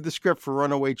that he did the script for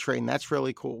Runaway Train. That's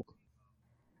really cool.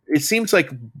 It seems like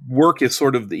work is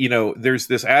sort of, there's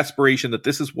this aspiration that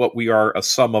this is what we are, a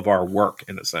sum of our work,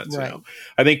 in a sense. Right.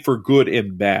 I think for good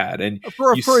and bad. And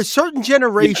for a certain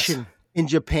generation in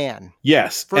Japan.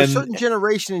 Yes. For a certain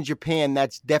generation in Japan,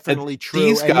 that's definitely true.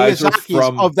 These guys are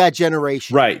from of that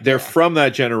generation. Right. They're from that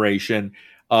generation.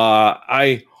 So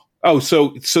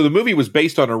the movie was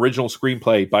based on an original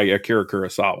screenplay by Akira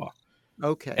Kurosawa.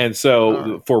 Okay. And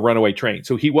so for Runaway Train.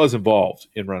 So he was involved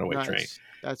in Runaway Train.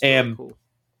 That's really cool.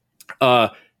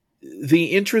 The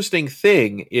interesting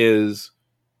thing is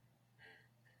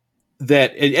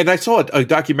that, and I saw a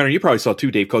documentary, you probably saw too,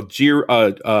 Dave, called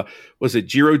was it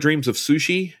Jiro Dreams of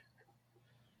Sushi?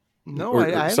 No, I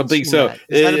haven't something. Seen So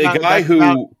that. a guy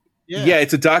who,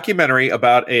 it's a documentary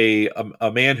about a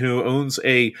man who owns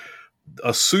a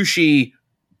sushi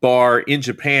bar in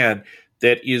Japan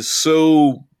that is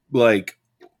so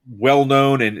well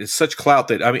known and is such clout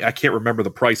that I can't remember the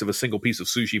price of a single piece of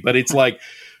sushi, but it's like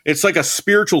a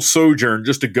spiritual sojourn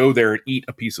just to go there and eat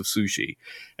a piece of sushi.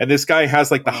 And this guy has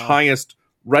the highest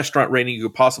restaurant rating you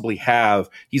could possibly have.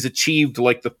 He's achieved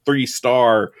the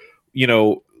 3-star,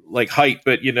 height.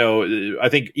 But, I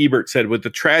think Ebert said what the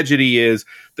tragedy is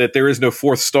that there is no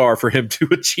 4th star for him to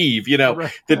achieve,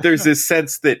 Right. that there's this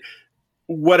sense that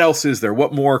what else is there?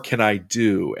 What more can I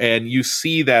do? And you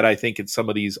see that, I think, in some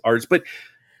of these artists, but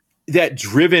that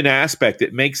driven aspect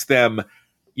that makes them,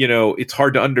 it's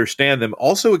hard to understand them,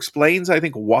 also explains, I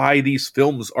think, why these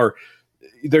films are.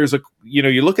 There's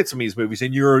you look at some of these movies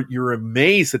and you're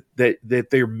amazed that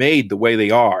they're made the way they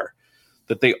are,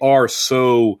 that they are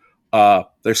so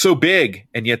they're so big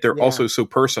and yet they're also so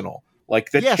personal.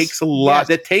 Takes a lot. Yes.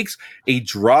 That takes a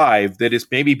drive that is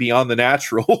maybe beyond the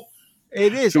natural.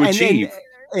 It is to achieve.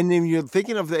 And then you're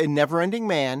thinking of the Never-Ending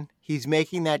Man. He's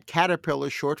making that caterpillar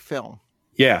short film.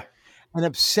 Yeah. And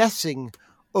obsessing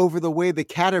over the way the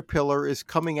caterpillar is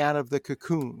coming out of the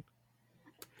cocoon,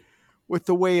 with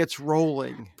the way it's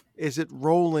rolling. Is it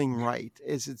rolling right?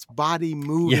 Is its body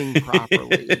moving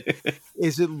properly?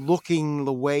 Is it looking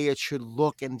the way it should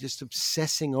look? And just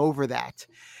obsessing over that.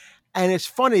 And it's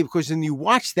funny because when you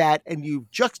watch that and you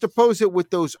juxtapose it with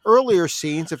those earlier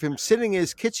scenes of him sitting in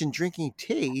his kitchen drinking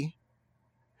tea,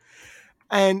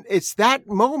 and it's that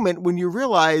moment when you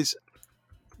realize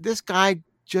this guy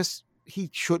he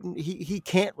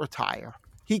can't retire.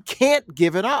 He can't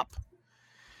give it up.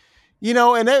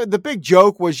 And the big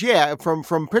joke was,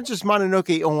 from Princess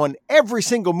Mononoke on, every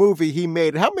single movie he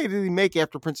made. How many did he make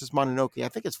after Princess Mononoke? I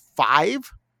think it's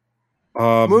 5.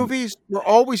 Movies were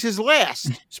always his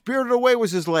last. Spirited Away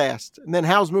was his last. And then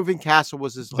Howl's Moving Castle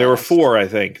was his last. There were 4, I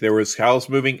think. There was Howl's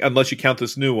Moving, unless you count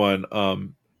this new one.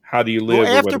 How Do You Live?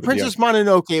 Well, after Princess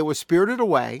Mononoke, it was Spirited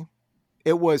Away.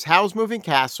 It was Howl's Moving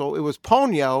Castle. It was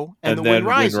Ponyo. And The Wind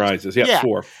Rises. Wind Rises. Yeah,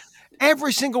 4.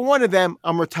 Every single one of them,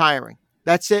 I'm retiring.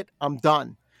 That's it. I'm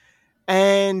done.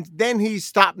 And then he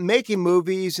stopped making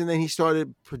movies, and then he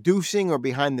started producing or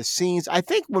behind the scenes. I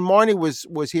think when Marnie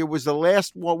was here was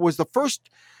the first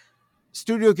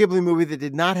Studio Ghibli movie that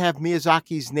did not have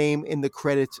Miyazaki's name in the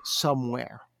credits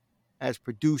somewhere as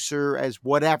producer, as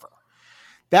whatever.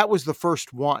 That was the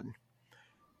first one.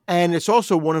 And it's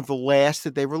also one of the last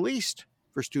that they released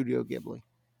for Studio Ghibli.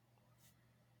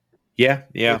 Yeah.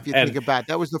 If you think about it,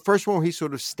 that was the first one where he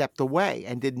sort of stepped away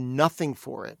and did nothing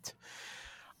for it.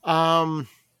 And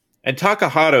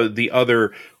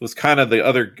Takahata, was kind of the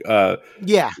other guy.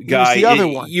 The other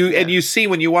one. And you see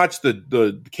when you watch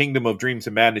the Kingdom of Dreams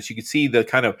and Madness, you can see the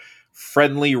kind of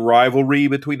friendly rivalry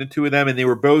between the two of them, and they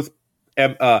were both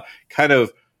kind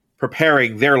of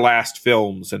preparing their last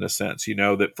films in a sense.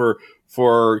 That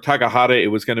for Takahata, it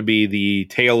was going to be the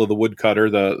Tale of the Woodcutter,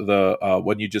 the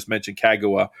one you just mentioned,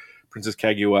 Kaguya, Princess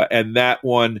Kaguya, and that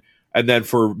one. And then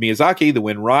for Miyazaki, The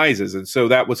Wind Rises. And so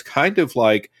that was kind of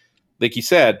like you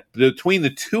said, between the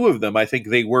two of them, I think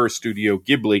they were Studio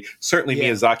Ghibli. Certainly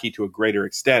Miyazaki to a greater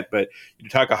extent, but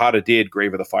Takahata did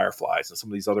Grave of the Fireflies and some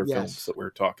of these other films that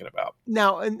we're talking about.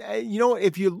 Now, and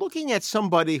if you're looking at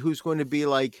somebody who's going to be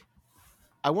like,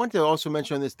 I want to also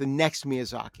mention on this, the next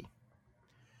Miyazaki.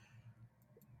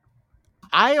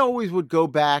 I always would go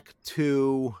back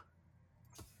to...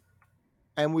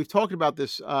 And we've talked about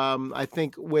this, I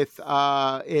think, with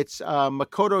it's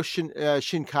Makoto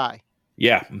Shinkai.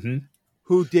 Yeah. Mm-hmm.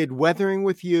 Who did Weathering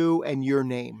with You and Your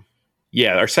Name.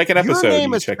 Yeah, our second episode. Your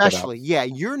Name you check that out. Yeah,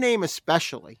 Your Name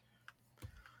especially,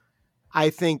 I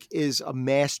think, is a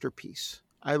masterpiece.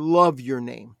 I love Your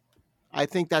Name. I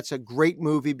think that's a great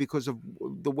movie because of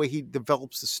the way he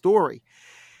develops the story.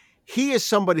 He is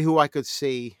somebody who I could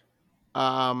see...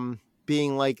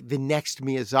 being like the next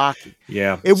Miyazaki.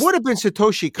 Yeah. It would have been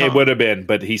Satoshi Kon. It would have been,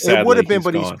 but he's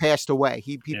passed away.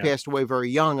 He passed away very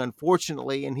young,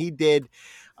 unfortunately. And he did,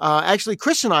 actually,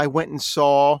 Chris and I went and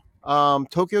saw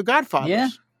Tokyo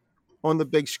Godfathers on the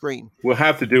big screen. We'll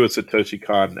have to do a Satoshi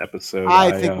Kon episode.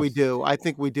 I think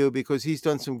we do because he's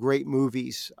done some great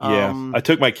movies. Yeah. I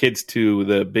took my kids to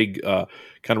the big kind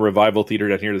of revival theater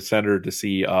down here in the center to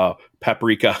see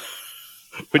Paprika,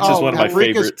 which is one of my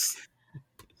favorites.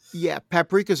 Yeah,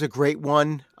 Paprika's a great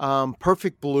one.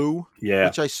 Perfect Blue,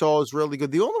 which I saw is really good.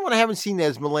 The only one I haven't seen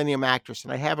is Millennium Actress,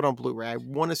 and I have it on Blu-ray. I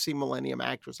want to see Millennium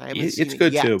Actress. I haven't seen it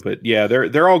good yet. too, but yeah,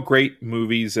 they're all great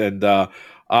movies. And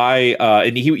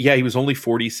he was only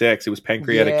 46. It was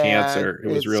pancreatic cancer. It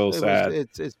was real sad.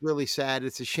 It's really sad.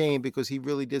 It's a shame because he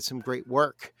really did some great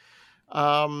work.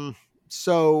 So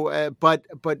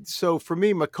for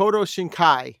me, Makoto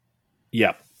Shinkai.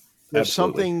 Yeah. There's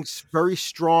Absolutely. something very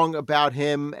strong about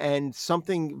him and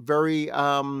something very,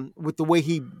 with the way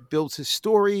he builds his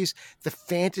stories, the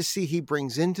fantasy he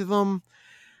brings into them,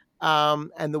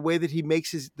 and the way that he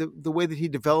makes the way that he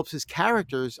develops his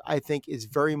characters, I think is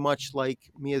very much like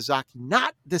Miyazaki.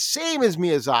 Not the same as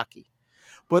Miyazaki,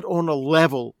 but on a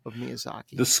level of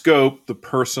Miyazaki. The scope, the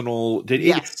personal,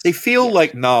 they feel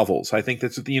like novels. I think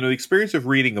that's the experience of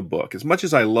reading a book. As much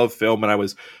as I love film, and I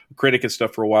was a critic and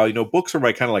stuff for a while, books are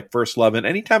my kind of like first love. And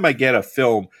anytime I get a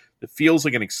film that feels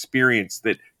like an experience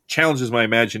that challenges my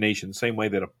imagination the same way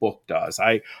that a book does,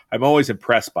 I'm always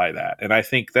impressed by that. And I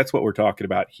think that's what we're talking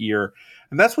about here.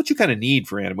 And that's what you kind of need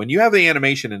for anime. When you have the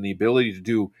animation and the ability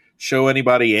to show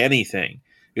anybody anything,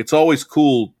 it's always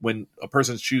cool when a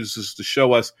person chooses to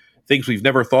show us things we've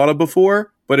never thought of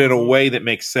before, but in a way that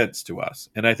makes sense to us.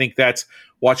 And I think that's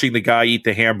watching the guy eat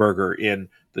the hamburger in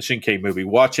the Shinkai movie,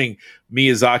 watching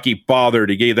Miyazaki bother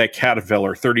to give that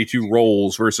caterpillar 32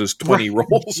 rolls versus 20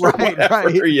 rolls or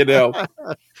whatever,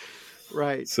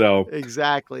 Right. So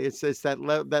exactly. It's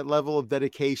that level of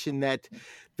dedication that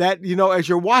as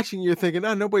you're watching, you're thinking,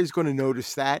 oh, nobody's going to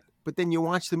notice that. But then you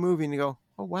watch the movie and you go,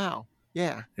 oh, wow.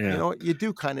 Yeah. You know what? You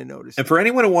do kind of notice. And for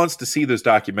anyone who wants to see those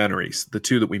documentaries, the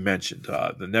two that we mentioned,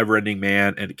 The Never-Ending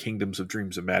Man and Kingdoms of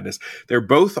Dreams of Madness, they're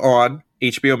both on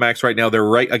HBO Max right now. They're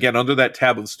right, again, under that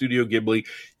tab of Studio Ghibli.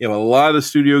 You have a lot of the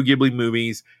Studio Ghibli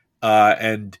movies,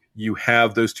 and you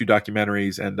have those two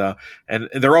documentaries, and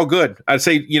they're all good. I'd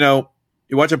say, you're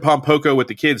watching Pompoko with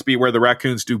the kids, beware the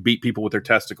raccoons do beat people with their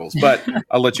testicles. But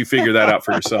I'll let you figure that out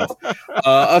for yourself.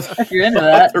 If you're into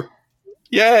that.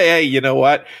 Yeah, you know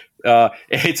what?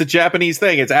 It's a Japanese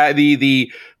thing. It's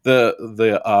the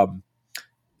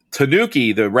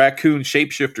tanuki, the raccoon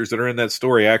shapeshifters that are in that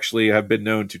story, actually have been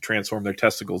known to transform their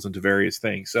testicles into various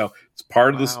things. So it's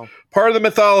part of this, part of the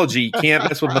mythology. You can't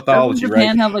mess with mythology, Doesn't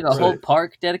Japan have like a whole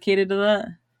park dedicated to that?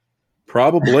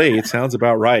 Probably. It sounds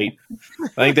about right. I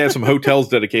think they have some hotels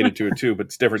dedicated to it too, but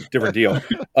it's different deal.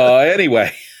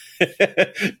 Anyway,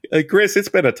 Chris, it's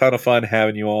been a ton of fun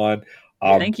having you on.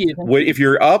 Thank you. If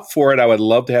you're up for it, I would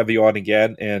love to have you on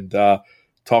again and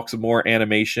talk some more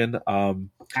animation.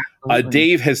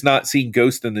 Dave has not seen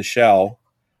Ghost in the Shell.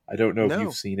 I don't know if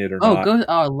you've seen it or not.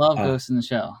 I love Ghost in the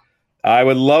Shell. I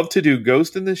would love to do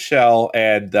Ghost in the Shell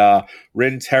and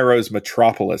Rin Taro's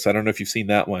Metropolis. I don't know if you've seen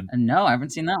that one. No, I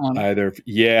haven't seen that one either.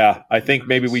 Yeah, I think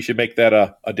maybe we should make that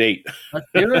a date. Let's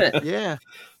do it. Yeah.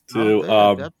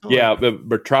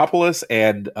 Metropolis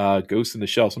and Ghost in the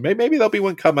Shell. So maybe there'll be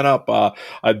one coming up.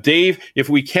 Dave, if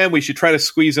we can, we should try to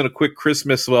squeeze in a quick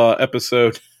Christmas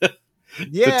episode.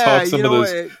 Yeah, to talk some of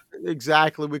those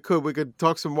Exactly. We could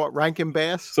talk some Rankin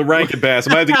Bass. Some Rankin Bass.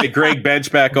 I might have to get Greg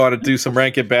Bench back on and do some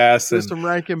Rankin Bass. Do some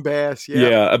Rankin Bass.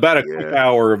 Yeah, about a quick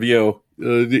hour of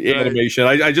the animation.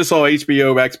 I just saw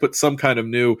HBO Max put some kind of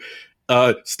new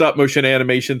stop motion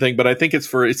animation thing, but I think it's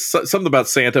something about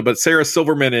Santa. But Sarah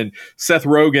Silverman and Seth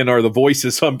Rogen are the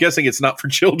voices, so I'm guessing it's not for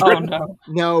children. Oh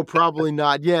no, probably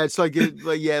not. Yeah, it's like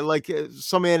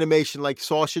some animation like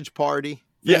Sausage Party.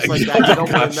 Yeah, like that. You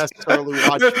don't want to necessarily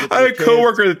watch. I had a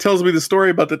coworker that tells me the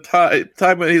story about the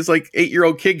time when his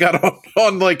 8-year-old kid got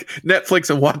on like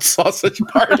Netflix and watched Sausage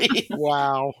Party.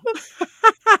 Wow.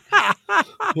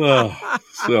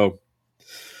 So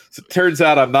it turns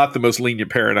out I'm not the most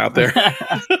lenient parent out there.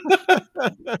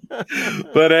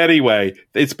 But anyway,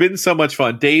 it's been so much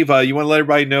fun. Dave, you want to let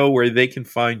everybody know where they can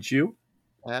find you?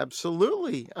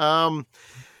 Absolutely.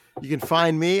 You can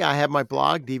find me. I have my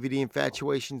blog,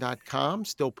 dvdinfatuation.com,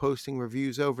 still posting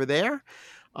reviews over there.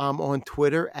 I'm on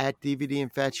Twitter at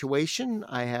dvdinfatuation.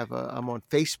 I'm on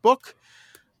Facebook,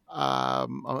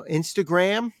 on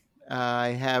Instagram. I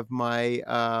have my,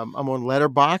 I'm on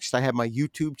Letterboxd. I have my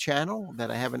YouTube channel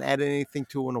that I haven't added anything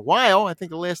to in a while. I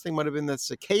think the last thing might have been the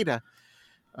cicada.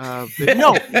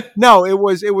 No, it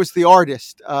was The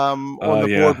Artist on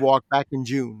the boardwalk back in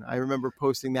June. I remember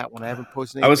posting that one. I haven't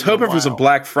posted anything. I was hoping for some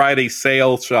Black Friday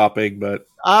sale shopping, but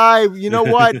you know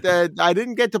what? I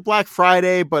didn't get to Black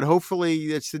Friday, but hopefully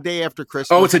it's the day after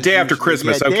Christmas. Oh, it's a day after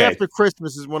Christmas. Okay, day after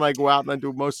Christmas is when I go out and I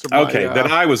do most of my. Okay,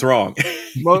 then I was wrong.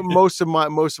 most of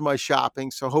my shopping.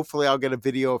 So hopefully I'll get a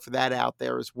video for that out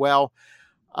there as well.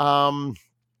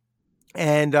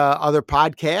 And other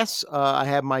podcasts. I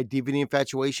have my DVD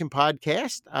Infatuation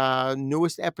podcast.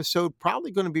 Newest episode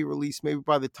probably going to be released maybe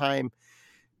by the time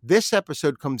this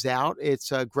episode comes out.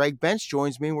 It's Greg Bench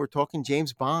joins me and we're talking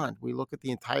James Bond. We look at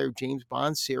the entire James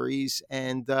Bond series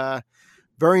and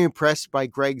very impressed by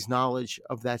Greg's knowledge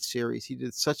of that series. He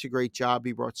did such a great job.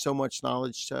 He brought so much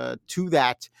knowledge to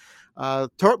that.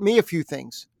 Taught me a few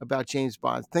things about James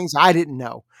Bond, things I didn't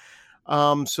know.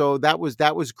 So that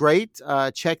was great.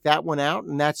 Check that one out.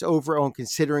 And that's over on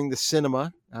Considering the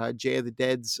Cinema, Jay of the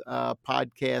Dead's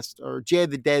podcast, or Jay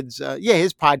of the Dead's,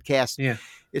 his podcast. Yeah.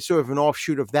 It's sort of an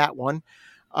offshoot of that one.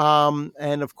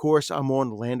 And of course, I'm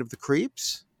on Land of the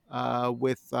Creeps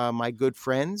with my good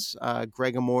friends,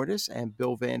 Greg Amortis and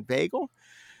Bill Van Vagel.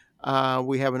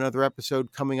 We have another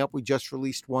episode coming up. We just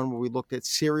released one where we looked at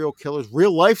serial killers,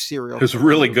 real life serial killers. It was a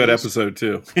really good episode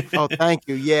too. Oh, thank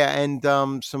you. Yeah. And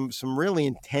some really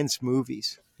intense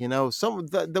movies, some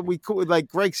that we could, like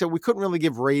Greg said, we couldn't really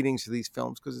give ratings to these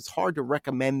films because it's hard to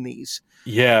recommend these.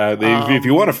 Yeah. If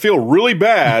you want to feel really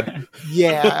bad.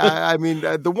 Yeah. I mean,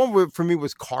 the one for me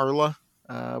was Carla.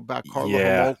 About Carla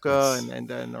Homolka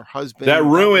and her husband. That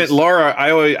ruined Laura.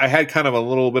 I had kind of a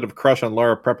little bit of a crush on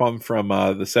Laura Prepon from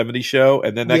the 70s show,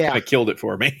 and then that kind of killed it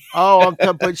for me.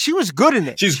 But she was good in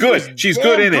it. She's good. She's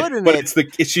good in it. But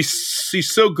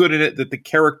she's so good in it that the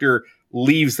character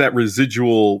leaves that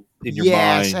residual in your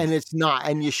mind. Yes, and it's not,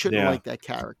 and you shouldn't like that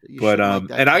character.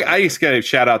 I just got a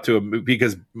shout out to him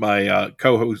because my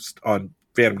co-host on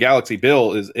Phantom Galaxy,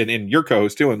 Bill, is and your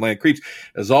co-host too, and Land Creeps,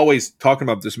 is always talking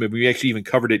about this movie. We actually even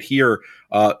covered it here,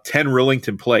 10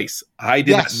 Rillington Place. I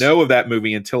didn't know of that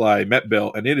movie until I met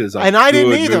Bill, and it is a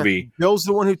good movie. Bill's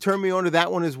the one who turned me on to that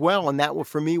one as well, and that one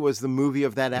for me was the movie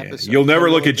of that episode. You'll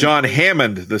never look at John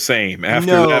Hammond the same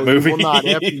after that movie. You will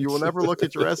not. You will never look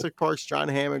at Jurassic Park's John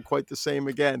Hammond quite the same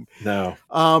again. No.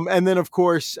 And then of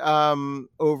course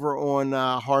over on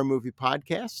Horror Movie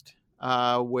Podcast,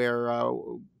 where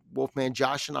Wolfman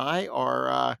Josh and I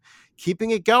are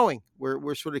keeping it going.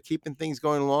 We're sort of keeping things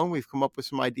going along. We've come up with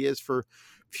some ideas for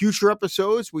future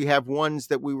episodes. We have ones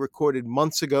that we recorded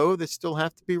months ago that still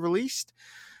have to be released.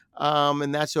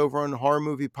 And that's over on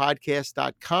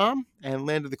horrormoviepodcast.com. And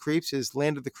Land of the Creeps is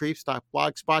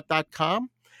landofthecreeps.blogspot.com.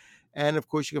 And of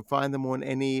course, you can find them on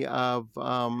any of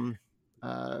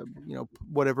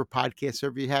whatever podcast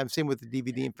server you have. Same with the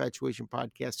DVD Infatuation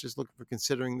podcast. Just looking for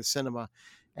Considering the Cinema,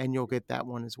 and you'll get that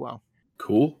one as well.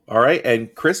 Cool. All right.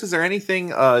 And Chris, is there anything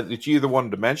that you either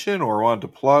wanted to mention or wanted to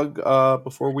plug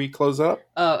before we close up?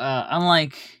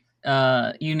 Unlike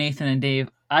you, Nathan and Dave,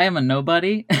 I am a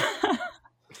nobody.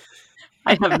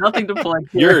 I have nothing to plug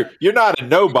here. You're not a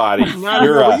nobody.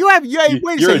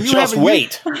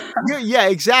 Wait. Yeah,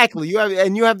 exactly. You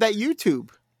have that YouTube.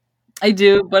 I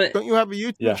do, but don't you have a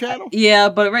YouTube channel? Yeah,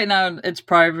 but right now it's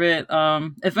private.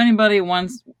 If anybody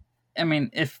wants,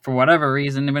 if for whatever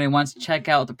reason anybody wants to check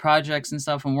out the projects and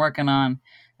stuff I'm working on,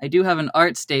 I do have an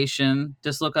art station.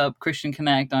 Just look up Christian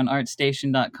Connect on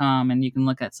artstation.com and you can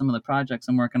look at some of the projects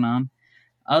I'm working on.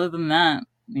 Other than that,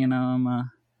 I'm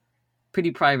a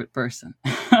pretty private person.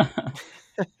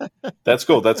 That's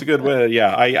cool. That's a good way.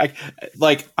 Yeah, I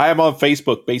am on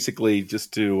Facebook basically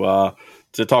just to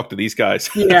talk to these guys.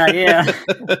 Yeah.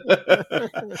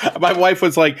 My wife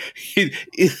was like,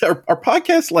 "Our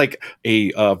podcast like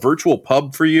a virtual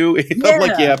pub for you?" I'm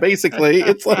like, "Yeah, basically."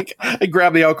 It's like I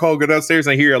grab the alcohol, go downstairs,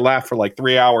 and I hear you laugh for like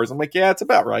 3 hours. I'm like, "Yeah, it's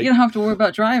about right." You don't have to worry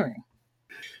about driving.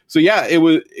 So yeah,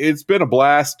 it's been a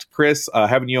blast, Chris,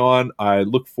 having you on. I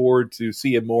look forward to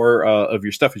seeing more of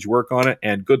your stuff as you work on it,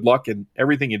 and good luck in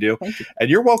everything you do. Thank you. And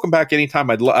you're welcome back anytime.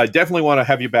 I definitely want to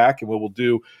have you back, and we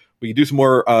can do some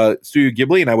more Studio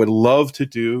Ghibli, and I would love to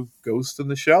do Ghost in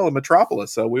the Shell and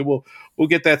Metropolis. So we'll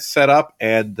get that set up,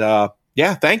 and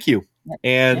thank you.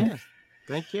 And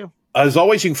thank you. As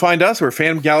always, you can find us. We're at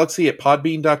Phantom Galaxy at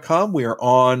podbean.com. We are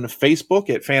on Facebook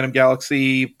at Phantom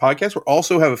Galaxy Podcast. We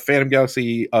also have a Phantom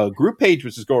Galaxy group page,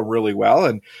 which is going really well.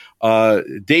 And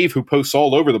Dave, who posts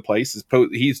all over the place,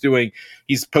 he's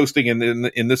posting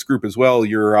in this group as well.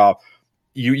 You've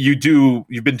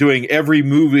been doing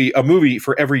a movie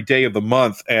for every day of the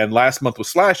month. And last month was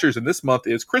slashers, and this month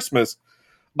is Christmas.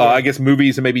 I guess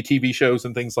movies and maybe TV shows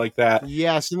and things like that.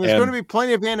 Yes, and there's going to be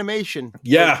plenty of animation.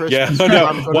 Yeah. No.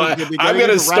 I'm going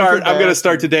to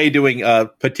start today doing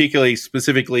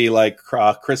specifically like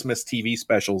Christmas TV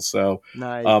specials. So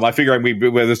nice. I figure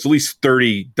there's at least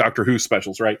 30 Doctor Who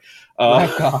specials, right?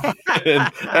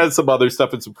 And some other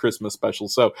stuff and some Christmas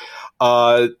specials. So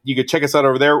you can check us out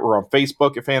over there. We're on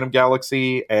Facebook at Phantom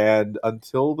Galaxy. And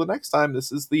until the next time,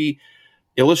 this is the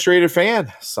Illustrated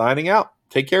Fan signing out.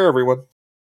 Take care, everyone.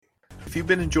 If you've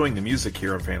been enjoying the music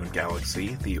here on Phantom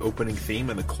Galaxy, the opening theme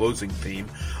and the closing theme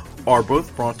are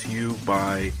both brought to you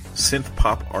by synth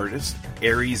pop artist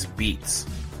Aries Beats.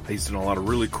 He's done a lot of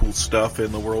really cool stuff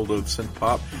in the world of synth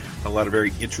pop, a lot of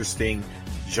very interesting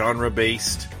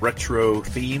genre-based retro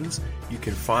themes. You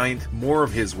can find more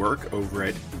of his work over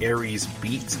at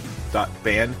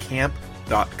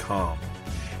ariesbeats.bandcamp.com.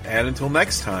 And until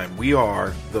next time, we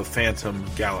are the Phantom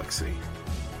Galaxy.